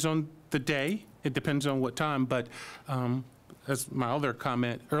depends on the day. It depends on what time, but as my other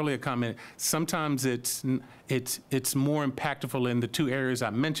comment, earlier comment, sometimes it's more impactful in the two areas I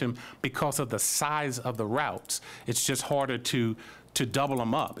mentioned because of the size of the routes. It's just harder to double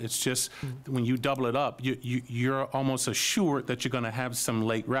them up. It's just when you double it up, you're almost assured that you're going to have some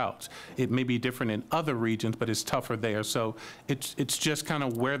late routes. It may be different in other regions, but it's tougher there. So it's just kind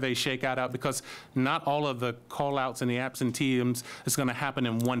of where they shake out because not all of the call-outs and the absenteeisms is going to happen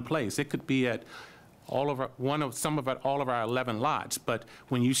in one place. It could be at all of our 11 lots. But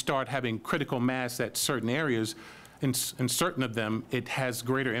when you start having critical mass at certain areas, in certain of them, it has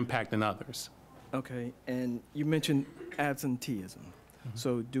greater impact than others. Okay, and you mentioned absenteeism.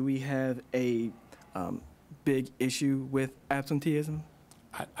 So do we have a big issue with absenteeism?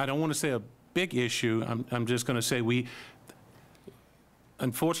 I don't want to say a big issue. I'm just going to say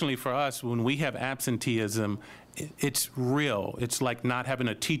unfortunately for us, when we have absenteeism, it's real. It's like not having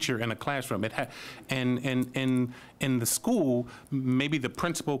a teacher in a classroom. And in the school, maybe the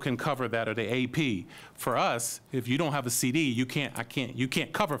principal can cover that or the AP. For us, if you don't have a CD, you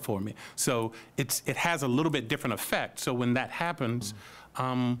can't cover for me. So it has a little bit different effect. So when that happens,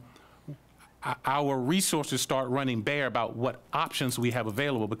 our resources start running bare about what options we have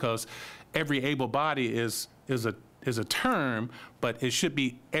available, because every able body is a term, but it should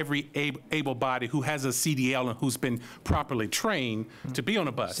be every able body who has a CDL and who's been properly trained to be on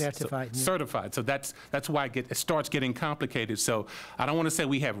a bus. Certified. Certified. So that's why it starts getting complicated. So I don't want to say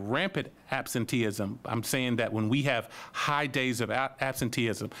we have rampant absenteeism. I'm saying that when we have high days of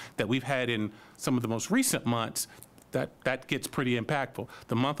absenteeism that we've had in some of the most recent months, that gets pretty impactful.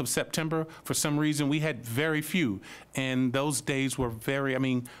 The month of September, for some reason, we had very few. And those days were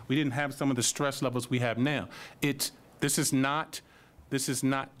we didn't have some of the stress levels we have now. This is not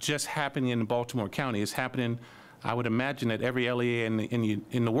just happening in Baltimore County. It's happening, I would imagine, at every LEA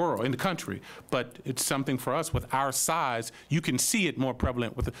in the world, in the country. But it's something for us with our size. You can see it more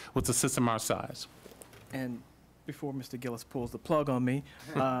prevalent with a system our size. And before Mr. Gillis pulls the plug on me,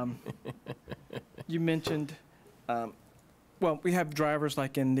 you mentioned, we have drivers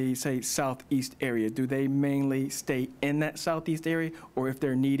like in the, say, southeast area. Do they mainly stay in that southeast area, or if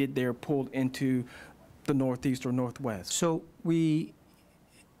they're needed, they're pulled into the northeast or northwest? So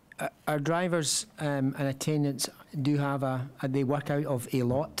our drivers and attendants do have they work out of a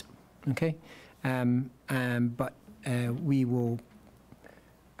lot, okay? But we will,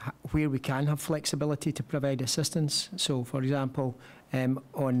 where we can have flexibility to provide assistance. So, for example,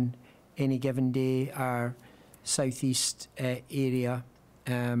 on any given day, our southeast area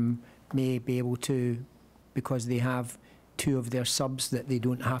may be able to, because they have two of their subs that they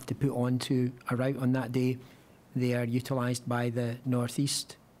don't have to put onto a route on that day, they are utilised by the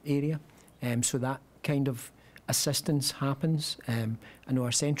northeast area. So that kind of assistance happens. I know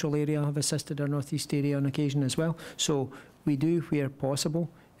our central area have assisted our northeast area on occasion as well. So we do, where possible,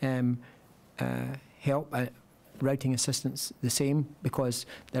 help routing assistants the same, because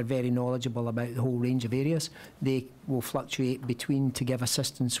they're very knowledgeable about the whole range of areas. They will fluctuate between to give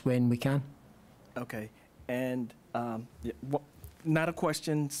assistance when we can. Okay, and not a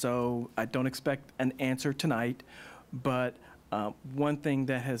question, so I don't expect an answer tonight, but one thing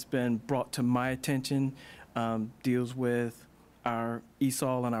that has been brought to my attention deals with our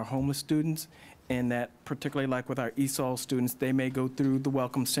ESOL and our homeless students, and that particularly like with our ESOL students, they may go through the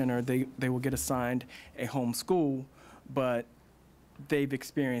Welcome Center, they will get assigned a home school, but they've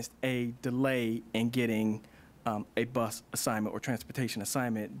experienced a delay in getting a bus assignment or transportation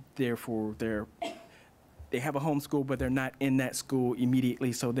assignment. Therefore, they have a home school, but they're not in that school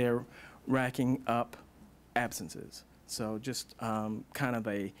immediately, so they're racking up absences. So just kind of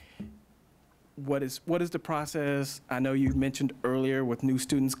what is the process? I know you mentioned earlier with new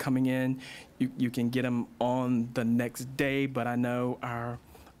students coming in, you can get them on the next day, but I know our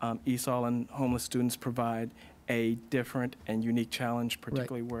ESOL and homeless students provide a different and unique challenge,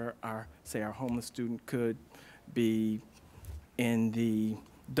 particularly where our homeless student could be in the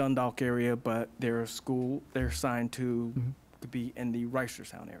Dundalk area, but they're assigned to be in the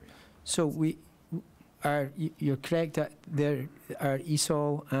Reisterstown area. So you're correct that our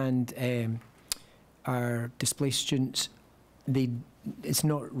ESOL and our displaced students, it's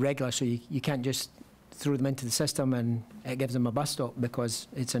not regular, so you can't just throw them into the system and it gives them a bus stop, because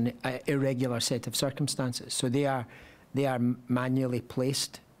it's an irregular set of circumstances. So they are manually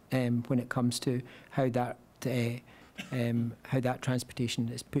placed when it comes to how that transportation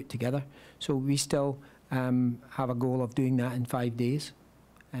is put together. So we still have a goal of doing that in 5 days.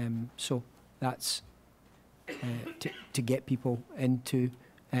 So that's to get people into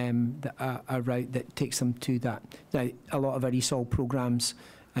a route that takes them to that. Now, a lot of our ESOL programs,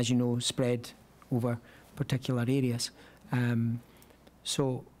 as you know, spread over particular areas. We're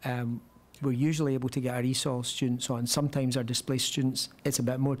usually able to get our ESOL students on. Sometimes our displaced students, it's a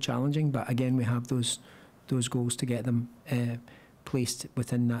bit more challenging, but again, we have those goals to get them placed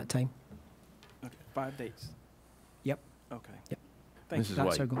within that time. Okay, 5 days. Yep. Okay. Yep. Thank you.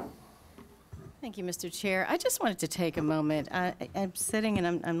 That's our goal. Thank you, Mr. Chair. I just wanted to take a moment. I'm sitting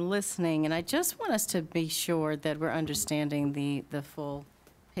and I'm listening, and I just want us to be sure that we're understanding the full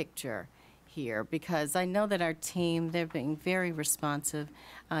picture here, because I know that our team, they're being very responsive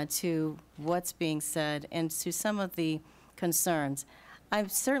to what's being said and to some of the concerns. I'm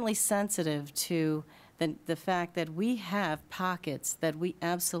certainly sensitive to the fact that we have pockets that we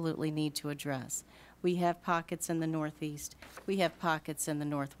absolutely need to address. We have pockets in the Northeast. We have pockets in the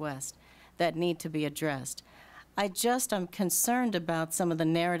Northwest that need to be addressed. I'm concerned about some of the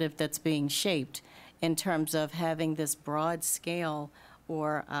narrative that's being shaped in terms of having this broad scale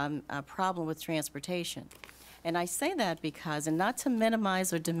or a problem with transportation. And I say that because, and not to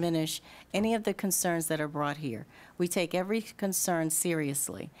minimize or diminish any of the concerns that are brought here. We take every concern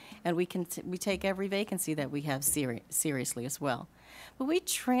seriously, and we take every vacancy that we have seriously as well. But we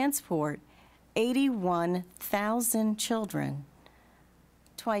transport 81,000 children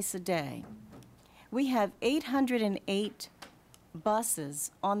twice a day. We have 808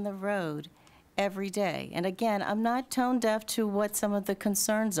 buses on the road every day. And again, I'm not tone deaf to what some of the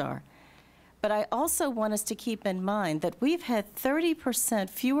concerns are. But I also want us to keep in mind that we've had 30%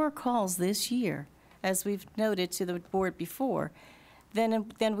 fewer calls this year, as we've noted to the board before,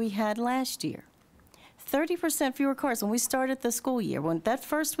 than we had last year. 30% fewer cars. When we started the school year, when that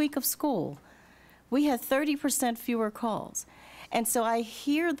first week of school, we had 30% fewer calls. And so I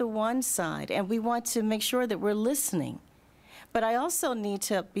hear the one side, and we want to make sure that we're listening. But I also need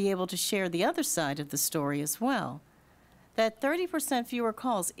to be able to share the other side of the story as well. That 30% fewer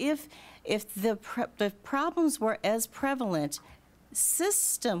calls, if the problems were as prevalent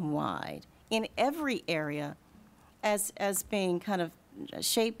system-wide in every area as being kind of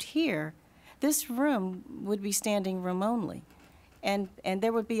shaped here, this room would be standing room only. And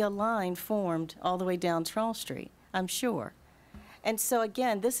there would be a line formed all the way down Charles Street, I'm sure. And so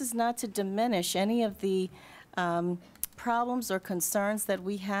again, this is not to diminish any of the problems or concerns that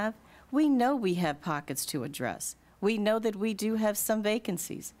we have. We know we have pockets to address. We know that we do have some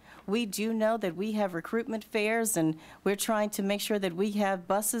vacancies. We do know that we have recruitment fairs, and we're trying to make sure that we have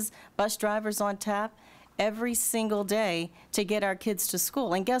bus drivers on tap every single day to get our kids to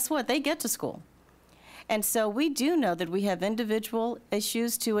school. And guess what? They get to school. And so we do know that we have individual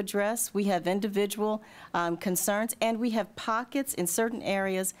issues to address, we have individual concerns, and we have pockets in certain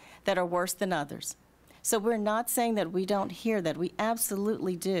areas that are worse than others. So we're not saying that we don't hear that, we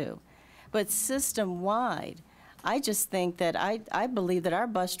absolutely do. But system-wide, I just think that I believe that our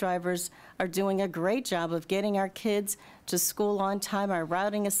bus drivers are doing a great job of getting our kids to school on time, our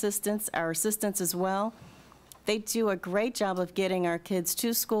routing assistants, our assistants as well. They do a great job of getting our kids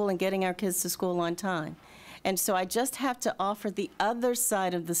to school and getting our kids to school on time. And so I just have to offer the other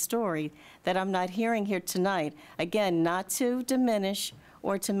side of the story that I'm not hearing here tonight. Again, not to diminish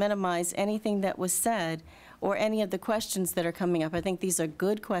or to minimize anything that was said or any of the questions that are coming up. I think these are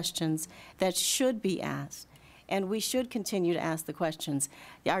good questions that should be asked. And we should continue to ask the questions.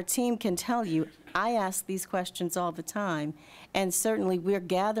 Our team can tell you, I ask these questions all the time, and certainly we're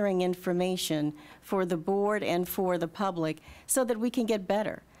gathering information for the board and for the public so that we can get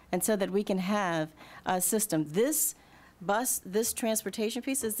better and so that we can have a system. This transportation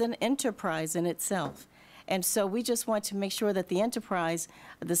piece is an enterprise in itself. And so we just want to make sure that the enterprise,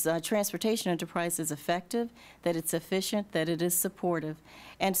 this transportation enterprise, is effective, that it's efficient, that it is supportive.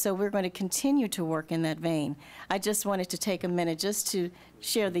 And so we're going to continue to work in that vein. I just wanted to take a minute just to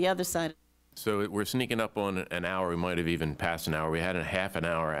share the other side. So we're sneaking up on an hour. We might have even passed an hour. We had a half an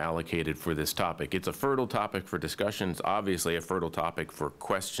hour allocated for this topic. It's a fertile topic for discussions, obviously a fertile topic for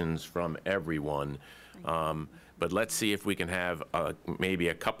questions from everyone. But let's see if we can have maybe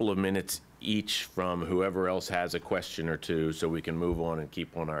a couple of minutes each from whoever else has a question or two so we can move on and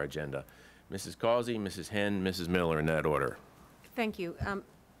keep on our agenda. Mrs. Causey, Mrs. Henn, Mrs. Miller, in that order. Thank you.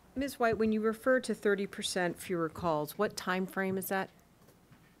 Ms. White, when you refer to 30% fewer calls, what time frame is that?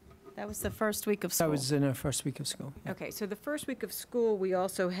 That was the first week of school. That was in our first week of school. Yeah. Okay, so the first week of school, we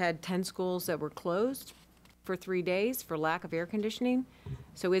also had 10 schools that were closed for 3 days for lack of air conditioning.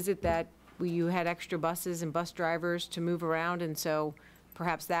 So is it that you had extra buses and bus drivers to move around, and so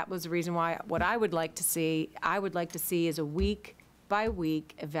perhaps that was the reason why? What I would like to see is a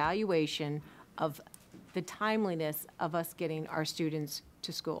week-by-week evaluation of the timeliness of us getting our students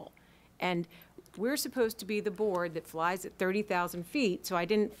to school. And we're supposed to be the board that flies at 30,000 feet, so I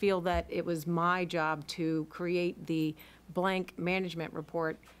didn't feel that it was my job to create the blank management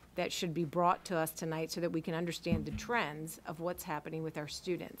report that should be brought to us tonight so that we can understand the trends of what's happening with our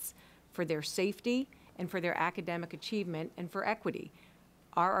students for their safety and for their academic achievement and for equity.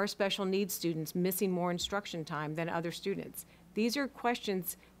 Are our special needs students missing more instruction time than other students? These are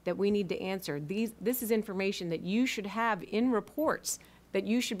questions that we need to answer. This is information that you should have in reports that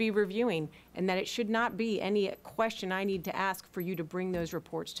you should be reviewing, and that it should not be any question I need to ask for you to bring those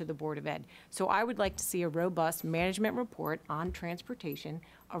reports to the Board of Ed. So I would like to see a robust management report on transportation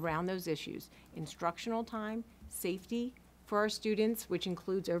around those issues. Instructional time, safety for our students, which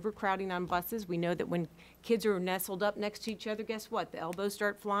includes overcrowding on buses. We know that when kids are nestled up next to each other, guess what? The elbows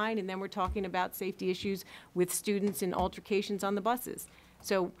start flying, and then we're talking about safety issues with students in altercations on the buses.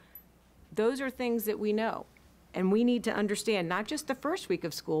 So those are things that we know. And we need to understand not just the first week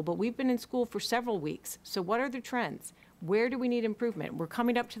of school, but we've been in school for several weeks. So what are the trends? Where do we need improvement? We're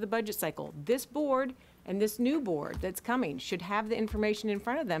coming up to the budget cycle. This board and this new board that's coming should have the information in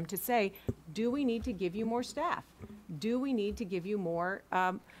front of them to say, do we need to give you more staff? Do we need to give you more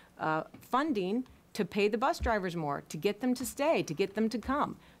funding to pay the bus drivers more, to get them to stay, to get them to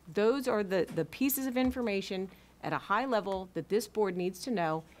come? Those are the pieces of information at a high level that this board needs to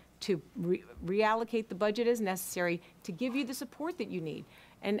know to reallocate the budget as necessary to give you the support that you need.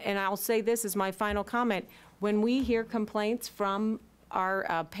 And I'll say this as my final comment. When we hear complaints from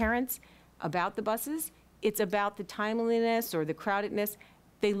our parents about the buses, it's about the timeliness or the crowdedness.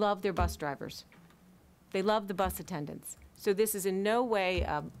 They love their bus drivers. They love the bus attendants. So this is in no way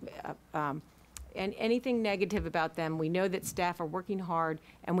anything negative about them. We know that staff are working hard,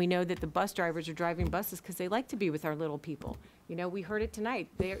 and we know that the bus drivers are driving buses because they like to be with our little people. You know, we heard it tonight.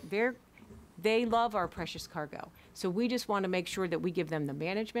 They love our precious cargo. So we just want to make sure that we give them the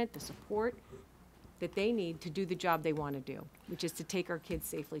management, the support that they need to do the job they want to do, which is to take our kids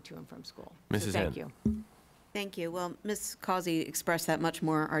safely to and from school. Mrs. So thank Henn. you. Thank you. Well, Ms. Causey expressed that much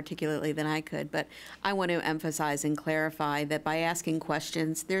more articulately than I could, but I want to emphasize and clarify that by asking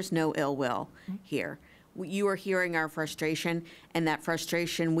questions, there's no ill will here. You are hearing our frustration, and that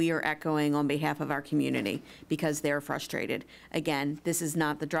frustration we are echoing on behalf of our community because they're frustrated. Again, this is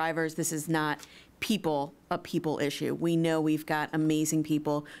not the drivers. This is not a people issue. We know we've got amazing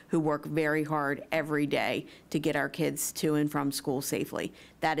people who work very hard every day to get our kids to and from school safely.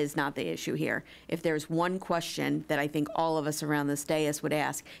 That is not the issue here. If there's one question that I think all of us around this dais would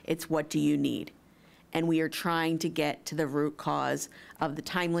ask, it's what do you need? And we are trying to get to the root cause of the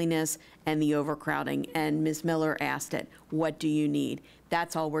timeliness and the overcrowding. And Ms. Miller asked it, what do you need?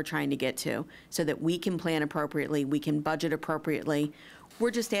 That's all we're trying to get to so that we can plan appropriately, we can budget appropriately.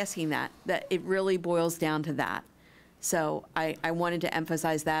 We're just asking that it really boils down to that. So I wanted to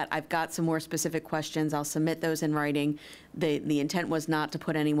emphasize that. I've got some more specific questions. I'll submit those in writing. The intent was not to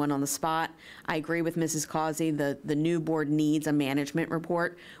put anyone on the spot. I agree with Mrs. Causey. The new board needs a management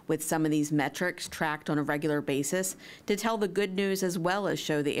report with some of these metrics tracked on a regular basis to tell the good news as well as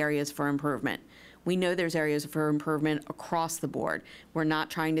show the areas for improvement. We know there's areas for improvement across the board. We're not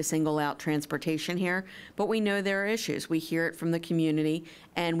trying to single out transportation here, but we know there are issues. We hear it from the community,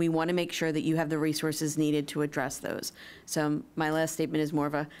 and we want to make sure that you have the resources needed to address those. So my last statement is more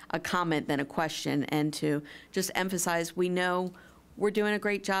of a comment than a question, and to just emphasize we know we're doing a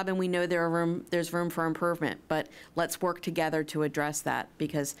great job, and we know there's room for improvement, but let's work together to address that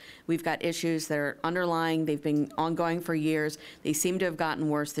because we've got issues that are underlying. They've been ongoing for years. They seem to have gotten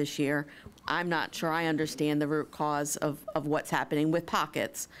worse this year. I'm not sure I understand the root cause of what's happening with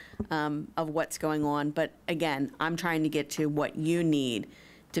pockets of what's going on, but again, I'm trying to get to what you need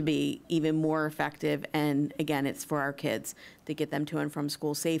to be even more effective, and again, it's for our kids to get them to and from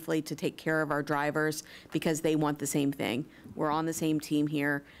school safely, to take care of our drivers because they want the same thing. We're on the same team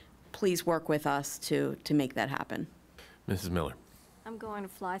here. Please work with us to make that happen. Mrs. Miller. I'm going to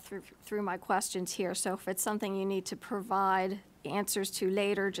fly through my questions here, so if it's something you need to provide answers to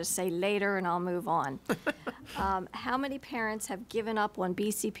later, just say later and I'll move on. How many parents have given up on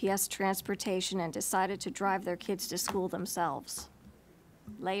BCPS transportation and decided to drive their kids to school themselves?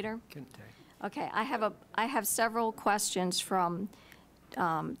 Later? Okay, I have several questions from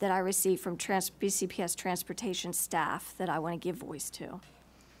that I received from BCPS transportation staff that I want to give voice to.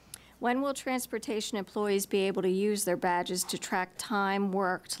 When will transportation employees be able to use their badges to track time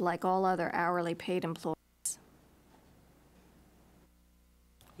worked like all other hourly paid employees?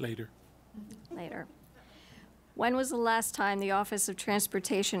 Later. Later. When was the last time the Office of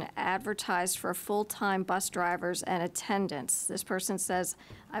Transportation advertised for full-time bus drivers and attendants? This person says,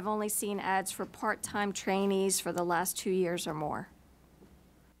 I've only seen ads for part-time trainees for the last 2 years or more.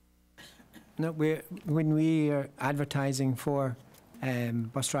 No, when we are advertising for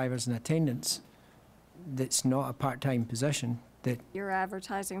bus drivers and attendants, that's not a part-time position, that, You're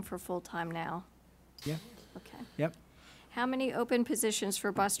advertising for full-time now? yeah, Okay. yep. How many open positions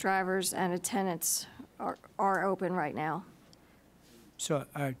for bus drivers and attendants are open right now? So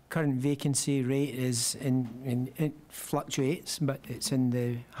our current vacancy rate is it fluctuates, but it's in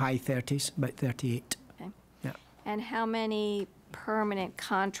the high 30s, about 38. Okay. Yeah. And how many permanent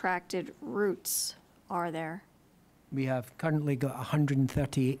contracted routes are there? We have currently got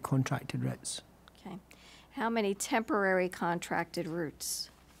 138 contracted routes. Okay. How many temporary contracted routes?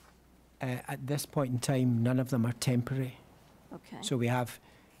 At this point in time, none of them are temporary. Okay. So we have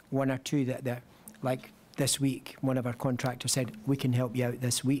one or two that they're, like this week, one of our contractors said, we can help you out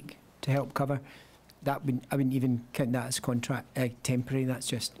this week to help cover. I wouldn't even count that as temporary. That's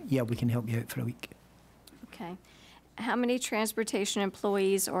just, yeah, we can help you out for a week. Okay. How many transportation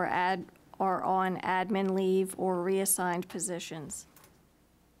employees are on admin leave or reassigned positions?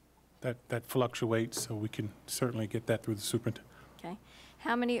 That fluctuates, so we can certainly get that through the superintendent. Okay.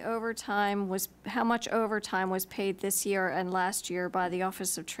 How much overtime was paid this year and last year by the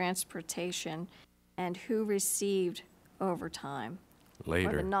Office of Transportation? And who received overtime? Later.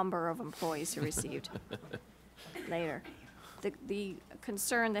 Or the number of employees who received? Later. The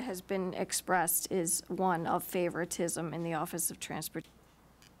concern that has been expressed is one of favoritism in the Office of Transportation.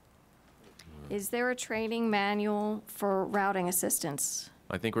 Is there a training manual for routing assistance?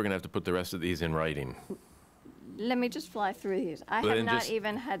 I think we're going to have to put the rest of these in writing. Let me just fly through these. I Well, have then not just-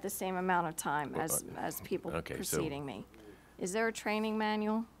 even had the same amount of time as people Okay, so- preceding me. Is there a training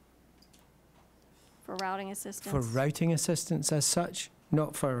manual for routing assistance? For routing assistance as such,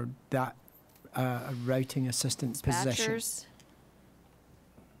 not for that routing assistant position. Dispatchers?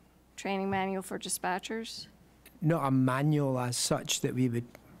 Training manual for dispatchers? Not a manual as such that we would,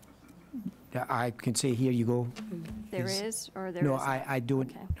 that I can say, here you go. There is, or there No, isn't? I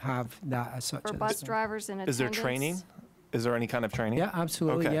don't have that as such. For at bus this time. drivers and attendants? Is there training? Is there any kind of training? Yeah,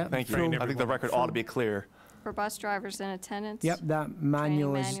 absolutely, Okay, yeah. thank you. Full- I think the record ought to be clear. For bus drivers and attendants? Yep, that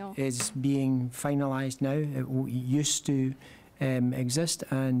manual manual? is being finalised now. It used to exist,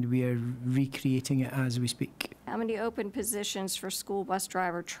 and we are recreating it as we speak. How many open positions for school bus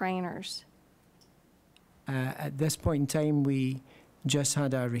driver trainers? At this point in time, we just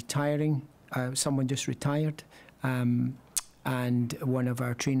had a retiring, someone just retired, and one of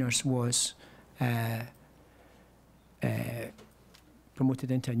our trainers was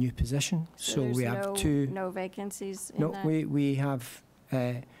promoted into a new position. So we have two. No vacancies in No, that? we have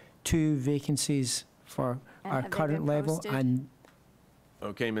 2 vacancies for And our have they current been level, posted? and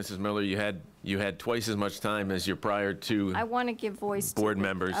Okay, Mrs. Miller, you had twice as much time as your prior two I want to give voice to board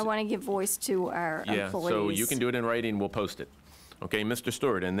members. I want to give voice to our Yeah, employees. so you can do it in writing, we'll post it. Okay, Mr.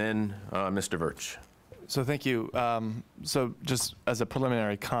 Stewart, and then Mr. Virch. So thank you. So just as a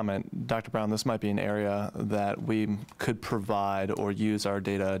preliminary comment, Dr. Brown, this might be an area that we could provide or use our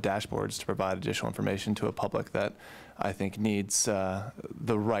data dashboards to provide additional information to a public that I think needs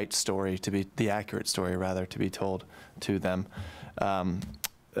the right story to be, the accurate story rather, to be told to them.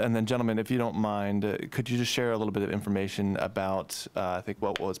 And then, gentlemen, if you don't mind, could you just share a little bit of information about, I think,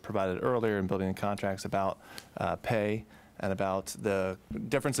 what was provided earlier in building contracts about pay and about the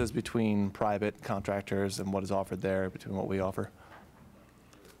differences between private contractors and what is offered there between what we offer?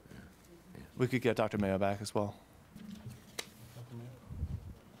 We could get Dr. Mayo back as well.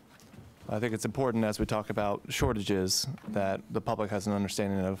 I think it's important as we talk about shortages that the public has an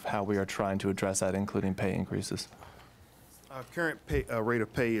understanding of how we are trying to address that, including pay increases. Our current rate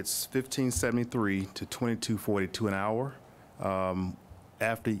of pay is $15.73 to $22.42 an hour.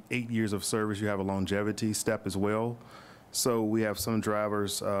 After 8 years of service, you have a longevity step as well. So we have some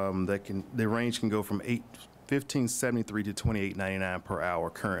drivers the range can go from $15.73 to $28.99 per hour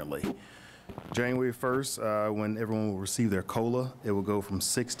currently. January 1st, when everyone will receive their COLA, it will go from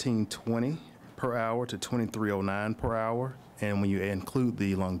 $16.20 per hour to $23.09 per hour. And when you include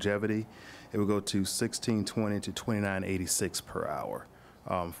the longevity, it will go to $16.20 to $29.86 per hour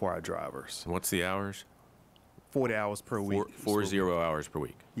for our drivers. What's the hours? 40 hours per week. 40 hours per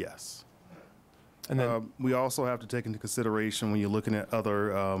week. Yes. And then we also have to take into consideration when you're looking at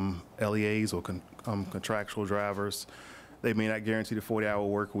other LEAs or contractual drivers, they may not guarantee the 40-hour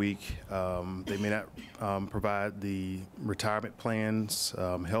work week. They may not provide the retirement plans,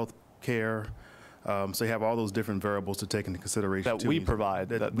 health care. So you have all those different variables to take into consideration. That we provide,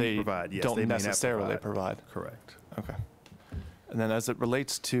 that they yes, don't they may not necessarily provide. Correct. Okay. And then as it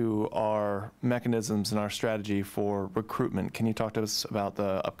relates to our mechanisms and our strategy for recruitment, can you talk to us about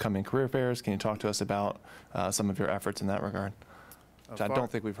the upcoming career fairs? Can you talk to us about some of your efforts in that regard, which I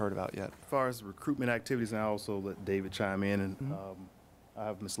don't think we've heard about yet? As far as recruitment activities, and I also let David chime in, and I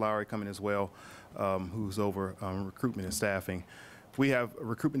have Ms. Lowry coming as well, who's over recruitment and staffing. We have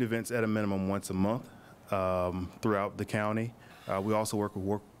recruitment events at a minimum once a month throughout the county. We also work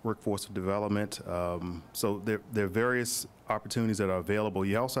with workforce development. So there are various opportunities that are available.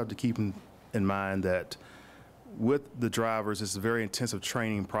 You also have to keep in mind that with the drivers, it's a very intensive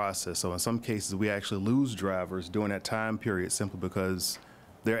training process. So in some cases, we actually lose drivers during that time period simply because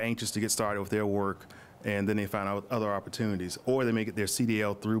they're anxious to get started with their work, and then they find out other opportunities. Or they may get their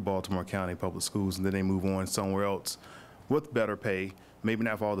CDL through Baltimore County Public Schools, and then they move on somewhere else with better pay, maybe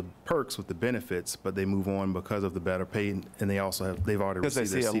not for all the perks with the benefits, but they move on because of the better pay, and they've already because received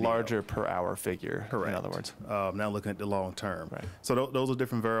they see their a CDL. larger per hour figure, Correct. in other words. Now looking at the long term. Right. So those are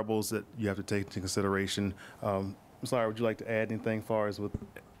different variables that you have to take into consideration. Ms. Lowry, would you like to add anything as far as with And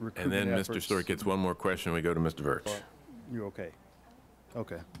recruitment then efforts? Mr. Stewart gets one more question, we go to Mr. Virch. You're okay?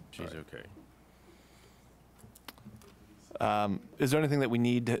 Okay. She's okay. Is there anything that we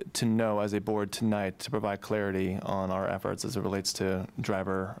need to know as a board tonight to provide clarity on our efforts as it relates to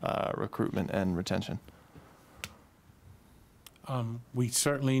driver recruitment and retention? We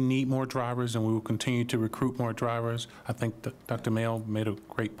certainly need more drivers, and we will continue to recruit more drivers. I think that Dr. Mayo made a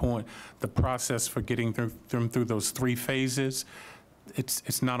great point. The process for getting through those 3 phases,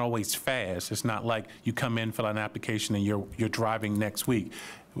 it's not always fast. It's not like you come in, fill out an application, and you're driving next week.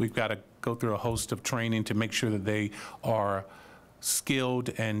 We've got to go through a host of training to make sure that they are skilled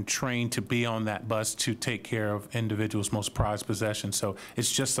and trained to be on that bus to take care of individuals' most prized possessions. So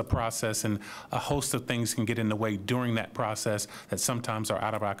it's just a process, and a host of things can get in the way during that process that sometimes are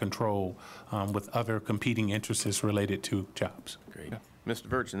out of our control with other competing interests related to jobs. Great. Mr.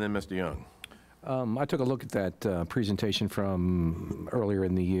 Virch and then Mr. Young. I took a look at that presentation from earlier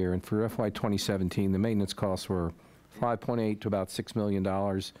in the year, and for FY 2017, the maintenance costs were $5.8 to about $6 million,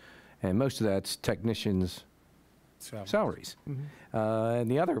 and most of that's technicians' salaries.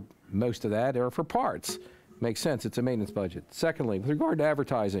 And the other, most of that are for parts. Makes sense, it's a maintenance budget. Secondly, with regard to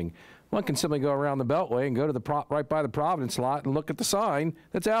advertising, one can simply go around the Beltway and go to the right by the Providence lot and look at the sign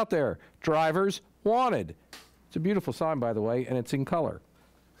that's out there. Drivers wanted. It's a beautiful sign, by the way, and it's in color.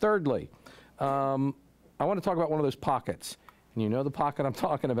 Thirdly, I want to talk about one of those pockets, and you know the pocket I'm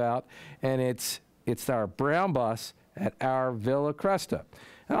talking about, and it's our brown bus at our Villa Cresta.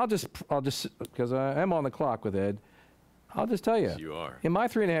 And I'll just, because I am on the clock with Ed, I'll just tell you. Yes, you are. In my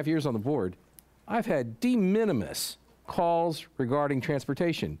 3.5 years on the board, I've had de minimis calls regarding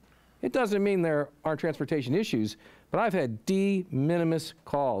transportation. It doesn't mean there aren't transportation issues, but I've had de minimis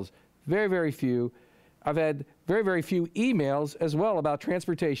calls. Very, very few. I've had very, very few emails as well about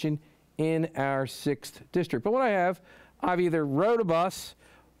transportation in our 6th district. But what I have, I've either rode a bus,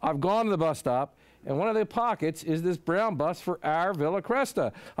 I've gone to the bus stop, and one of the pockets is this brown bus for our Villa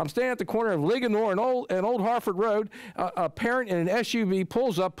Cresta. I'm standing at the corner of Ligonor and Old Hartford Road. A parent in an SUV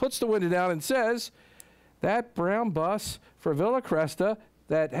pulls up, puts the window down, and says, that brown bus for Villa Cresta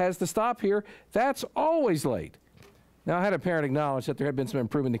that has the stop here, that's always late. Now, I had a parent acknowledge that there had been some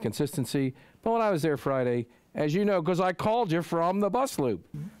improvement in consistency, but when I was there Friday, as you know, because I called you from the bus loop,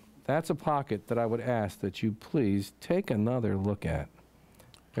 that's a pocket that I would ask that you please take another look at.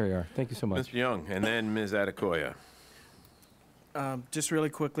 There you are. Thank you so much. Mr. Young, and then Ms. Adekoya. Just really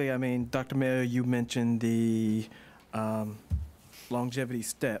quickly, I mean, Dr. Mayo, you mentioned the longevity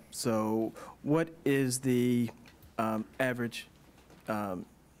step. So what is the average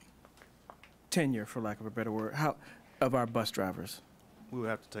tenure, for lack of a better word, of our bus drivers? We would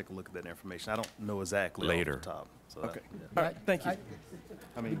have to take a look at that information. I don't know exactly Later. off the top. So Okay. All right, thank you.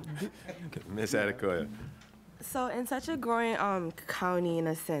 I mean, Ms. Adekoya. So in such a growing county, in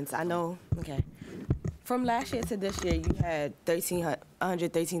a sense, I know, okay, from last year to this year, you had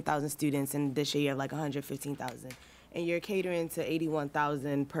 113,000 students, and this year you have like 115,000. And you're catering to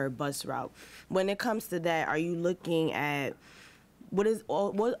 81,000 per bus route. When it comes to that, are you looking at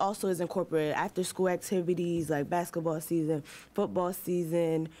what also is incorporated after school activities like basketball season, football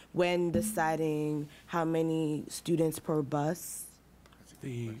season, when deciding how many students per bus?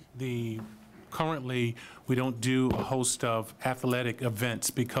 Currently, we don't do a host of athletic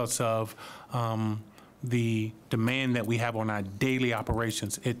events because of the demand that we have on our daily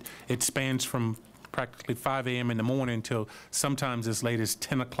operations. It spans from practically 5 a.m. in the morning until sometimes as late as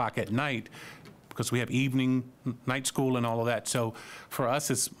 10 o'clock at night, because we have evening, night school and all of that. So for us,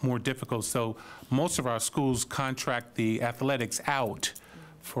 it's more difficult. So most of our schools contract the athletics out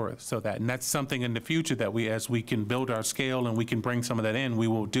and that's something in the future that as we can build our scale and we can bring some of that in, we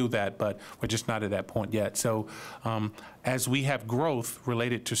will do that, but we're just not at that point yet. So as we have growth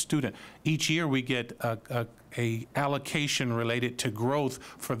related to student, each year we get a allocation related to growth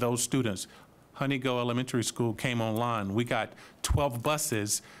for those students. Honeygo Elementary School came online, we got 12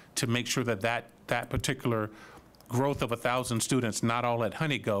 buses to make sure that that particular growth of 1,000 students, not all at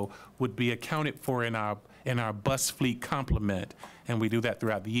Honeygo, would be accounted for in our bus fleet complement, and we do that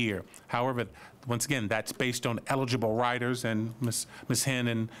throughout the year. However, once again, that's based on eligible riders, and Ms.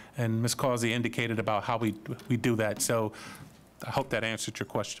 Henn and Ms. Causey indicated about how we do that. So I hope that answered your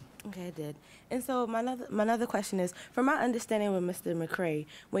question. Okay, it did. And so my another question is, from my understanding with Mr. McCray,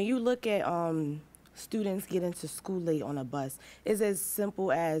 when you look at students get into school late on a bus, is as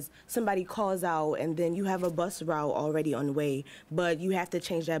simple as somebody calls out and then you have a bus route already on the way, but you have to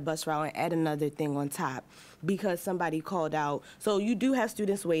change that bus route and add another thing on top because somebody called out. So you do have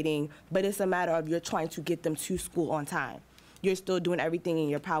students waiting, but it's a matter of you're trying to get them to school on time. You're still doing everything in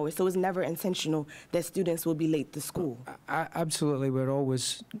your power. So it's never intentional that students will be late to school. Absolutely,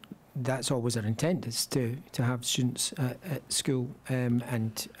 that's always our intent, is to have students at school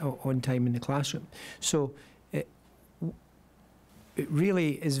and on time in the classroom. So it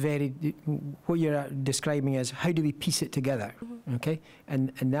really is what you're describing is how do we piece it together, okay?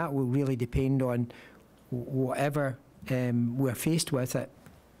 And that will really depend on whatever we're faced with at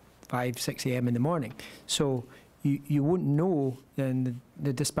 5, 6 a.m. in the morning. So you won't know, and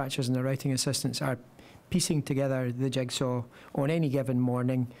the dispatchers and the routing assistants are piecing together the jigsaw on any given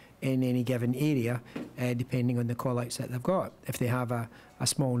morning in any given area, depending on the call-outs that they've got. If they have a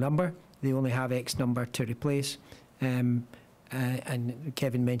small number, they only have X number to replace, and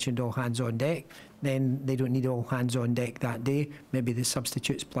Kevin mentioned all hands on deck, then they don't need all hands on deck that day. Maybe the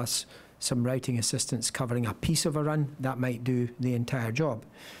substitutes plus some routing assistants covering a piece of a run, that might do the entire job.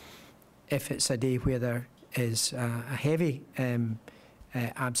 If it's a day where there is a heavy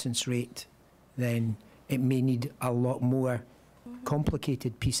absence rate, then it may need a lot more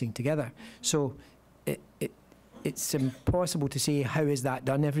complicated piecing together. So it's impossible to say how is that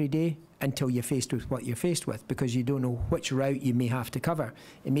done every day until you're faced with what you're faced with, because you don't know which route you may have to cover.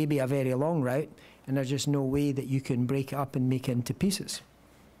 It may be a very long route, and there's just no way that you can break it up and make it into pieces.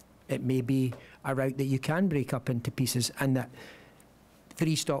 It may be a route that you can break up into pieces, and that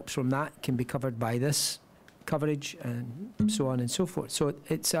 3 stops from that can be covered by this coverage, and so on and so forth. So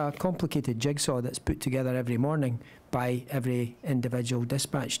it's a complicated jigsaw that's put together every morning by every individual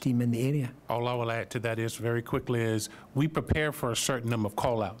dispatch team in the area. All I will add to that is, very quickly, is we prepare for a certain number of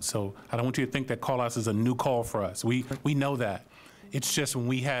call-outs. So I don't want you to think that call-outs is a new call for us. We know that. It's just when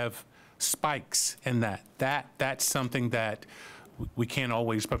we have spikes in that's something that we can't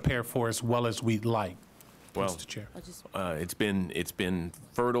always prepare for as well as we'd like, well, Mr. Chair. It's been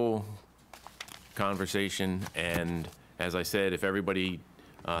fertile conversation, and as I said, if everybody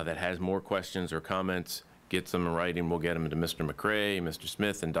that has more questions or comments gets them in writing, we'll get them to Mr. McCray, Mr.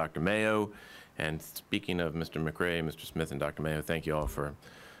 Smith, and Dr. Mayo. And speaking of Mr. McCray, Mr. Smith, and Dr. Mayo, thank you all for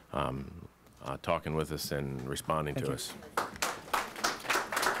talking with us and responding to us.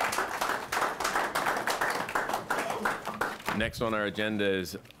 Next on our agenda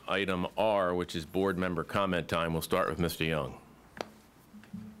is item R, which is board member comment time. We'll start with Mr. Young.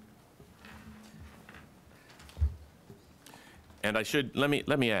 And I should, let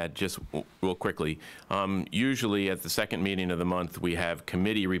me add just real quickly, usually at the second meeting of the month, we have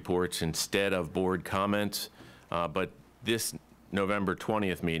committee reports instead of board comments, but this November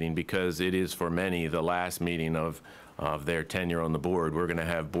 20th meeting, because it is for many the last meeting of their tenure on the board, we're gonna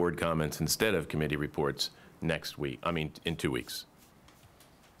have board comments instead of committee reports next week, in 2 weeks.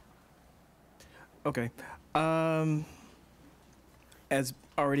 Okay. As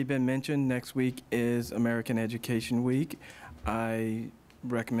already been mentioned, next week is American Education Week. I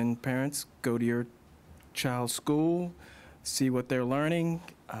recommend parents go to your child's school, see what they're learning.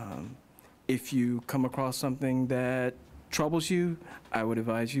 If you come across something that troubles you, I would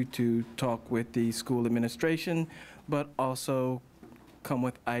advise you to talk with the school administration, but also come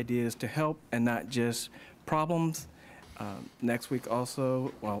with ideas to help and not just problems. Next week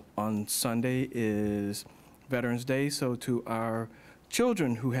also, well, on Sunday is Veterans Day, so to our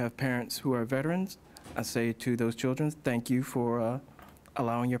children who have parents who are veterans, I say to those children, thank you for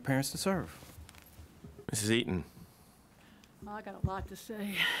allowing your parents to serve. Mrs. Eaton. I got a lot to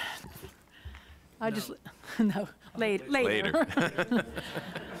say. No, later.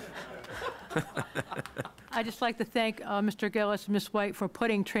 I'd just like to thank Mr. Gillis and Ms. White for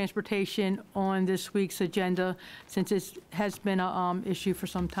putting transportation on this week's agenda, since it has been an issue for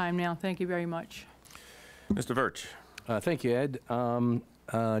some time now. Thank you very much. Mr. Virch. Thank you, Ed.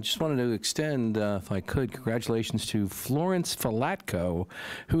 Just wanted to extend, if I could, congratulations to Florence Falatko,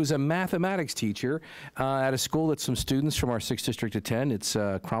 who's a mathematics teacher at a school that some students from our 6th district attend. It's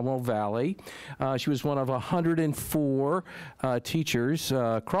Cromwell Valley. She was one of 104 teachers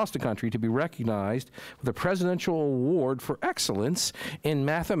across the country to be recognized with a Presidential Award for Excellence in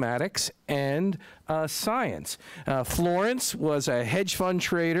Mathematics and science. Florence was a hedge fund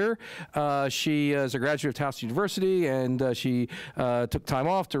trader. She is a graduate of Towson University, and she took time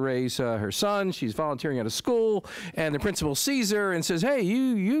off to raise her son. She's volunteering at a school, and the principal sees her and says, hey,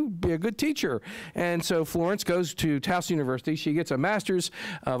 you be a good teacher. And so Florence goes to Towson University. She gets a Master's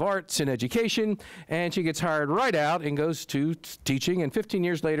of Arts in Education, and she gets hired right out and goes to teaching. And 15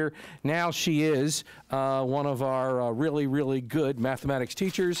 years later, now she is one of our really, really good mathematics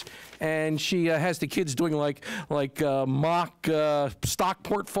teachers. And she has the kids doing like mock stock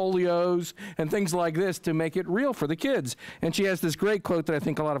portfolios and things like this to make it real for the kids. And she has this great quote that I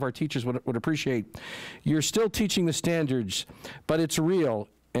think a lot of our teachers would appreciate. You're still teaching the standards, but it's real.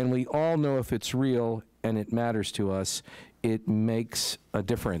 And we all know if it's real and it matters to us, it makes a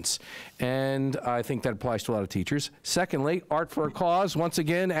difference. And I think that applies to a lot of teachers. Secondly, Art for a Cause, once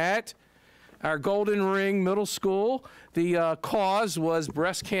again at our Golden Ring Middle School. The cause was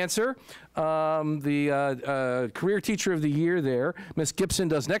breast cancer. The Career Teacher of the Year there, Miss Gibson,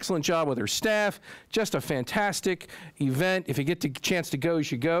 does an excellent job with her staff. Just a fantastic event. If you get the chance to go, you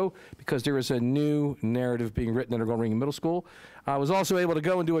should go, because there is a new narrative being written at our Golden Ring Middle School. I was also able to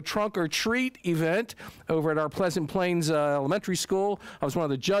go and do a trunk or treat event over at our Pleasant Plains Elementary School. I was one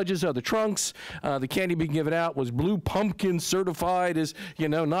of the judges of the trunks. The candy being given out was blue pumpkin certified, as you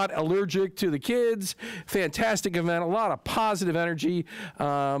know, not allergic to the kids. Fantastic event, a lot of positive energy.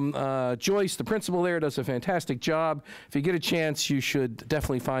 Joyce, the principal there, does a fantastic job. If you get a chance, you should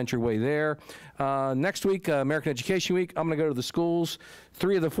definitely find your way there. Next week, American Education Week, I'm going to go to the schools.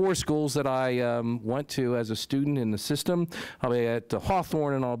 3 of the 4 schools that I went to as a student in the system. I'll be at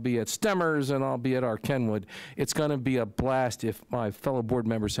Hawthorne, and I'll be at Stemmers, and I'll be at our Kenwood. It's going to be a blast. If my fellow board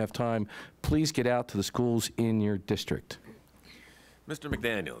members have time, please get out to the schools in your district. Mr.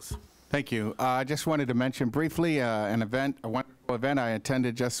 McDaniels. Thank you. I just wanted to mention briefly a wonderful event I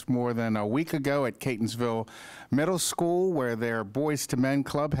attended just more than a week ago at Catonsville Middle School, where their Boys to Men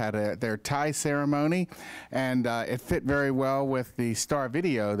Club had their tie ceremony, and it fit very well with the Star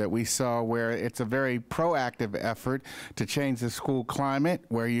video that we saw, where it's a very proactive effort to change the school climate,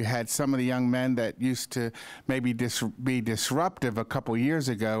 where you had some of the young men that used to maybe be disruptive a couple years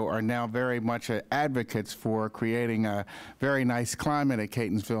ago are now very much advocates for creating a very nice climate at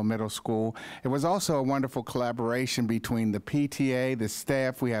Catonsville Middle School. It was also a wonderful collaboration between the PTA, the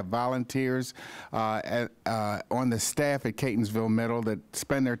staff. We have volunteers on the staff at Catonsville Middle that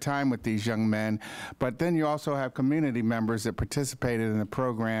spend their time with these young men, but then you also have community members that participated in the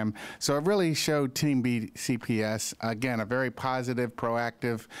program. So it really showed Team BCPS, again, a very positive,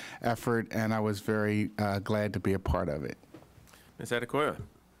 proactive effort, and I was very glad to be a part of it. Ms. Adekoya.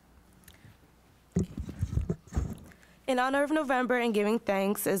 In honor of November and giving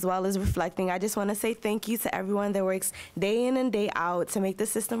thanks as well as reflecting, I just want to say thank you to everyone that works day in and day out to make the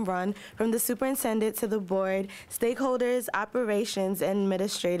system run, from the superintendent to the board, stakeholders, operations, and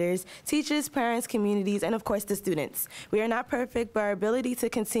administrators, teachers, parents, communities, and of course the students. We are not perfect, but our ability to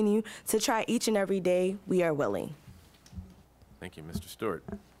continue to try each and every day, we are willing. Thank you, Mr. Stewart.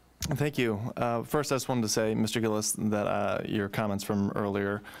 Thank you. First, I just wanted to say, Mr. Gillis, that your comments from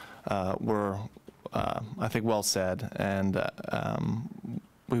earlier were I think well said, and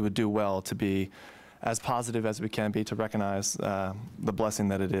we would do well to be as positive as we can be to recognize the blessing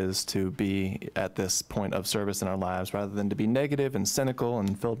that it is to be at this point of service in our lives, rather than to be negative and cynical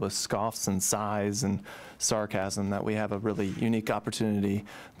and filled with scoffs and sighs and sarcasm, that we have a really unique opportunity,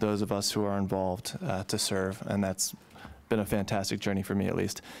 those of us who are involved, to serve, and that's been a fantastic journey for me, at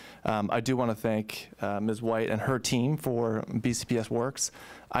least. I do want to thank Ms. White and her team for BCPS Works.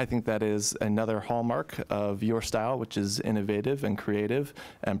 I think that is another hallmark of your style, which is innovative and creative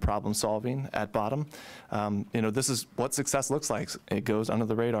and problem solving at bottom. You know, this is what success looks like. It goes under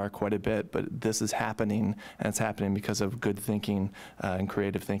the radar quite a bit, but this is happening, and it's happening because of good thinking and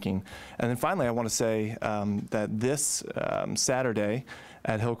creative thinking. And then finally, I want to say that this Saturday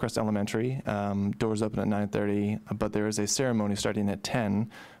at Hillcrest Elementary, doors open at 9:30, but there is a ceremony starting at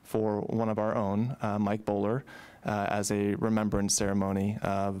 10 for one of our own, Mike Bowler, as a remembrance ceremony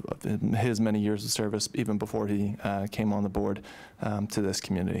of his many years of service, even before he came on the board to this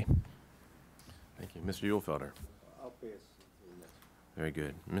community. Thank you. Mr. Uhlfelder. I'll pass. Very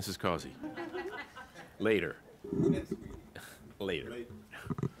good. Mrs. Causey. Later. Later.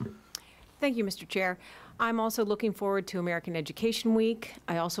 Thank you, Mr. Chair. I'm also looking forward to American Education Week.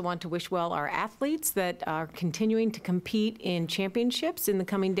 I also want to wish well our athletes that are continuing to compete in championships in the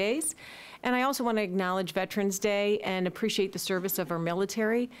coming days. And I also want to acknowledge Veterans Day and appreciate the service of our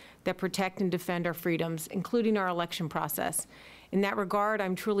military that protect and defend our freedoms, including our election process. In that regard,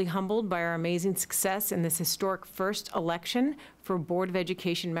 I'm truly humbled by our amazing success in this historic first election for Board of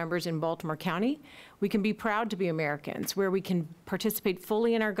Education members in Baltimore County. We can be proud to be Americans, where we can participate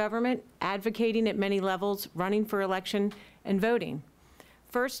fully in our government, advocating at many levels, running for election, and voting.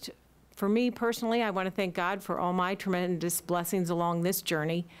 First, for me personally, I want to thank God for all my tremendous blessings along this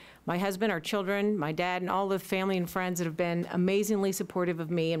journey. My husband, our children, my dad, and all the family and friends that have been amazingly supportive of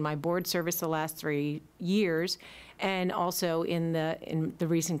me in my board service the last 3 years, and also in the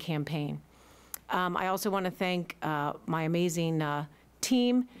recent campaign. I also want to thank my amazing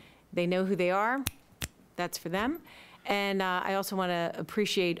team. They know who they are. That's for them. And I also want to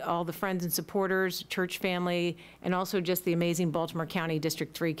appreciate all the friends and supporters, church family, and also just the amazing Baltimore County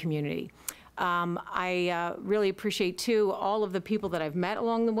District 3 community. I really appreciate, too, all of the people that I've met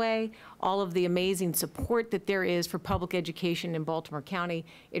along the way, all of the amazing support that there is for public education in Baltimore County.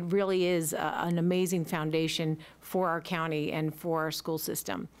 It really is an amazing foundation for our county and for our school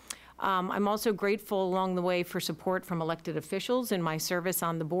system. I'm also grateful along the way for support from elected officials in my service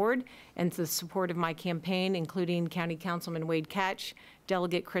on the board and the support of my campaign, including County Councilman Wade Catch,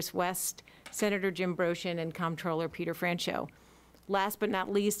 Delegate Chris West, Senator Jim Broshin, and Comptroller Peter Francho. Last but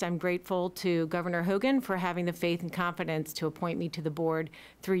not least, I'm grateful to Governor Hogan for having the faith and confidence to appoint me to the board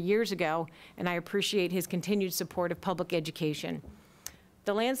 3 years ago, and I appreciate his continued support of public education.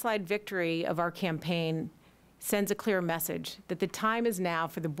 The landslide victory of our campaign sends a clear message that the time is now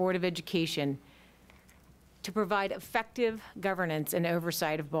for the Board of Education to provide effective governance and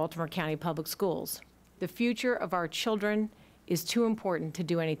oversight of Baltimore County Public Schools. The future of our children is too important to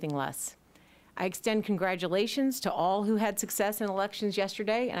do anything less. I extend congratulations to all who had success in elections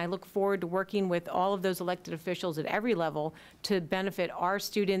yesterday, and I look forward to working with all of those elected officials at every level to benefit our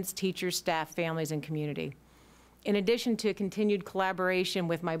students, teachers, staff, families, and community. In addition to continued collaboration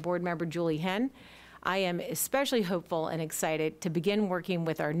with my board member, Julie Henn, I am especially hopeful and excited to begin working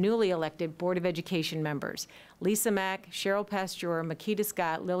with our newly elected Board of Education members, Lisa Mack, Cheryl Pasteur, Makita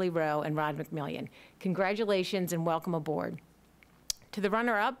Scott, Lily Rowe, and Rod McMillian. Congratulations and welcome aboard. To the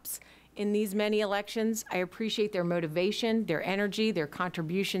runner-ups in these many elections, I appreciate their motivation, their energy, their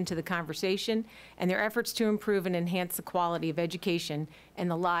contribution to the conversation, and their efforts to improve and enhance the quality of education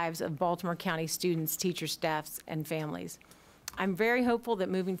and the lives of Baltimore County students, teachers, staffs, and families. I'm very hopeful that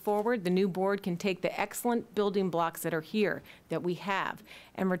moving forward, the new board can take the excellent building blocks that are here, that we have,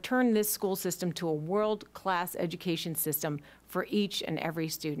 and return this school system to a world-class education system for each and every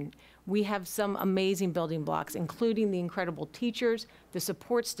student. We have some amazing building blocks, including the incredible teachers, the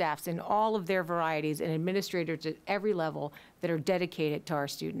support staffs in all of their varieties, and administrators at every level that are dedicated to our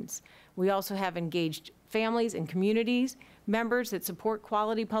students. We also have engaged families and communities, members that support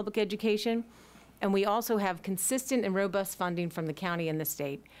quality public education, and we also have consistent and robust funding from the county and the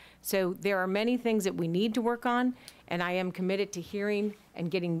state. So there are many things that we need to work on, and I am committed to hearing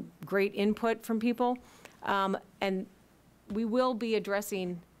and getting great input from people. And we will be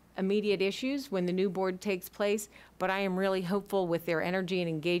addressing immediate issues when the new board takes place, but I am really hopeful with their energy and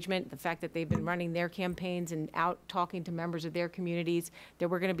engagement, the fact that they've been running their campaigns and out talking to members of their communities, that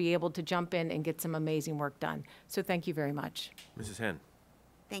we're going to be able to jump in and get some amazing work done. So thank you very much. Mrs. Henn.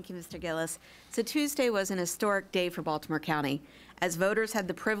 Thank you, Mr. Gillis. So Tuesday was an historic day for Baltimore County, as voters had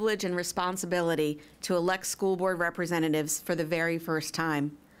the privilege and responsibility to elect school board representatives for the very first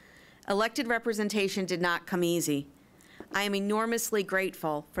time. Elected representation did not come easy. I am enormously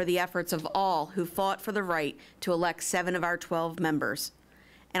grateful for the efforts of all who fought for the right to elect 7 of our 12 members.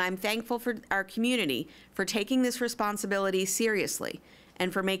 And I'm thankful for our community for taking this responsibility seriously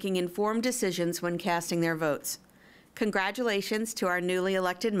and for making informed decisions when casting their votes. Congratulations to our newly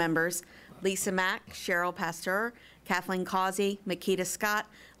elected members, Lisa Mack, Cheryl Pasteur, Kathleen Causey, Makita Scott,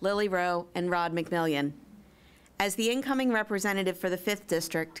 Lily Rowe, and Rod McMillian. As the incoming representative for the 5th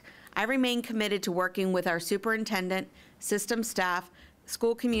District, I remain committed to working with our superintendent, system staff,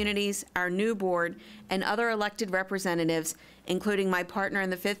 school communities, our new board, and other elected representatives, including my partner in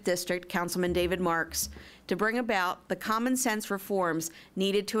the 5th District, Councilman David Marks, to bring about the common sense reforms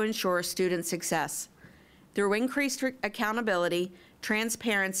needed to ensure student success. Through increased accountability,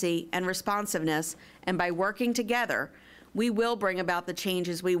 transparency, and responsiveness, and by working together, we will bring about the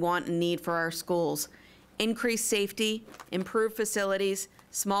changes we want and need for our schools. Increased safety, improved facilities,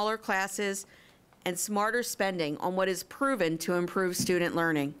 smaller classes, and smarter spending on what is proven to improve student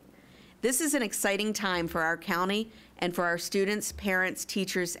learning. This is an exciting time for our county and for our students, parents,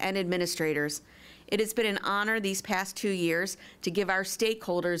 teachers, and administrators. It has been an honor these past 2 years to give our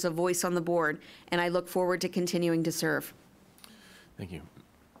stakeholders a voice on the board, and I look forward to continuing to serve. Thank you.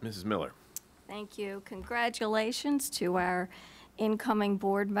 Mrs. Miller. Thank you. Congratulations to our incoming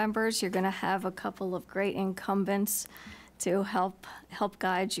board members. You're going to have a couple of great incumbents to help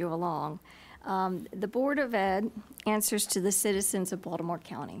guide you along. The Board of Ed answers to the citizens of Baltimore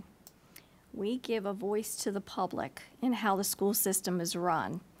County. We give a voice to the public in how the school system is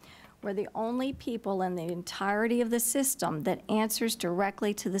run. We're the only people in the entirety of the system that answers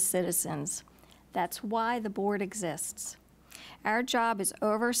directly to the citizens. That's why the board exists. Our job is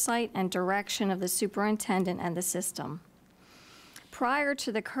oversight and direction of the superintendent and the system. Prior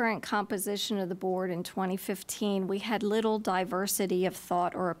to the current composition of the board in 2015, we had little diversity of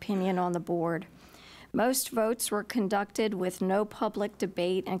thought or opinion on the board. Most votes were conducted with no public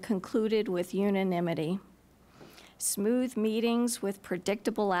debate and concluded with unanimity. Smooth meetings with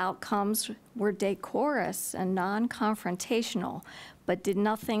predictable outcomes were decorous and non-confrontational, but did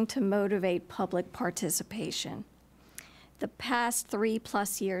nothing to motivate public participation. The past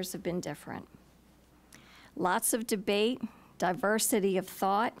 3+ years have been different. Lots of debate, diversity of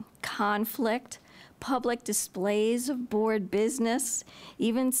thought, conflict, public displays of board business,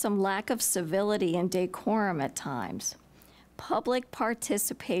 even some lack of civility and decorum at times. Public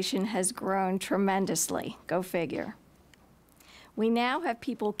participation has grown tremendously, go figure. We now have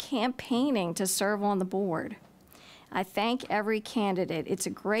people campaigning to serve on the board. I thank every candidate. It's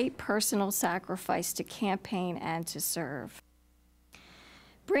a great personal sacrifice to campaign and to serve.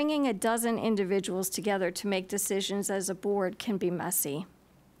 Bringing a dozen individuals together to make decisions as a board can be messy.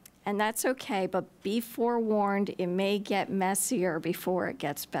 And that's okay, but be forewarned, it may get messier before it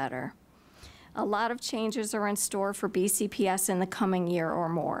gets better. A lot of changes are in store for BCPS in the coming year or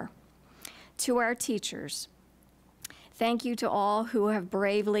more. To our teachers, thank you to all who have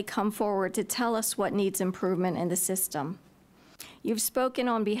bravely come forward to tell us what needs improvement in the system. You've spoken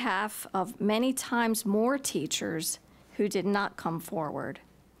on behalf of many times more teachers who did not come forward.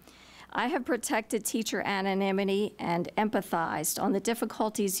 I have protected teacher anonymity and empathized on the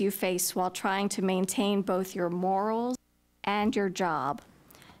difficulties you face while trying to maintain both your morals and your job.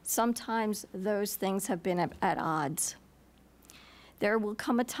 Sometimes those things have been at odds. There will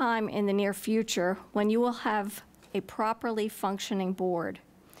come a time in the near future when you will have a properly functioning board,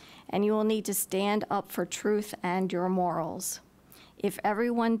 and you will need to stand up for truth and your morals. If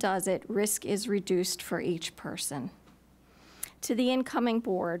everyone does it, risk is reduced for each person. To the incoming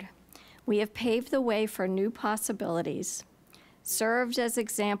board, we have paved the way for new possibilities, served as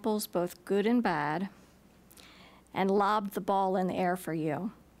examples both good and bad, and lobbed the ball in the air for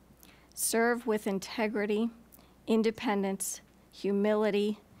you. Serve with integrity, independence,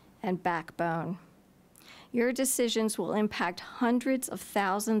 humility, and backbone. Your decisions will impact hundreds of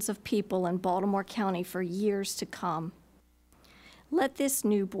thousands of people in Baltimore County for years to come. Let this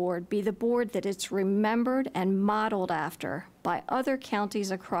new board be the board that it's remembered and modeled after by other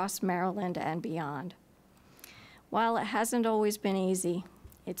counties across Maryland and beyond. While it hasn't always been easy,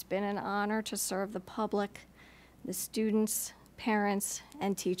 it's been an honor to serve the public, the students, parents,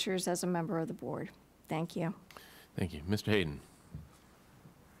 and teachers as a member of the board. Thank you. Thank you. Mr. Hayden.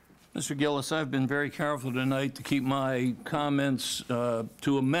 Mr. Gillis, I've been very careful tonight to keep my comments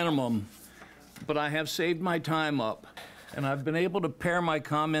to a minimum, but I have saved my time up, and I've been able to pare my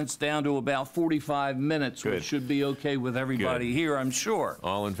comments down to about 45 minutes, Good. which should be okay with everybody Good. here, I'm sure.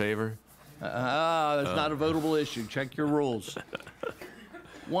 All in favor? That's not a votable issue. Check your rules.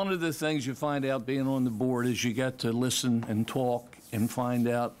 One of the things you find out being on the board is you get to listen and talk and find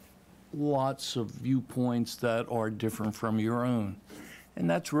out lots of viewpoints that are different from your own. And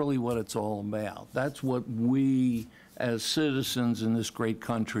that's really what it's all about. That's what we as citizens in this great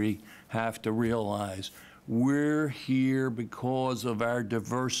country have to realize. We're here because of our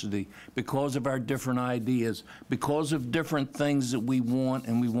diversity, because of our different ideas, because of different things that we want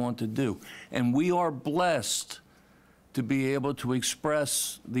and we want to do. And we are blessed to be able to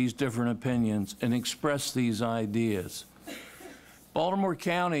express these different opinions and express these ideas. Baltimore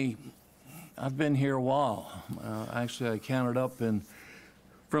County, I've been here a while. Actually, I counted up, and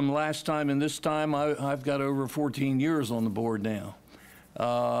from last time and this time, I've got over 14 years on the board now.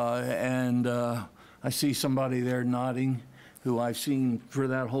 I see somebody there nodding who I've seen for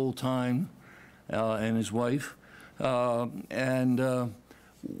that whole time, and his wife.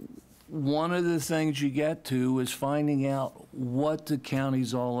 One of the things you get to is finding out what the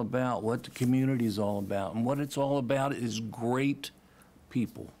county's all about, what the community's all about. And what it's all about is great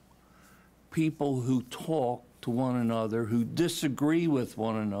people. People who talk to one another, who disagree with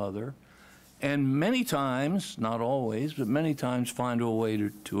one another, and many times, not always, but many times find a way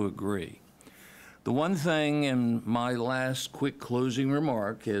to agree. The one thing in my last quick closing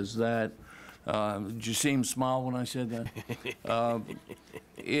remark is that, did you see him smile when I said that?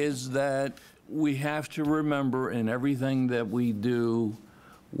 Is that we have to remember in everything that we do,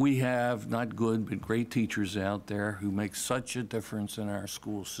 we have not good, but great teachers out there who make such a difference in our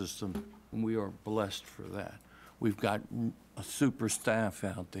school system, and we are blessed for that. We've got a super staff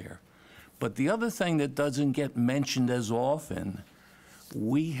out there. But the other thing that doesn't get mentioned as often,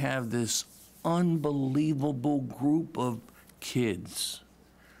 we have this unbelievable group of kids.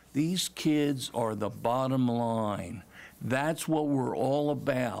 These kids are the bottom line. That's what we're all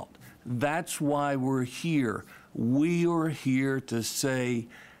about. That's why we're here. We are here to say,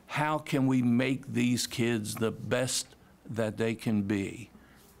 how can we make these kids the best that they can be?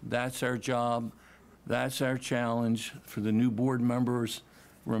 That's our job. That's our challenge for the new board members.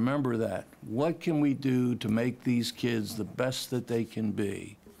 Remember that. What can we do to make these kids the best that they can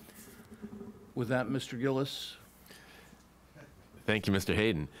be? With that, Mr. Gillis. Thank you, Mr.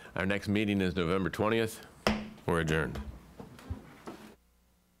 Hayden. Our next meeting is November 20th. We're adjourned.